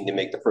using to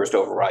make the first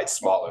override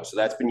smaller. So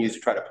that's been used to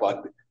try to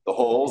plug the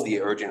holes,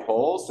 the urgent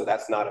holes. So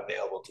that's not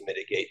available to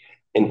mitigate.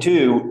 And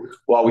two,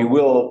 while we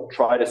will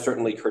try to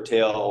certainly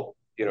curtail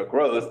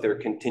growth, there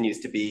continues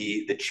to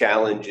be the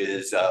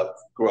challenges of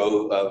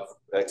growth of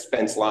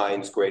expense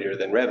lines greater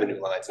than revenue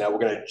lines. Now we're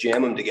going to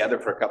jam them together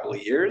for a couple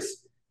of years,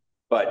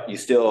 but you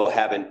still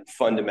haven't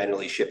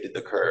fundamentally shifted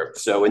the curve.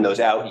 So in those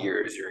out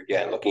years, you're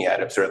again looking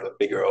at a sort of a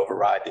bigger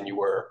override than you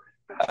were,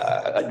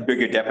 a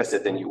bigger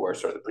deficit than you were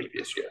sort of the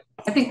previous year.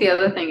 I think the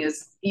other thing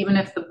is, even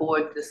if the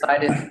board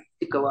decided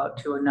to go out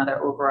to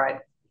another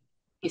override,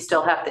 you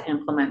still have to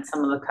implement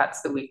some of the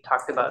cuts that we've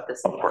talked about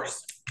this year. Of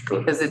course.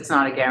 Because it's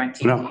not a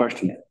guarantee. No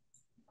question.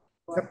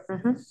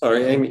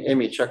 Sorry,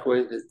 Amy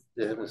Checkway,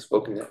 they haven't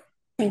spoken yet.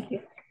 Thank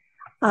you.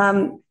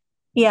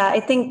 Yeah,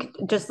 I think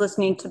just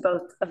listening to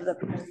both of the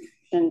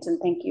presentations, and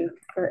thank you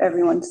for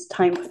everyone's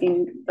time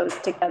putting those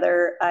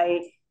together.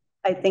 I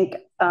think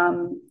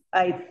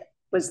I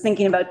was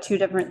thinking about two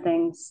different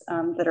things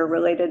that are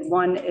related.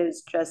 One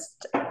is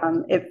just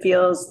it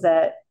feels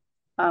that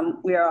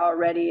we are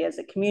already as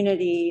a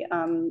community,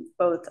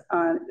 both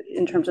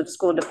in terms of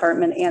school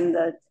department and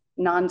the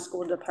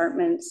non-school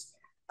departments,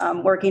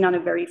 working on a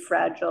very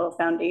fragile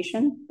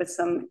foundation with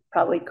some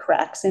probably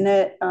cracks in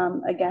it,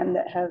 again,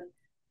 that have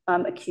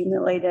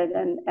accumulated.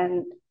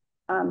 And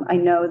I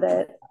know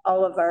that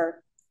all of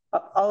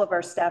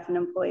our staff and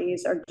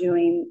employees are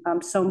doing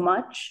so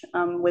much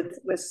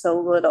with so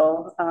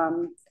little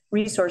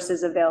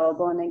resources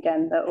available. And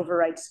again, the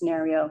override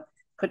scenario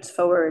puts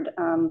forward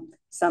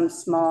some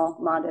small,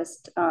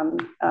 modest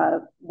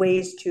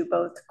ways to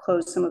both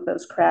close some of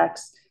those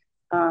cracks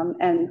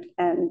and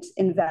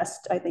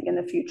invest, I think, in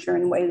the future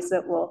in ways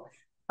that will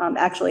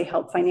actually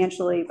help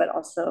financially, but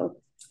also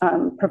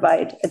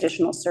provide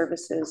additional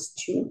services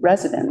to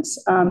residents.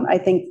 I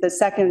think the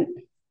second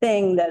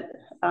thing that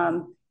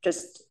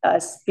just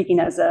speaking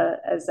as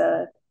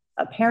a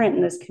parent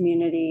in this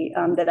community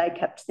that I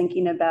kept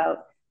thinking about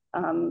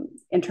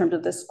in terms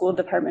of the school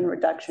department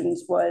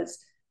reductions was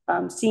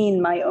seeing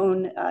my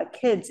own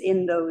kids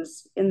in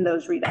those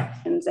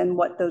reductions and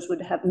what those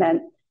would have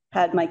meant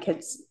had my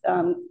kids,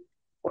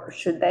 or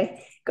should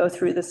they go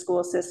through the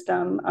school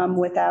system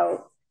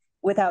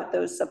without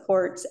those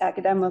supports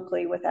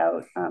academically,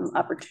 without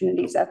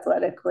opportunities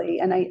athletically.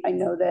 And I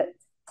know that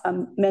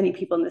many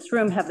people in this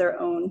room have their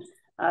own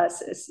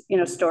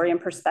story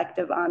and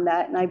perspective on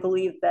that. And I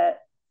believe that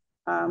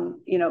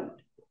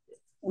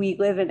we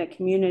live in a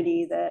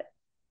community that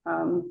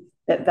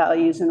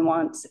values and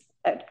wants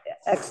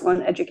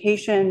excellent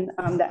education.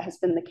 That has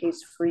been the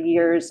case for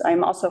years.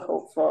 I'm also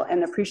hopeful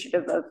and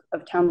appreciative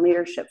of town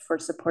leadership for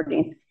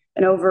supporting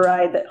an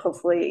override that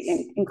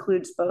hopefully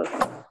includes both,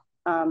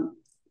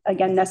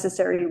 again,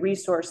 necessary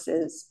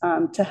resources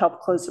to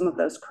help close some of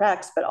those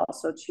cracks, but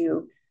also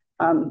to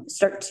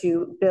start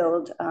to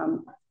build,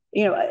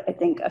 I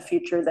think a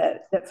future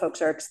that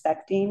folks are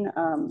expecting,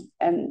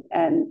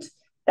 and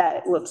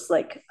that looks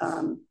like,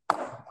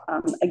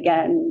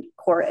 again,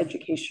 core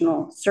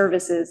educational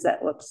services,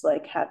 that looks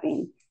like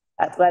having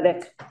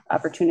athletic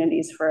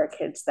opportunities for our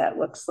kids, that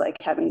looks like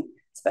having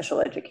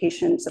special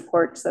education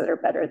supports that are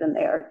better than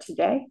they are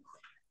today.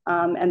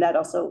 And that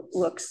also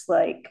looks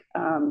like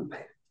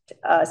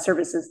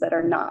services that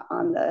are not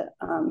on the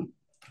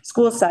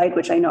school side,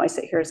 which I know I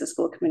sit here as a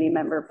school committee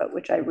member, but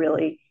which I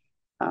really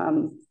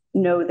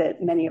know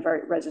that many of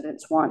our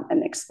residents want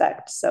and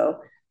expect. So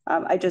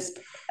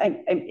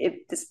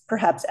this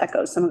perhaps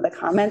echoes some of the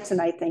comments, and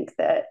I think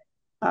that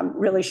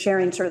really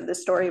sharing sort of the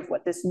story of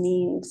what this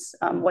means,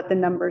 what the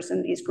numbers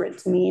in these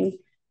grids mean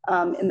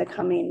in the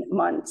coming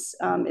months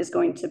is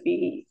going to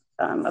be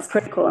of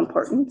critical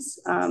importance.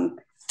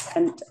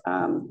 And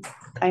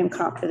I am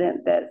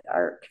confident that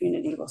our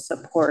community will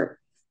support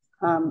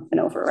an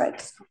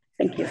override.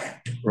 Thank you.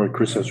 Right,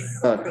 Chris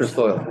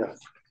Doyle.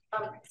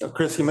 Yeah.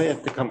 Chris, you may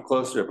have to come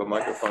closer, but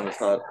microphone is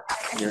not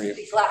near you.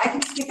 I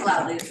can speak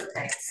loudly, it's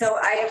okay. So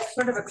I have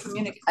sort of a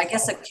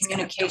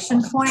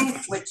communication point,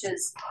 which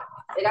is,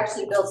 it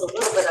actually builds a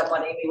little bit on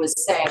what Amy was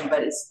saying,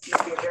 but it's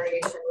maybe a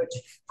variation, which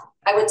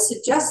I would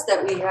suggest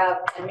that we have,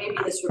 and maybe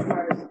this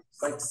requires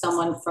like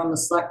someone from the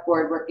select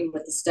board working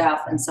with the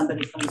staff and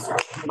somebody from the school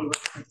committee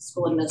working with the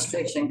school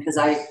administration, because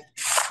I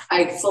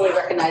fully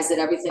recognize that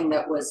everything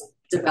that was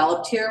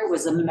developed here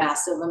was a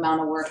massive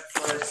amount of work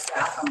for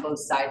staff on both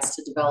sides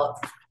to develop.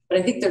 But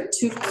I think there are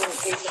two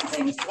communication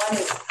things. One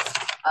is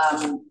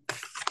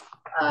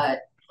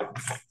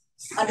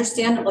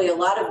understandably, a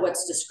lot of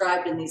what's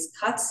described in these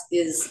cuts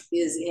is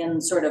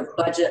in sort of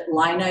budget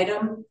line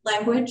item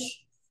language,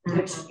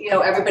 which,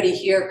 everybody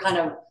here kind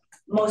of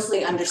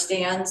mostly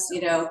understands,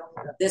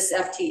 this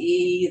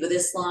FTE,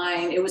 this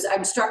line.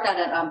 I'm struck at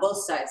it on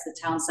both sides, the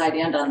town side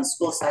and on the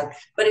school side,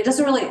 but it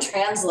doesn't really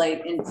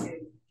translate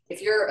into,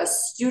 if you're a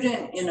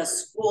student in a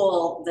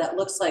school that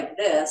looks like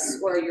this,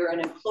 or you're an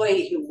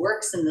employee who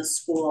works in the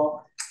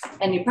school,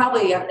 and you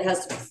probably it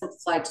has to be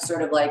simplified to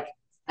sort of like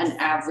an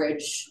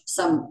average,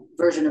 some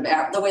version of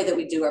the way that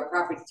we do our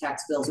property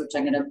tax bills, which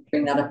I'm going to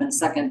bring that up in a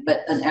second,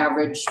 but an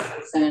average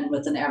person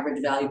with an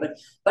average value.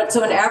 But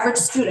so an average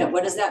student,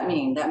 what does that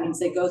mean? That means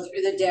they go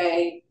through the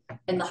day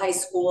in the high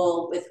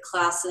school with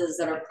classes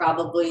that are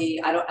probably,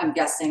 I'm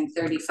guessing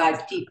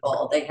 35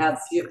 people. They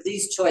have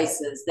these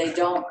choices. They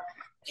don't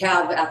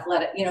have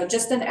athletic,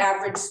 just an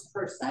average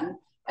person.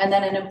 And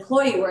then an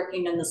employee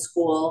working in the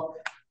school,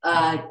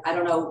 I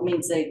don't know,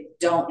 means they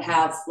don't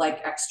have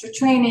like extra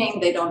training.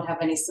 They don't have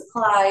any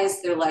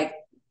supplies. They're like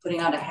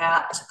putting out a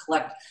hat to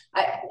collect.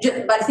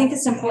 But I think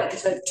it's important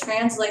to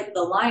translate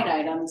the line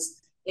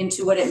items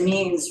into what it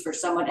means for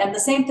someone. And the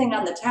same thing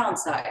on the town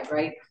side,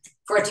 right?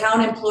 For a town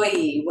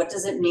employee, what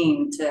does it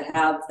mean to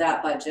have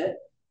that budget?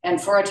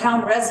 And for a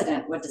town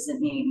resident, what does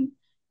it mean?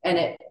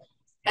 And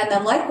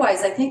then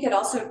likewise, I think it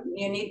also,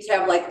 you need to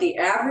have like the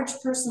average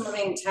person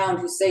living in town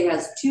who say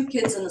has 2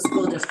 kids in the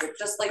school district,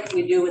 just like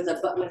we do with a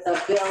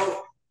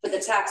bill for the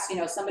tax.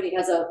 Somebody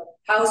has a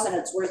house and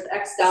it's worth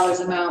X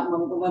dollars amount.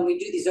 When we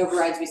do these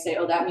overrides, we say,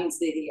 oh, that means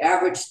the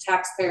average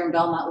taxpayer in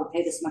Belmont will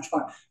pay this much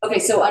more. Okay,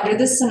 so under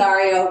this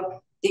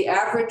scenario, the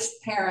average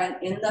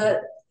parent in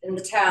the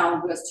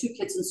town who has 2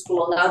 kids in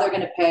school, now they're going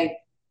to pay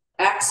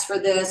X for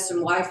this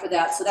and Y for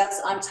that. So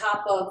that's on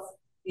top of,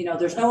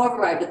 there's no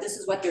override, but this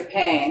is what they're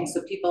paying.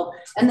 So people,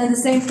 and then the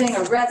same thing,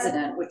 a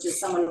resident, which is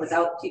someone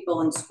without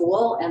people in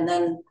school, and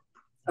then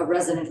a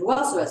resident who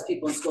also has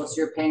people in school. So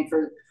you're paying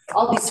for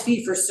all these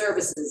fee for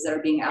services that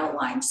are being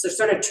outlined. So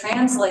sort of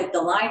translate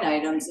the line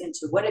items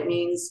into what it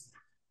means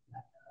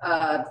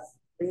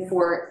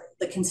for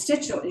the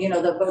constituent,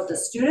 both the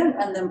student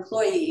and the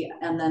employee,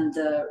 and then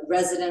the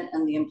resident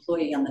and the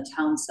employee on the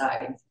town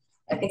side.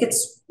 I think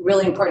it's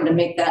really important to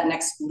make that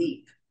next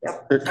leap.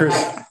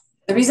 Yep.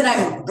 The reason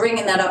I'm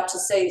bringing that up to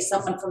say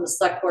someone from the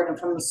select board and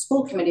from the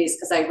school committee is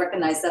because I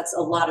recognize that's a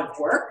lot of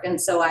work.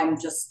 And so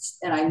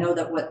and I know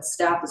that what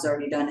staff has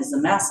already done is a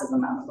massive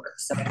amount of work.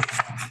 So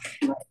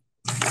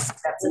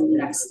that's the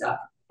next step.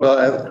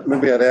 Well,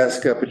 maybe I'd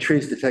ask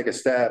Patrice to take a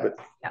stab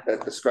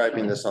at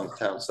describing this on the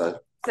town side.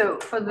 So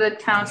for the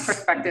town's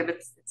perspective,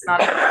 it's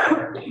not,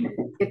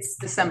 it's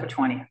December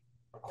 20th.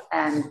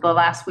 And the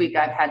last week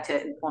I've had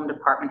to inform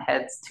department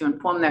heads to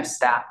inform their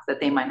staff that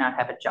they might not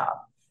have a job.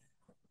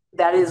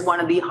 that is one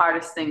of the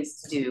hardest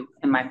things to do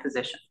in my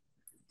position.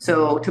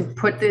 So to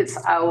put this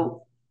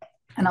out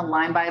in a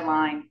line by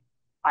line,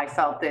 I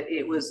felt that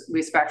it was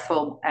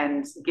respectful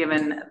and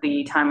given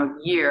the time of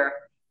year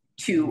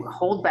to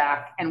hold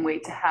back and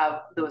wait to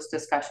have those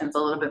discussions a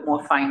little bit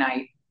more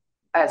finite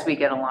as we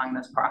get along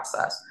this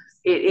process.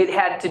 It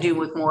had to do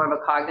with more of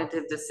a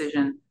cognitive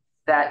decision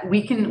that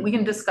we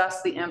can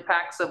discuss the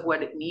impacts of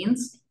what it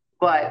means,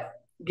 but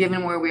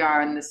given where we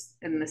are in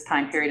this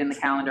time period in the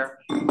calendar,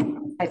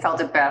 I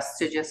felt it best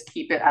to just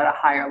keep it at a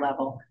higher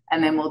level,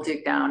 and then we'll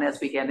dig down as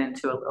we get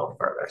into a little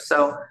further.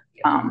 So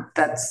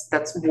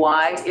that's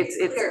why it's.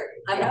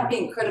 I'm not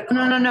being critical.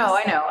 No,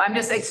 I know. I'm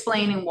just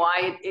explaining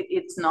why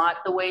it's not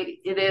the way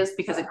it is,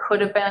 because it could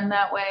have been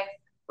that way,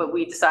 but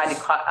we decided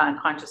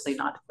consciously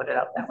not to put it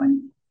out that way.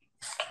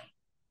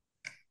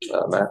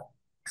 Matt?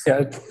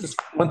 Yeah, just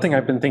one thing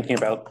I've been thinking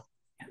about,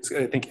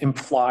 I think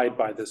implied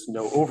by this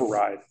no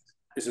override,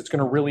 is it's going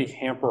to really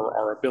hamper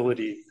our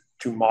ability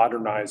to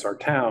modernize our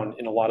town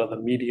in a lot of the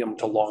medium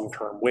to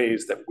long-term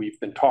ways that we've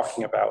been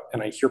talking about.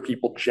 And I hear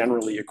people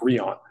generally agree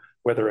on,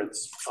 whether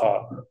it's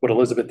what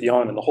Elizabeth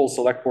Dion and the whole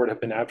select board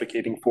have been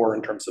advocating for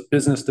in terms of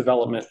business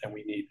development, and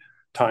we need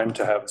time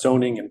to have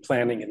zoning and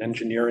planning and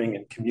engineering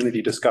and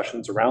community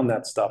discussions around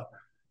that stuff.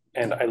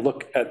 And I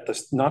look at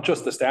this, not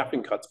just the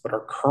staffing cuts, but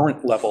our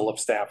current level of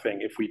staffing,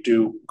 if we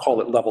do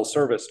call it level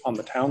service on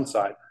the town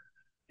side,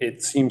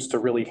 it seems to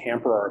really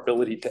hamper our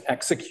ability to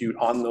execute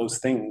on those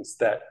things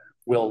that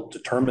will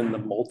determine the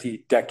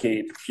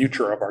multi-decade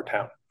future of our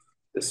town.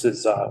 This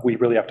is, we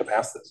really have to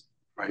pass this.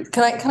 Right.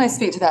 Can I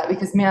speak to that?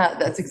 Because Matt,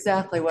 that's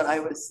exactly what I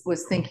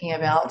was thinking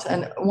about.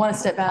 And I want to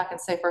step back and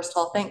say, first of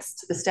all, thanks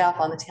to the staff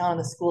on the town and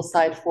the school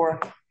side for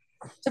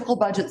typical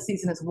budget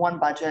season is one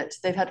budget.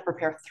 They've had to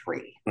prepare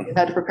three. They've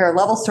had to prepare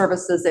level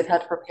services. They've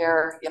had to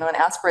prepare, an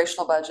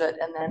aspirational budget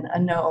and then a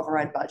no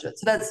override budget.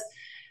 So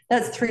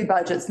that's three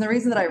budgets. And the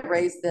reason that I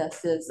raised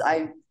this is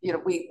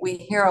we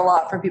hear a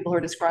lot from people who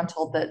are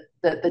disgruntled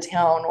that the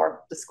town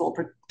or the school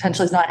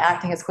potentially is not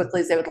acting as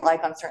quickly as they would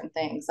like on certain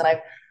things. And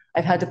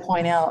I've had to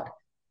point out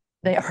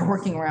they are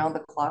working around the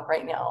clock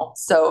right now.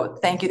 So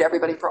thank you to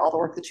everybody for all the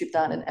work that you've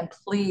done. And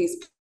please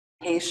be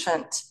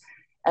patient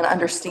and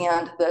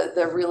understand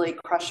the really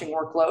crushing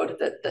workload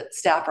that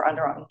staff are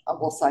under on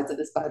both sides of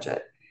this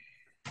budget.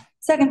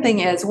 Second thing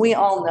is, we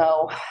all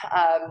know,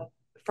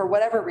 for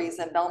whatever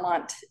reason,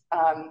 Belmont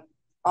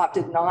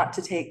opted not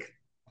to take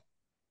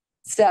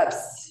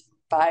steps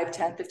 5,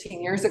 10,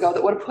 15 years ago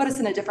that would have put us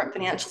in a different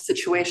financial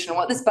situation. And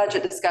what this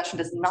budget discussion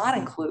does not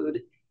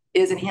include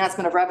is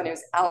enhancement of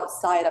revenues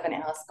outside of an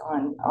ask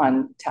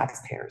on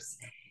taxpayers.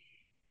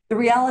 The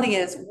reality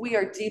is we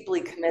are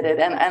deeply committed,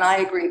 and I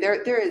agree,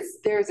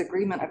 there is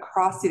agreement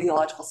across the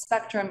ideological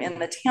spectrum in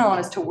the town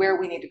as to where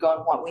we need to go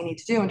and what we need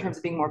to do in terms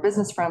of being more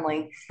business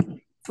friendly.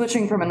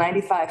 Switching from a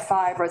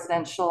 95.5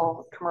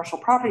 residential commercial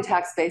property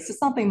tax base to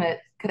something that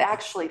could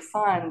actually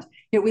fund,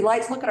 we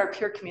like to look at our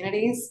peer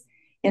communities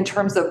in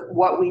terms of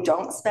what we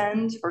don't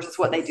spend versus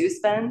what they do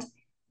spend.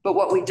 But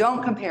what we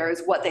don't compare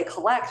is what they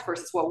collect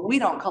versus what we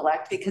don't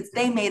collect, because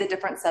they made a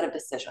different set of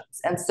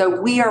decisions. And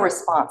so we are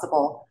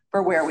responsible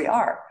for where we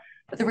are.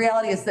 But the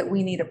reality is that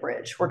we need a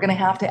bridge. We're going to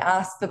have to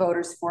ask the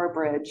voters for a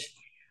bridge.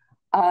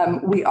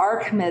 We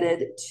are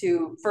committed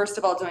to, first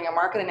of all, doing a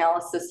market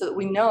analysis so that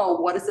we know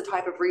what is the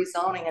type of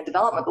rezoning and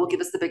development that will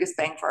give us the biggest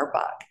bang for our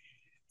buck.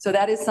 So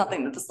that is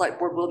something that the select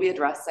board will be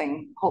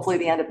addressing, hopefully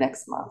the end of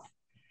next month.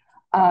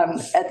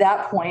 At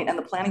that point, and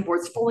the planning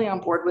board's fully on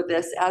board with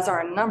this, as are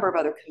a number of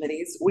other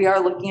committees, we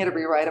are looking at a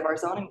rewrite of our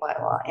zoning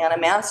bylaw and a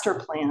master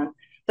plan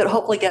that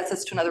hopefully gets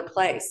us to another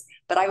place.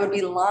 But I would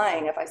be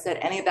lying if I said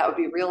any of that would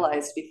be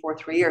realized before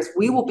 3 years.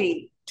 We will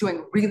be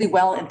doing really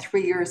well in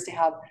 3 years to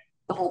have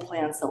the whole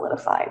plan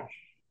solidified.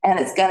 And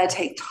it's going to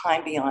take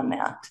time beyond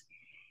that.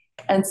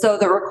 And so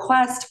the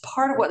request,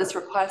 part of what this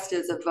request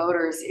is of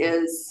voters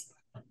is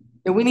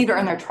that we need to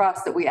earn their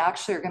trust that we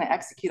actually are going to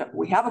execute.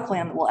 We have a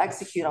plan that will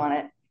execute on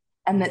it,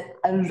 and that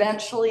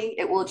eventually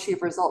it will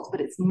achieve results,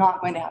 but it's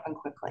not going to happen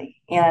quickly.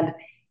 And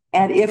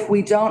if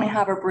we don't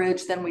have a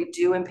bridge, then we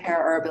do impair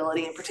our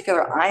ability. In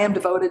particular, I am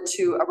devoted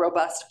to a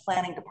robust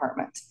planning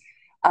department,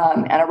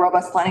 and a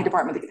robust planning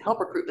department that can help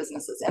recruit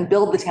businesses and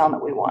build the town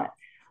that we want,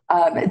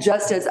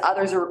 just as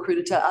others are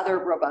recruited to other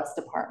robust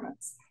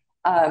departments.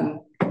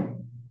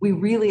 We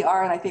really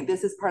are, and I think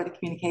this is part of the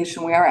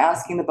communication, we are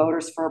asking the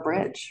voters for a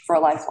bridge, for a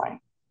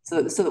lifeline,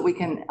 so that we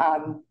can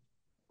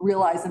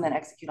realize and then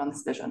execute on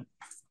this vision.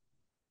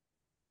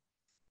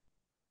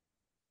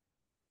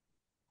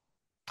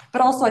 But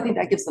also, I think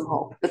that gives them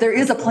hope that there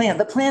is a plan.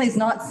 The plan is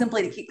not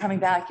simply to keep coming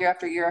back year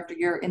after year after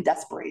year in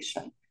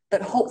desperation,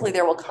 that hopefully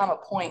there will come a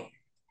point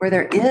where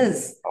there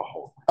is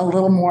a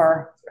little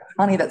more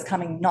money that's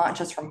coming, not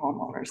just from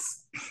homeowners.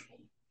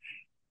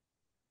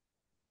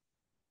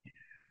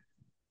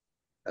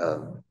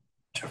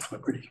 Jeff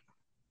Liberty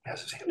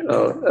has his hand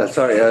up.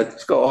 Sorry,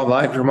 let's go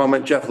online for a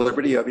moment. Jeff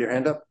Liberty, you have your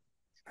hand up?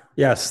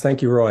 Yes,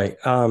 thank you, Roy.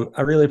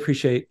 I really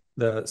appreciate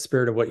the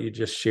spirit of what you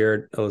just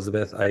shared,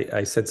 Elizabeth.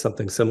 I said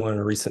something similar in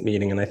a recent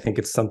meeting, and I think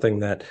it's something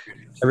that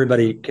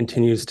everybody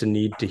continues to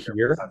need to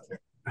hear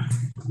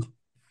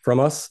from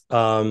us.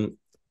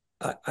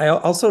 I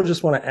also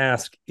just want to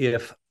ask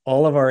if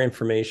all of our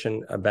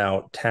information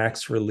about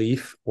tax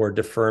relief or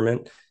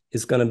deferment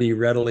is going to be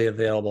readily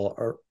available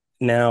or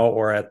now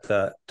or at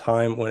the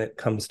time when it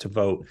comes to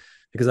vote,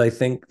 because I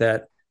think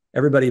that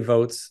everybody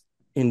votes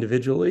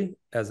individually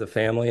as a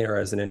family or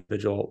as an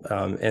individual.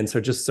 And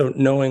so just so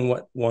knowing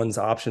what one's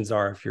options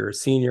are, if you're a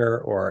senior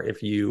or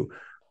if you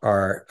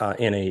are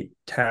in a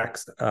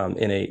tax,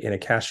 in a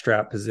cash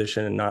strap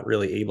position and not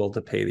really able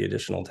to pay the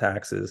additional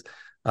taxes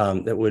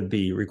that would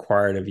be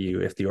required of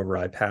you if the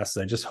override passes.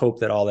 I just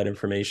hope that all that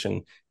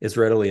information is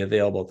readily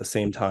available at the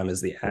same time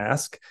as the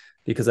ask,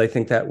 because I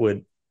think that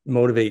would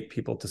motivate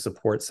people to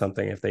support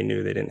something if they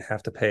knew they didn't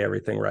have to pay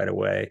everything right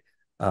away,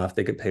 if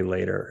they could pay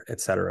later, et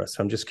cetera.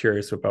 So I'm just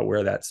curious about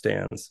where that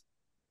stands.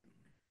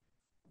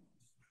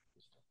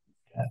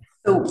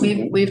 So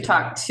we've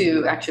talked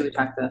to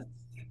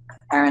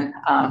Aaron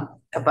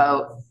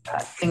about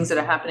things that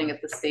are happening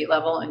at the state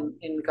level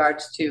in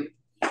regards to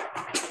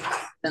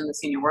then the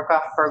senior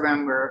work-off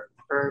program. We're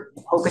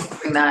hoping to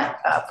bring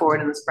that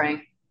forward in the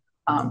spring.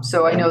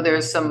 So I know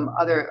there's some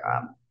other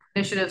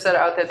initiatives that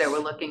are out there that we're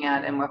looking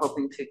at, and we're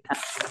hoping to kind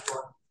of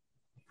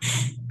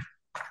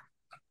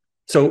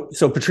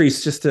So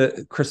Patrice, just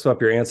to crystal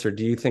up your answer,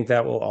 do you think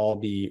that will all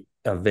be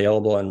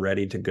available and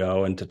ready to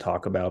go and to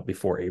talk about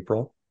before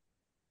April?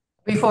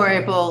 Before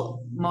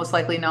April, most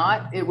likely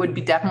not. It would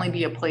definitely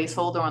be a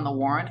placeholder on the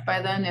warrant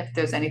by then if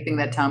there's anything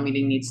that town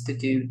meeting needs to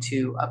do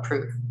to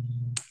approve.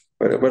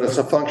 But it's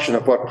a function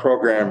of what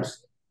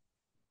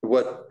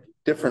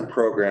different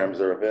programs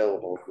are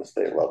available at the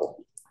state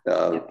level.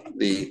 I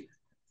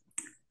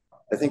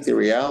think the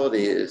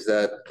reality is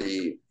that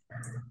the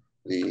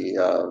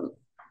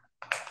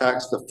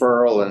tax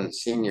deferral and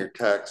senior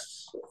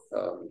tax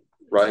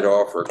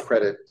write-off or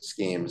credit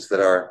schemes that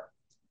are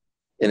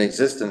in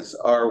existence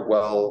are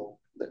well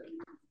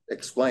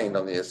explained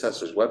on the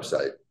assessor's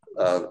website.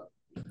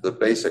 The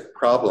basic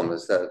problem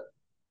is that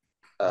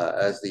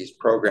as these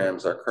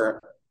programs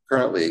are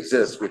currently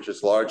exist, which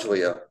is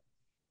largely a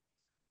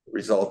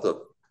result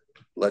of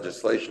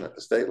legislation at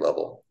the state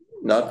level,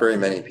 not very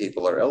many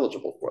people are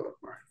eligible for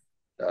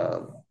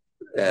them.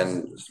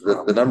 And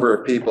the number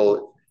of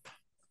people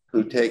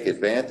who take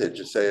advantage,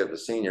 say, of the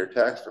senior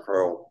tax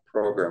deferral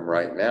program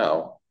right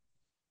now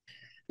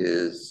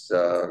is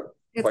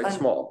quite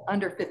small.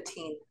 Under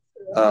 15.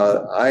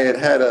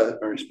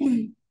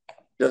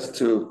 Just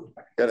to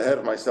get ahead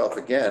of myself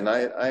again,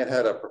 I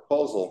had a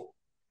proposal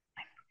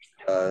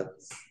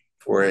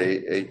for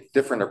a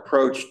different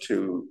approach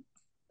to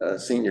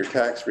senior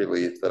tax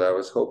relief that I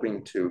was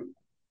hoping to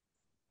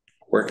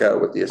work out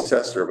with the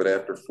assessor, but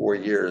after 4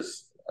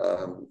 years,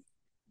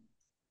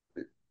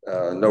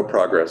 no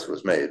progress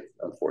was made,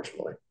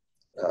 unfortunately.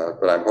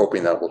 But I'm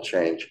hoping that will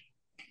change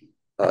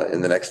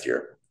in the next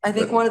year. I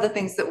think one of the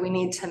things that we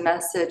need to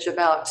message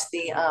about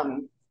the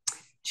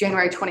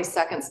January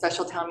 22nd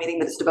special town meeting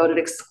that is devoted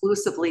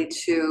exclusively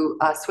to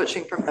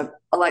switching from an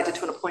elected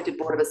to an appointed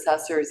board of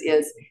assessors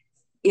is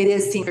it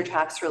is senior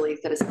tax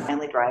relief that is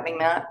finally driving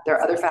that. There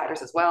are other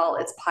factors as well.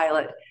 It's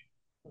pilot,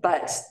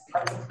 but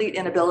our complete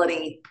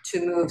inability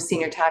to move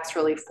senior tax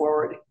relief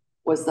forward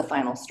was the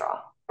final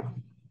straw.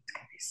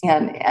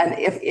 And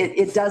if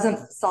it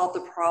doesn't solve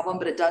the problem,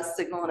 but it does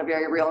signal in a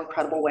very real and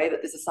credible way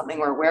that this is something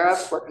we're aware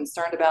of, we're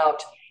concerned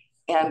about,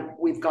 and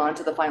we've gone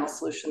to the final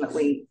solution that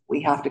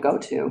we have to go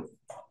to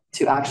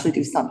actually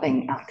do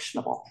something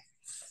actionable.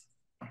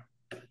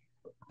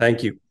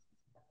 Thank you.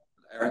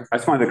 Aaron? I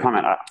just wanted to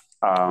comment.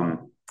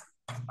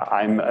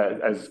 I'm,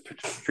 as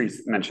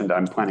Patrice mentioned,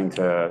 I'm planning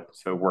to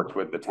work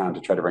with the town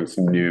to try to bring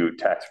some new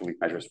tax relief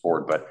measures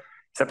forward, but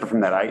separate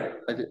from that, I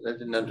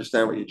didn't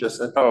understand what you just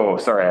said. Oh,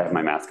 sorry, I have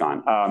my mask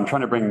on. I'm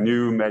trying to bring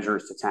new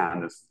measures to town.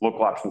 There's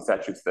local option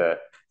statutes that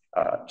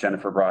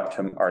Jennifer brought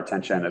to our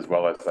attention, as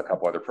well as a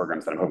couple other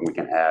programs that I'm hoping we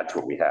can add to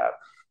what we have.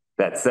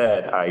 That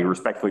said, I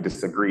respectfully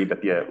disagree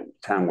that the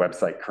town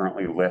website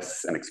currently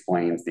lists and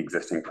explains the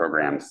existing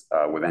programs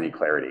with any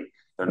clarity.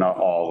 They're not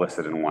all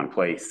listed in one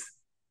place.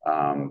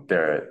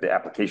 The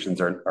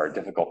applications are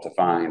difficult to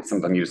find. Some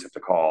of them you just have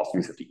to call, some you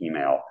just have to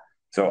email.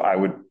 So I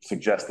would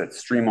suggest that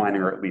streamlining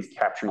or at least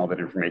capturing all that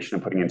information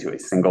and putting it into a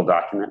single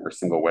document or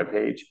single web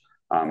page,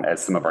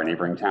 as some of our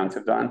neighboring towns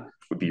have done,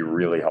 would be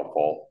really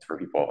helpful for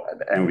people.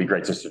 And it would be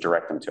great just to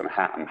direct them to them.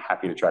 I'm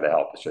happy to try to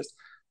help. It's just,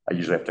 I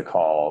usually have to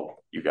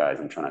call you guys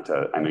and try not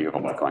to, I know you have a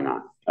lot going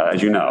on.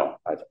 As you know,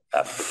 I've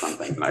asked for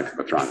something and I've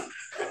withdrawn.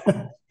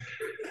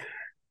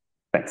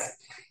 Thanks.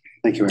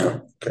 Thank you,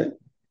 Aaron. Okay.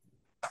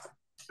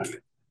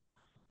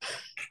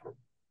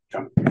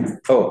 John.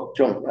 Oh,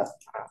 John. Yeah.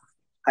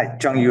 Hi,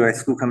 John Yu,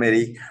 School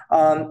Committee.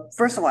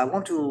 First of all, I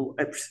want to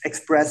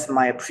express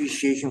my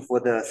appreciation for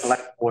the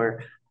select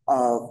board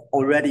of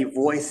already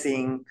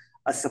voicing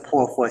a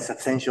support for a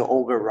substantial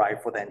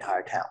override for the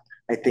entire town.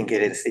 I think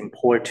it is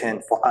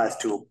important for us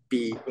to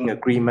be in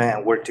agreement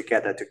and work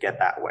together to get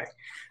that way.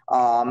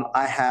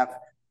 I have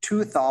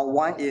two thoughts.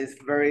 One is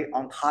very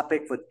on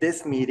topic for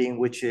this meeting,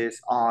 which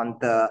is on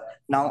the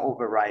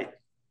non-override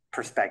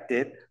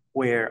perspective,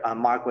 where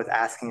Mark was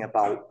asking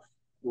about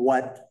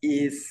what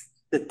is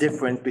the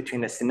difference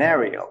between the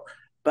scenario.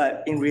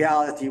 But in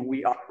reality,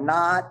 we are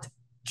not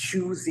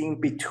choosing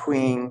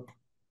between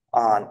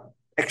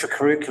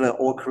extracurricular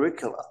or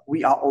curricular.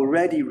 We are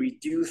already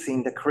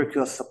reducing the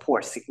curricular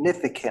support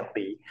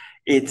significantly.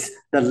 It's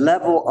the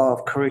level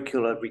of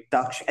curricular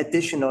reduction,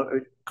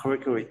 additional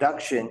curricular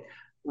reduction,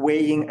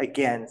 weighing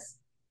against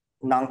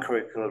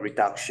non-curricular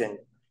reduction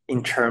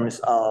in terms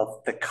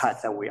of the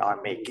cuts that we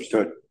are making.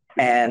 Good.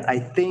 And I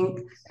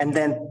think, and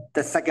then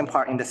the second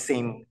part in the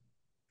same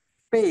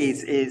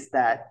phase is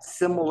that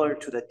similar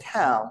to the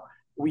town,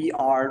 we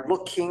are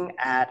looking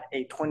at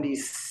a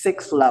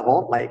 26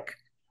 level, like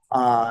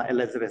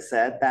Elizabeth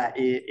said, that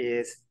it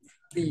is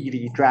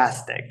really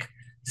drastic.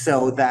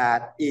 So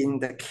that in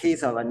the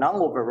case of a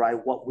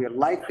non-override, what we're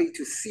likely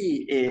to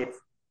see is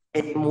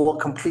a more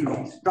complete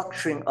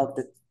restructuring of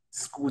the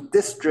school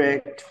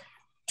district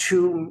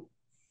to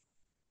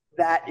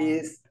that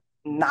is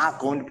not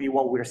going to be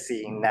what we're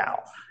seeing now.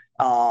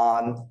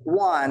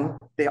 One,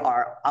 there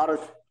are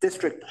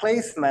out-of-district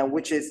placement,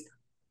 which is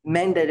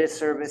mandated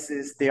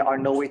services. There are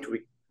no way to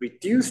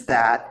reduce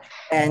that.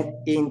 And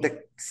in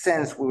the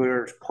sense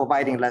we're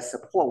providing less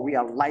support, we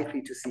are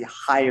likely to see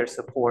higher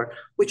support,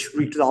 which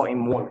result in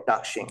more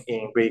reduction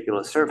in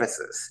regular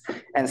services.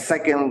 And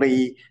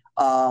secondly,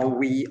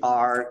 we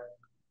are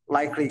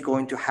likely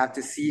going to have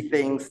to see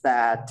things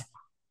that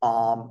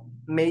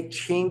make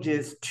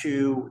changes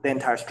to the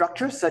entire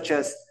structure, such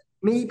as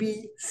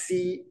maybe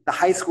see the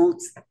high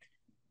schools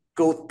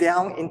go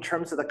down in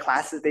terms of the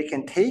classes they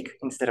can take.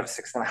 Instead of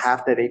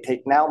 6.5 that they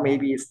take now,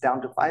 maybe it's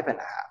down to 5.5.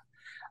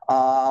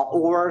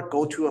 Or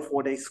go to a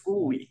 4-day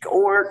school week,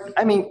 or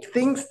I mean,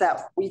 things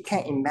that we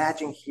can't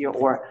imagine here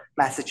or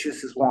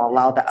Massachusetts won't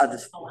allow that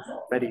others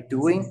are already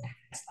doing.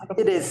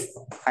 It is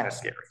kind of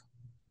scary.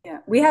 Yeah,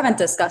 we haven't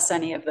discussed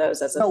any of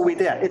those as a. No, we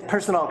did. It's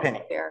personal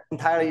opinion.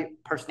 Entirely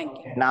personal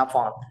opinion, not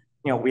fun.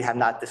 You know, we have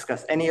not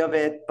discussed any of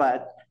it,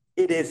 but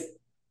it is.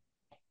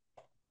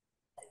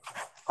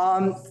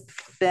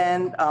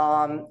 Then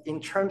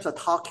in terms of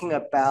talking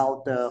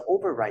about the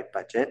override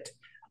budget,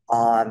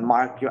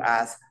 Mark, you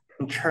asked,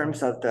 in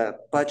terms of the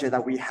budget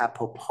that we have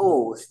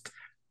proposed,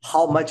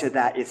 how much of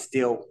that is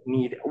still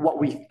needed, what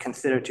we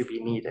consider to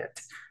be needed.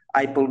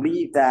 I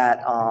believe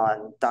that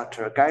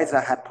Dr.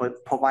 Geiser had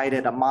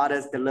provided a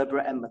modest,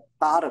 deliberate, and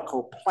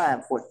methodical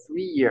plan for a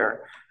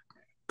 3-year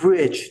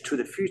bridge to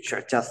the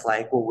future, just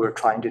like what we're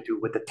trying to do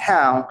with the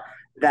town,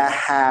 that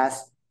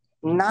has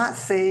not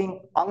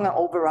saying on an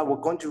override, we're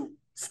going to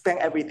spend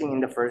everything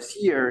in the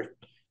first year,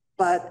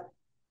 but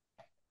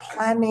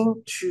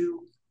planning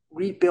to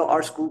rebuild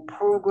our school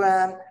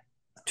program,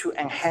 to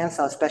enhance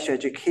our special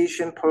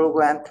education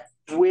program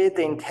with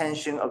the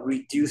intention of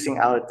reducing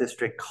our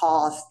district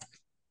cost,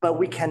 but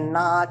we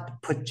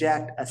cannot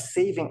project a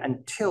saving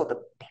until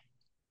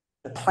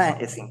the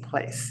plan is in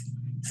place.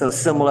 So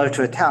similar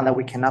to a town that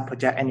we cannot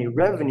project any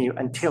revenue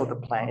until the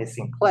plan is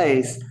in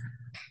place,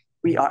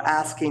 we are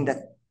asking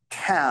the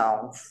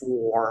town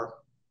for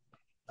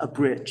a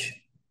bridge.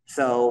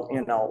 So,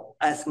 you know,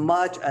 as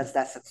much as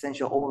that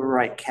substantial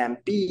override can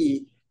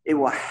be, it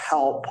will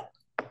help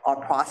our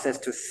process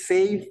to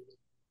save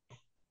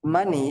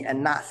money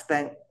and not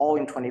spend all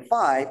in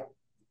 25,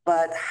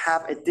 but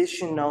have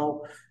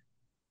additional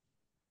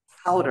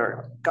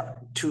powder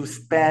to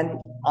spend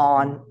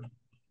on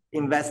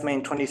investment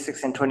in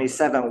 26 and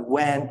 27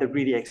 when the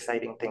really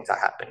exciting things are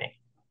happening.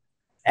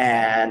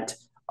 And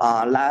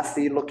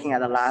lastly, looking at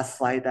the last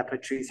slide that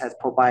Patrice has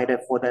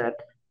provided for the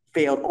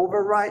failed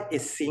override,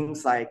 it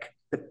seems like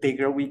the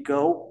bigger we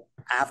go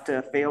after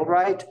a failed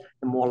ride,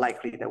 the more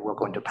likely that we're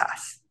going to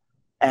pass.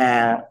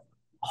 And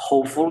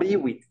hopefully,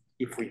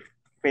 if we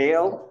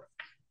fail,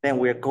 then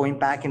we're going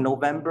back in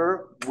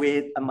November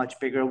with a much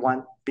bigger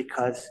one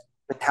because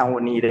the town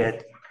will need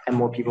it and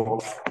more people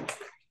will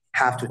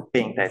have to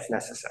think that it's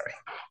necessary.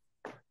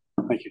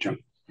 Thank you, Jim.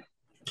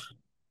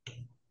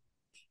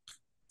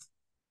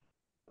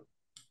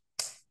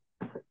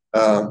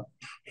 All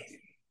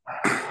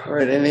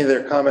right, any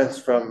other comments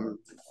from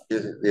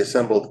the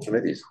assembled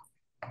committees?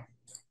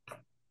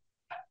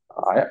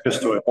 I have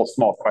just a couple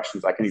small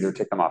questions. I can either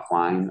take them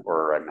offline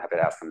or I'm happy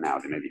to ask them now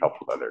to maybe help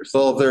with others.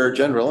 Well, if they're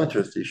general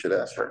interest, you should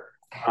ask her.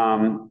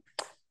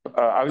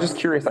 I was just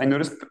curious. I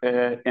noticed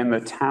in the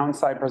town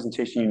side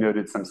presentation, you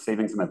noted some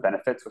savings in the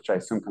benefits, which I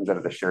assume comes out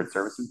of the shared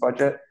services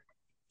budget.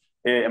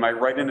 Am I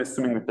right in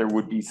assuming that there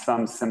would be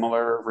some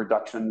similar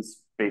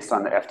reductions based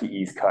on the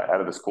FTEs cut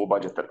out of the school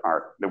budget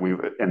that we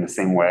in the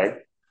same way?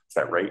 Is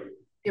that right?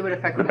 It would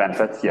affect the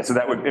benefits. Yeah. So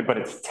that would, but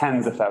it's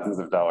tens of thousands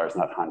of dollars,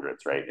 not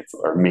hundreds, right? It's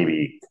or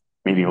maybe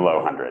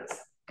low hundreds.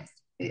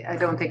 I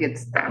don't think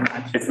it's that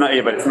much. It's not,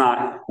 yeah, but it's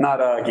not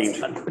a game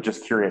changer. But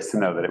just curious to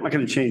know that it not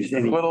going to change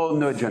any little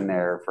nudge in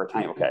there for a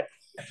tiny. Okay.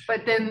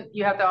 But then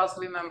you have to also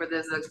remember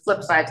there's a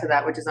flip side to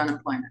that, which is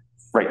unemployment.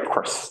 Right, of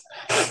course.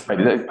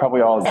 Right,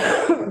 probably all.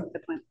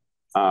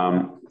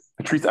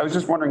 Patrice, I was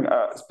just wondering,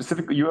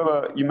 specifically,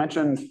 you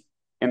mentioned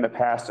in the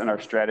past in our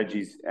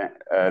strategies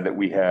that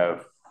we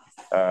have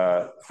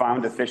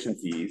found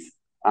efficiencies.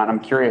 And I'm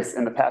curious,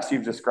 in the past,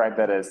 you've described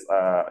that as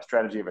a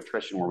strategy of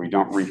attrition where we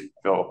don't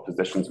refill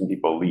positions when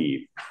people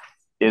leave.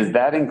 Is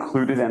that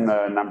included in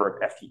the number of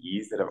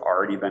FTEs that have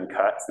already been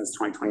cut since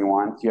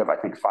 2021? You have, I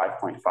think,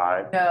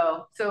 5.5.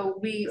 No,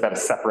 so is that a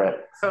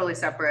separate? Totally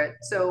separate.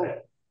 So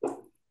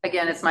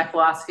again, it's my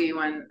philosophy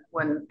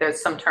when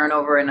there's some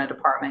turnover in a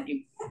department,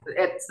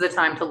 it's the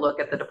time to look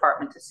at the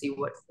department to see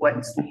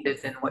what's needed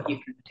and what you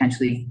can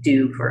potentially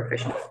do for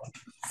efficiency.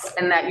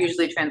 And that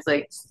usually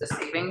translates to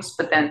savings,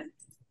 but then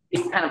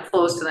it kind of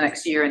flows to the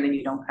next year and then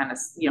you don't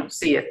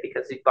see it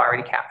because you've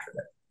already captured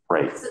it.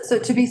 Right. So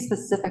to be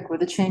specific, with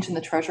the change in the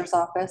treasurer's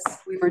office,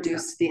 we've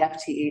reduced the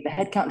FTE. The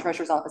headcount in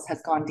treasurer's office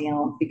has gone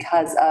down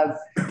because of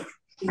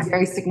the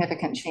very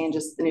significant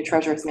changes the new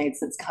treasurer's made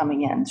since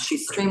coming in.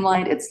 She's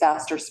streamlined, it's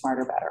faster,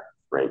 smarter, better.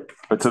 Right.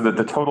 But so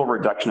the total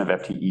reduction of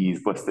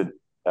FTEs listed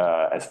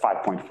as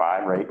 5.5,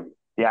 right?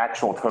 The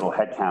actual total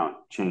headcount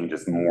change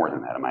is more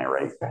than that, am I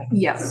right?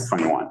 Yes.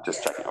 21,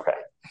 just checking, okay.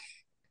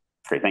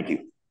 Great, thank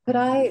you.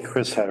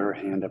 Chris had her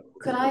hand up.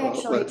 Could I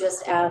actually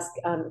just ask,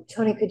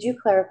 Tony, could you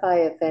clarify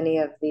if any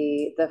of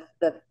the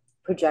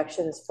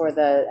projections for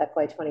the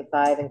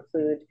FY25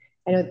 include,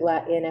 I know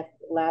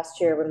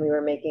last year when we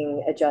were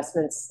making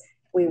adjustments,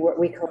 we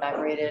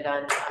collaborated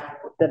on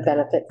the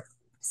benefit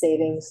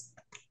savings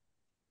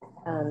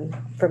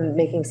from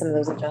making some of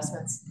those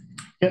adjustments.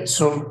 Yeah,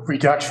 so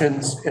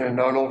reductions in a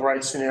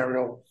non-override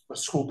scenario for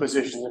school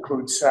positions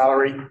include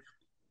salary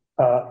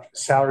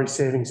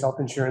savings, health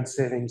insurance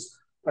savings,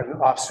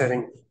 and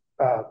offsetting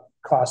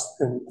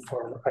costs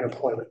for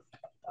unemployment.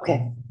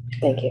 Okay,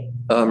 thank you.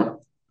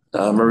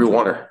 Marie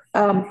Warner.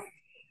 A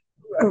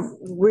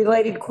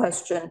related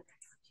question.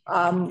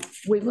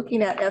 We're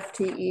looking at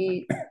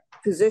FTE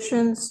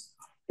positions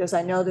because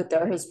I know that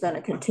there has been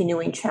a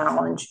continuing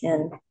challenge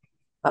in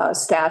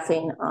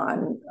staffing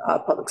on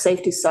public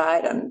safety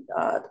side and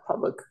the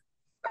public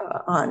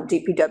on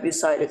DPW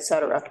side, et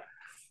cetera.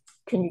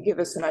 Can you give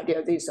us an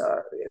idea? These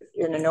are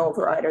in an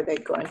override. Are they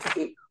going to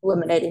be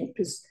eliminating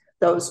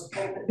those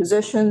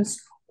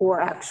positions or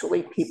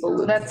actually people?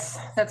 So that's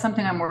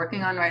something I'm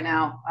working on right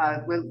now.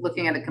 We're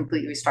looking at a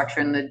complete restructure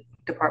in the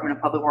Department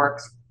of Public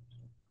Works.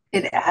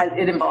 It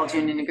involves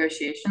union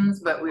negotiations,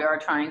 but we are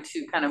trying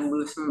to kind of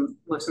move some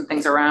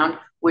things around,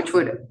 which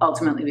would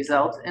ultimately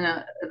result in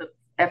an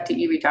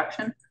FTE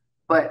reduction.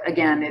 But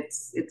again,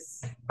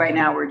 it's right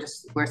now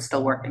we're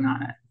still working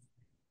on it.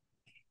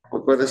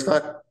 But it's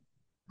not.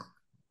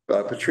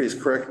 Patrice,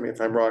 correct me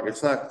if I'm wrong.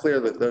 It's not clear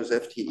that those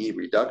FTE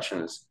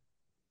reductions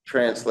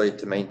translate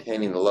to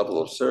maintaining the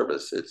level of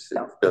service. It's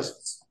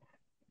just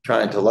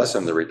trying to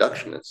lessen the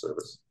reduction in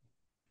service.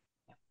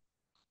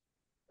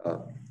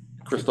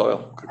 Chris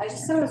Doyle. I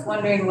was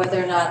wondering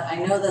whether or not, I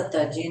know that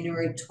the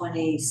January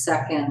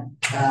 22nd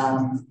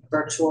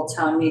virtual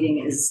town meeting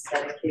is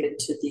dedicated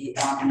to the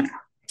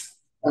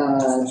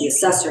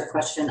assessor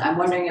question. I'm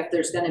wondering if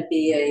there's going to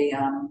be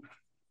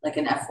like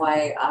an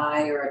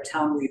FYI or a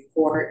town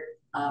report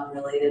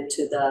related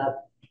to the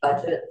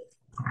budget.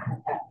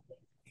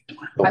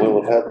 I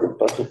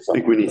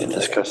think we need to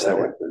discuss that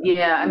with the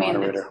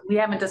moderator. We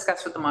haven't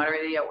discussed with the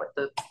moderator yet what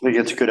the. I think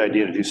it's a good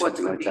idea to do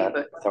something like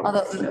that.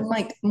 Although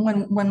Mike,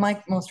 when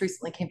Mike most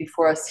recently came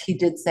before us, he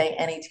did say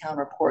any town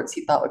reports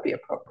he thought would be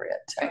appropriate.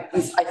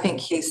 I think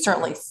he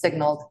certainly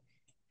signaled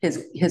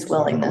his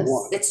willingness.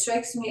 It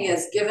strikes me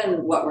as,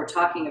 given what we're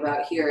talking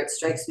about here, it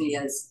strikes me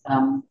as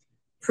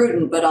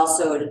prudent, but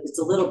also it's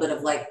a little bit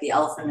of like the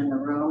elephant in the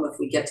room. If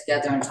we get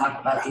together and talk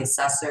about the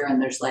assessor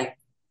and there's like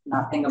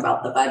nothing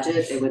about the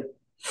budget, it would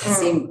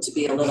seem to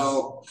be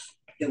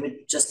it would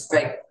just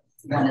strike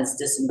one as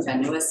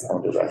disingenuous if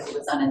it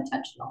was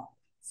unintentional.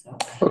 So.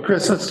 Well,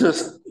 Chris, let's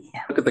just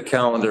look at the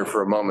calendar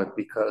for a moment,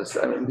 because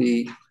I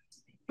mean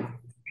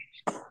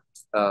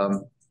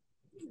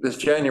this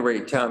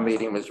January town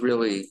meeting was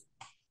really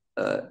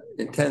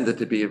intended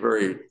to be a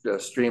very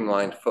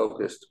streamlined,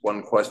 focused,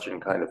 one question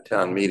kind of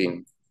town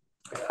meeting.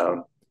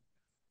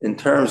 In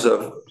terms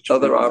of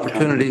other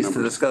opportunities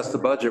to discuss the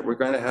budget, we're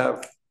going to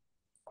have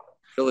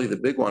really the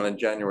big one on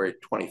January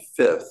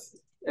 25th.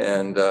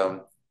 And,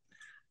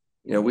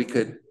 we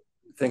could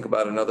think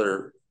about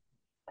another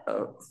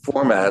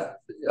format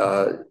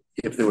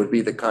if there would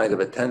be the kind of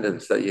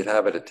attendance that you'd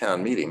have at a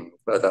town meeting.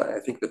 But I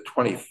think the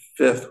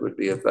 25th would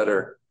be a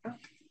better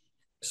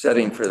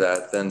setting for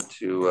that than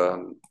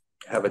to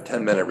have a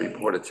 10-minute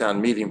report at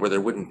town meeting where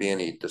there wouldn't be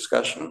any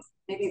discussion.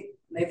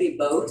 Maybe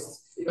both.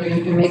 Or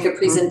you can make a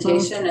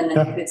presentation and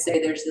then you could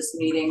say there's this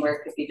meeting where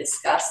it could be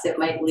discussed. It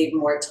might leave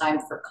more time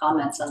for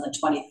comments on the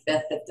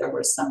 25th if there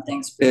were some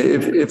things.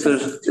 If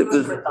there's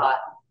thought.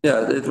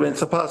 Yeah,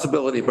 it's a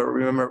possibility, but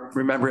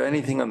remember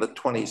anything on the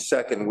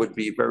 22nd would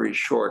be very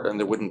short and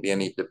there wouldn't be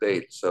any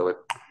debate. So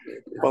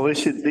well, they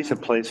should a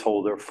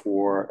placeholder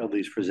for at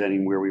least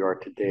presenting where we are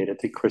to date. I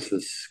think Chris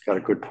has got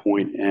a good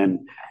point, and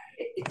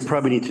we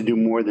probably need to do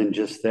more than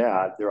just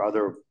that. There are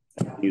other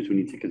things we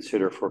need to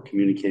consider for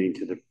communicating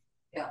to the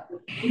Yeah,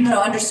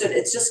 no, understood.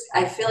 It's just,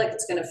 I feel like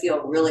it's gonna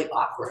feel really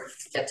awkward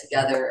to get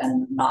together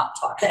and not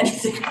talk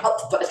anything about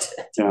the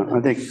budget. Yeah,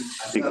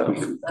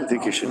 I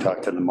think you should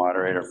talk to the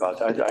moderator about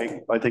that.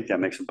 I think that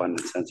makes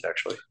abundant sense,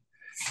 actually,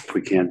 if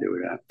we can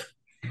do that.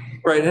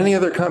 Right, any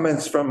other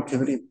comments from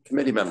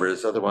committee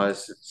members?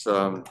 Otherwise, it's,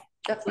 I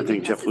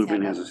think Jeff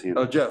Lubin has his hand.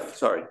 Oh, Jeff,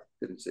 sorry,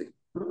 didn't see.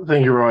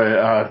 Thank you,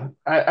 Roy.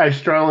 I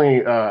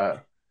strongly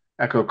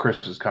echo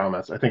Chris's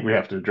comments. I think we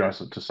have to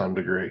address it to some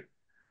degree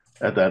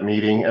at that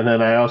meeting. And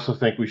then I also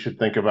think we should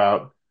think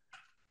about,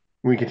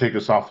 we can take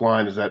this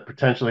offline, is that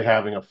potentially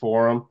having a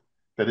forum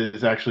that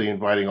is actually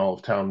inviting all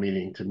of town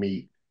meeting to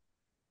meet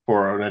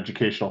for an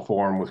educational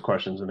forum with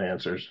questions and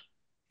answers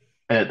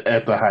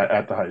at the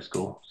high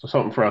school. So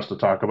something for us to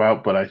talk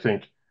about, but I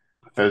think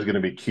that is going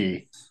to be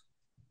key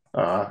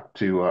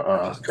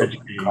to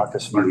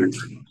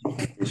educating.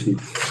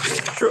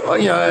 Sure,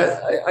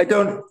 yeah, I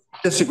don't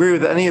disagree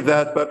with any of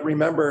that, but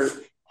remember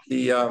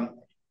the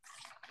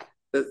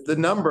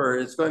number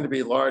is going to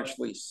be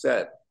largely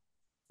set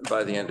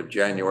by the end of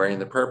January,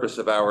 and the purpose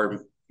of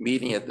our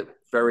meeting at the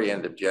very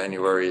end of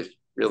January is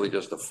really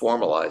just to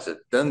formalize it.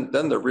 Then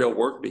the real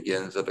work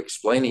begins of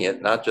explaining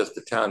it, not just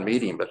to town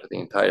meeting, but to the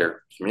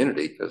entire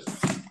community.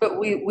 But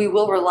we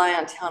will rely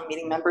on town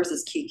meeting members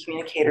as key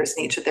communicators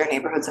in each of their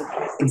neighborhoods and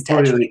things to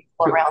educate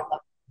people around them.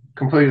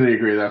 Completely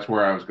agree. That's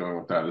where I was going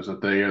with that, is that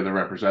they are the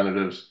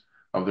representatives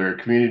of their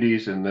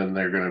communities, and then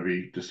they're going to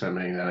be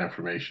disseminating that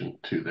information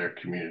to their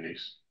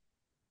communities.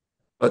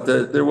 But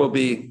there will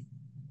be,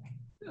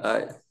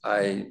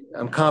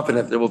 I'm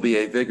confident there will be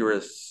a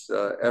vigorous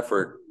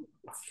effort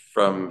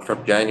from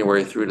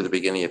January through to the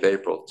beginning of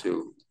April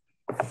to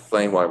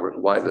explain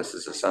why this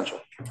is essential.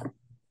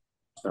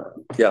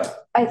 Yeah.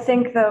 I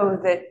think though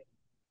that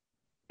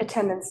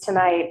attendance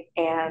tonight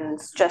and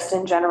just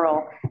in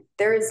general,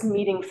 there is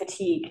meeting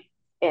fatigue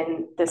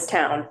in this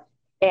town.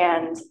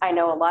 And I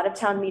know a lot of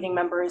town meeting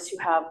members who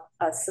have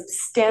a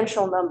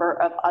substantial number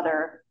of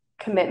other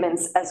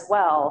commitments as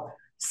well.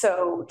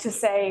 So to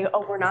say,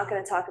 oh, we're not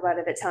going to talk about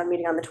it at town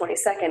meeting on the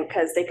 22nd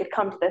because they could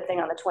come to the thing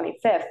on the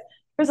 25th.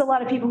 There's a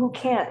lot of people who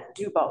can't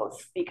do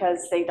both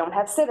because they don't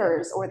have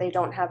sitters, or they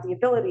don't have the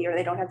ability, or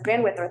they don't have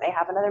bandwidth, or they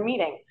have another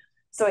meeting.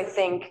 So I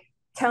think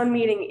town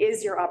meeting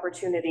is your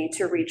opportunity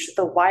to reach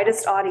the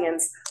widest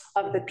audience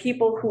of the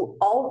people who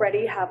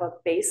already have a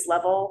base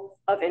level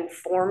of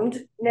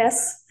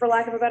informedness, for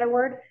lack of a better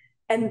word.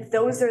 And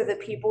those are the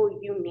people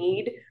you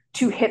need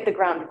to hit the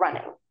ground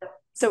running.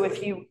 So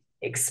if you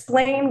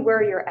explain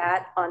where you're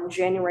at on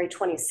January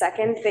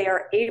 22nd, they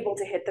are able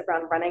to hit the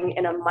ground running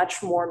in a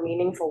much more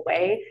meaningful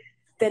way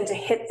than to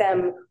hit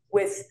them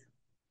with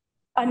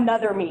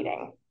another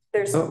meeting.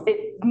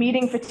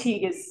 Meeting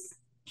fatigue is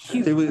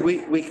huge.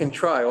 We can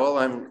try. All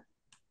I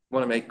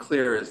want to make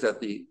clear is that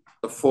the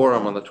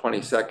forum on the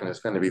 22nd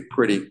is going to be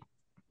pretty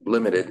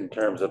limited in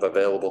terms of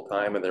available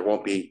time, and there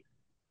won't be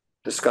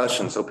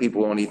discussion, so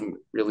people won't even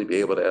really be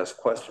able to ask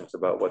questions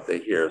about what they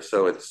hear.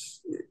 So it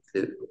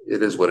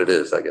is what it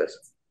is, I guess.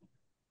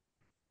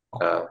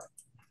 All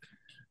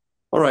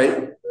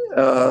right.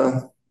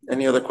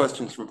 Any other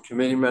questions from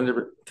committee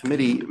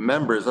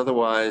members?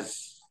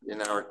 Otherwise, in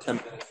our 10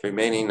 minutes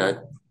remaining, I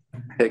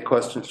take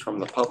questions from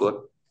the public.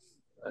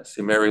 I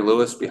see Mary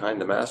Lewis behind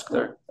the mask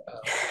there.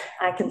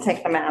 I can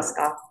take the mask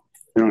off.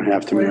 You don't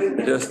have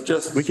to.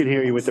 Just we can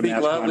hear you with the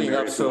mask loudly on.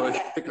 Enough so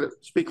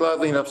speak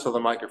loudly enough so the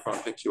microphone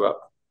picks you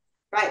up.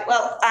 Right.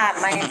 Well,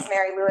 my name is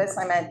Mary Lewis.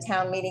 I'm a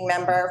town meeting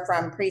member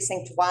from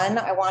Precinct 1.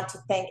 I want to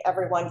thank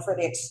everyone for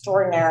the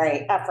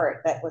extraordinary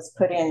effort that was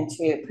put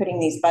into putting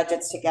these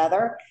budgets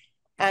together.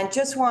 And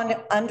just want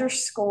to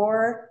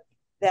underscore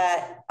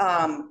that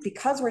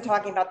because we're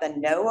talking about the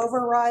no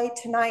override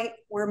tonight,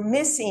 we're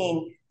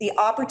missing the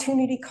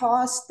opportunity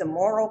cost, the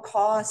moral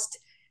cost,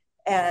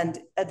 and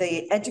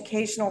the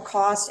educational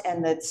cost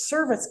and the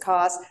service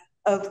cost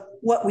of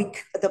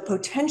the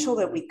potential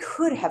that we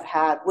could have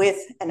had with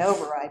an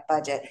override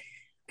budget.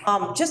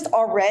 Just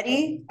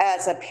already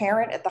as a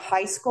parent at the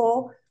high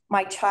school,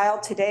 my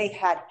child today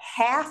had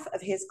half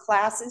of his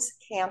classes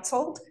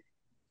canceled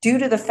due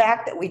to the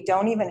fact that we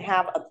don't even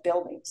have a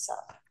building sub.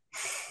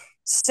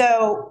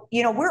 So,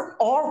 we're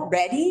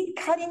already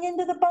cutting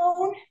into the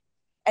bone,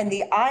 and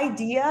the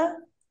idea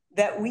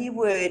that we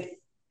would,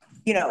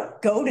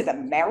 go to the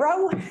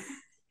marrow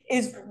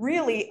is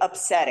really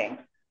upsetting.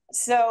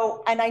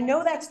 So, and I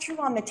know that's true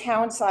on the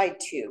town side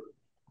too,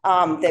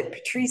 that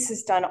Patrice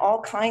has done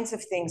all kinds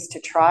of things to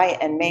try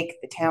and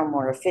make the town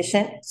more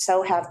efficient.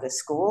 So have the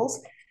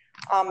schools.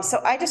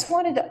 So I just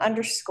wanted to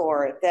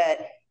underscore that,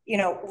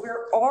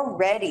 we're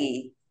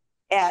already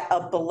at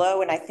a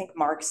below, and I think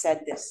Mark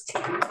said this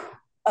too,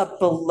 a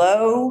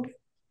below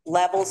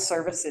level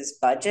services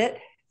budget.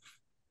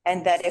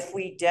 And that if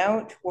we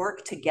don't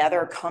work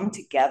together, come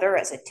together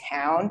as a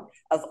town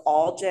of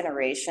all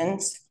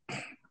generations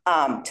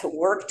to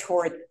work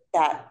toward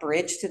that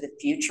bridge to the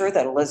future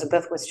that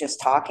Elizabeth was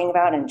just talking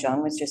about and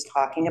Joan was just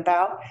talking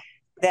about,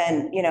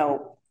 then,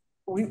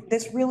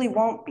 this really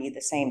won't be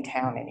the same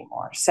town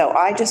anymore. So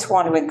I just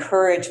want to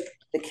encourage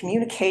the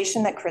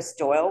communication that Chris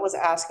Doyle was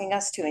asking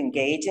us to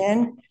engage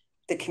in,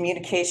 the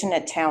communication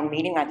at town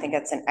meeting, I think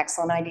that's an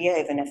excellent idea,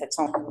 even if it's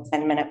only a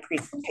 10-minute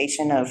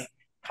presentation of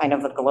kind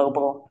of a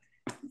global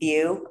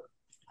view.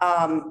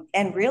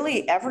 And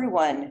really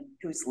everyone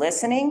who's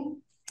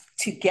listening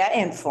to get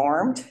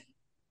informed,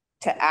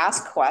 to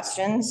ask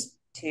questions,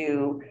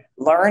 to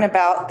learn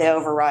about the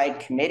override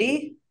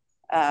committee,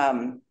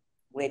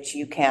 which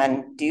you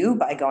can do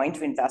by going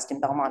to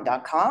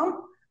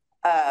investinbelmont.com.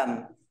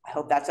 I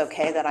hope that's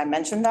okay that I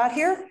mentioned that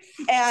here.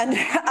 And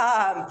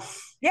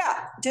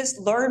yeah, just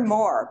learn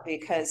more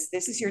because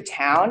this is your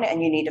town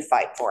and you need to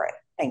fight for it.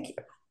 Thank you.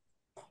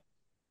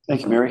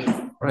 Thank you, Mary.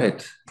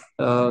 Right.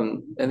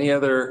 Any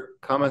other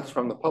comments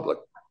from the public?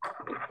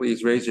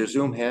 Please raise your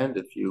Zoom hand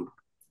if you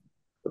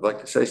would like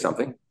to say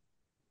something.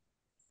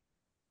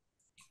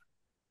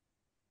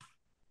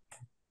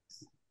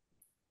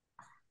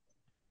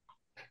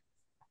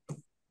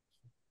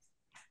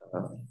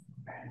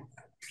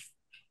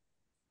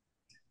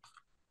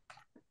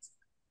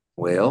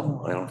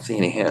 Well, I don't see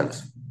any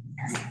hands.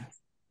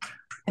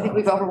 I think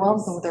we've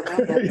overwhelmed them with their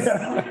comments.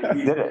 Yeah.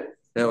 You did it.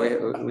 Yeah,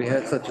 we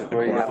had such a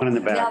great one in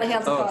the back. Yeah, the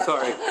hands oh, are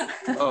sorry.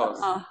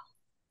 Oh,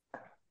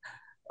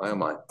 why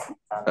am I?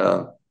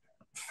 All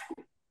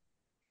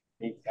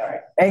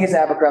right. Angus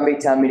Abercrombie,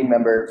 town meeting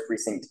member,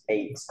 precinct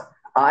 8.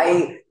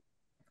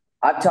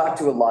 I've talked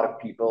to a lot of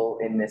people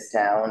in this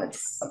town.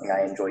 It's something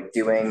I enjoy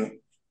doing.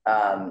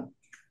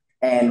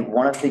 And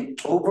one of the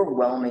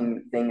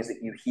overwhelming things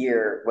that you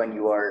hear when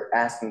you are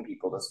asking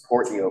people to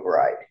support the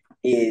override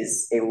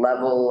is a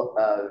level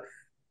of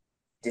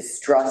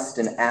distrust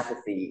and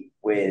apathy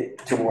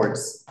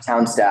towards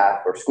town staff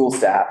or school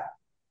staff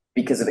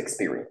because of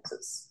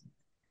experiences.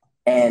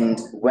 And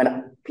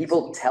when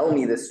people tell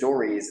me the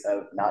stories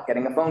of not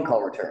getting a phone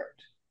call returned,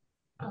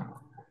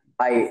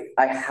 I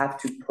have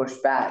to push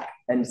back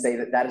and say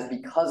that that is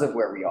because of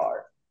where we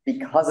are,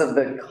 because of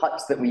the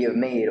cuts that we have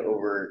made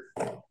over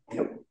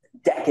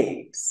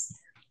decades.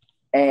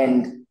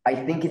 And I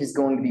think it is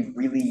going to be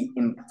really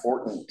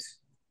important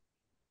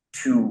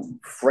to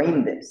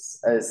frame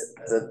this as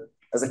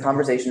a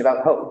conversation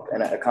about hope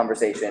and a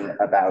conversation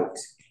about,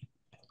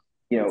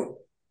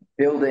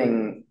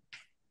 building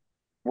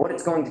what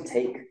it's going to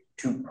take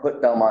to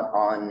put Belmont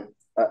on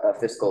a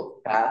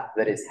fiscal path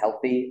that is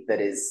healthy, that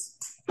is,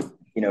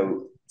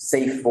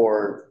 safe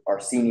for our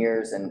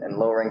seniors and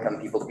lower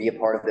income people to be a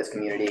part of this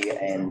community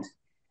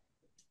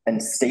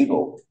and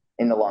stable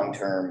in the long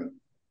term,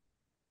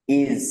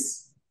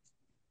 is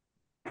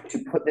to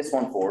put this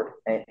one forward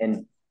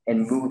and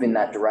move in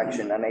that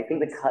direction. And I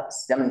think the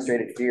cuts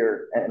demonstrated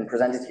here and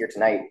presented here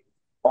tonight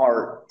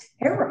are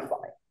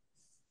terrifying.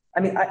 I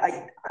mean,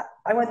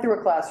 I went through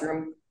a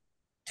classroom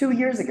 2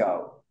 years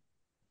ago,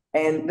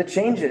 and the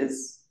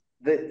changes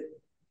that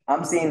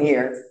I'm seeing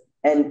here,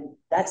 and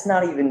that's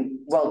not even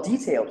well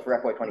detailed for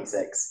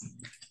FY26.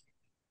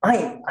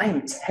 I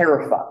am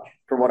terrified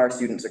for what our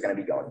students are going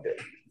to be going through.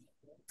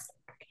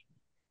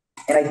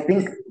 And I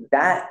think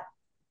that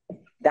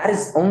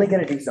is only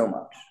going to do so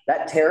much.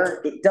 That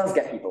terror, it does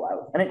get people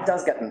out, and it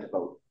does get them to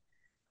vote.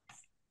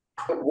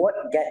 But what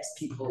gets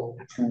people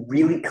to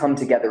really come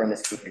together in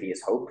this community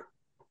is hope.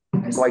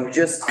 And so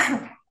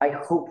I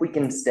hope we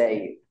can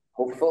stay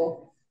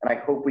hopeful, and I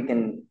hope we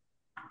can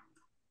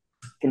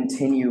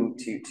continue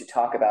to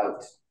talk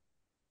about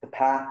the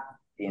path,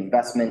 the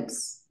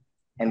investments,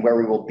 and where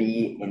we will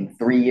be in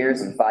 3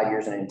 years, in 5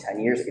 years, and in 10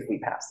 years if we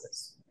pass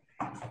this.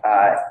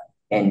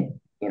 And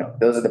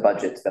those are the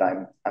budgets that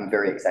I'm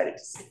very excited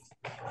to see.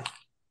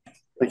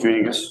 Thank you,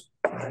 Angus.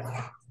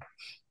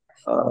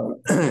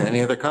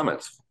 Any other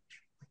comments?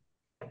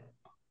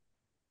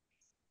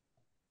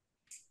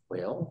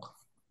 Well,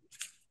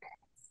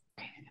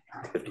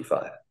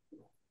 55.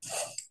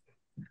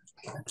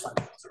 It's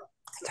okay.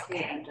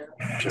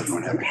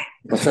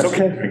 It's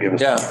okay.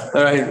 Yeah.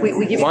 All right.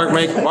 We give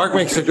Mark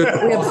makes a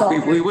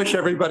good. We wish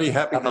everybody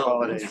happy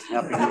holidays.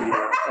 Happy New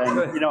Year.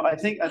 And I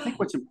think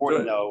what's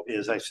important though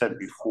is, I said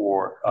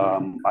before,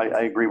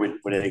 I agree with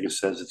what Angus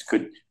says. It's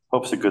good.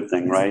 Hope's a good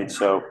thing, right?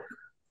 So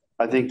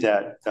I think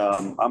that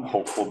I'm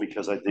hopeful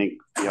because I think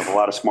we have a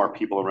lot of smart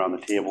people around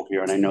the table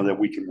here, and I know that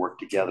we can work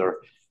together,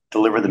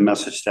 deliver the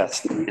message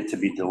that's needed to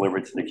be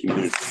delivered to the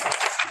community.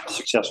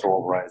 Successful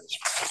overrides.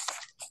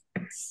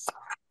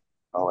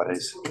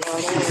 Holidays.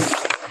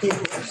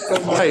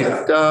 Right.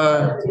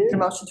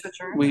 Motion to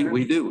adjourn?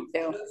 We do.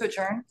 To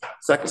adjourn?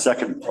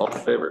 Second. All in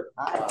favor?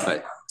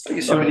 Aye.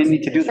 So we didn't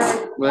need to do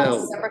that.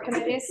 Well, Separate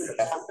committees.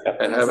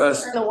 and have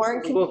us. The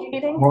Warrant committee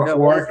meeting.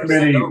 Warrant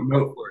committee.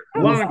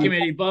 Warrant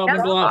committee, Bob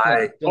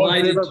McLaughlin.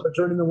 Delighted.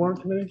 Adjourning the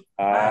Warrant committee?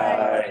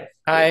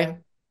 Aye.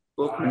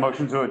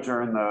 Motion to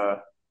adjourn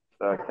the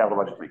capital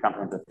budget committee,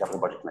 comprehensive capital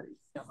budget committee.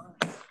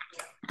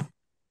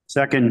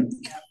 Second.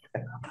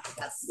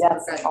 Yes.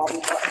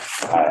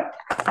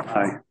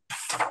 Aye.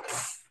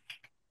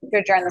 To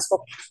adjourn the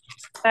school.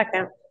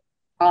 Second.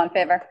 All in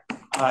favor?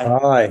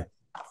 Aye.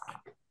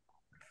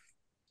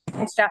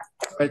 Thanks, Jeff.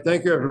 All right.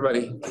 Thank you,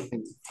 everybody.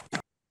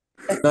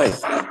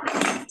 Nice.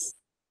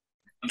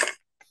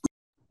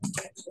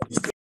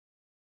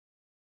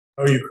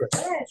 How are you, Chris?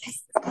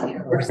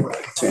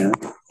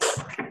 Santa.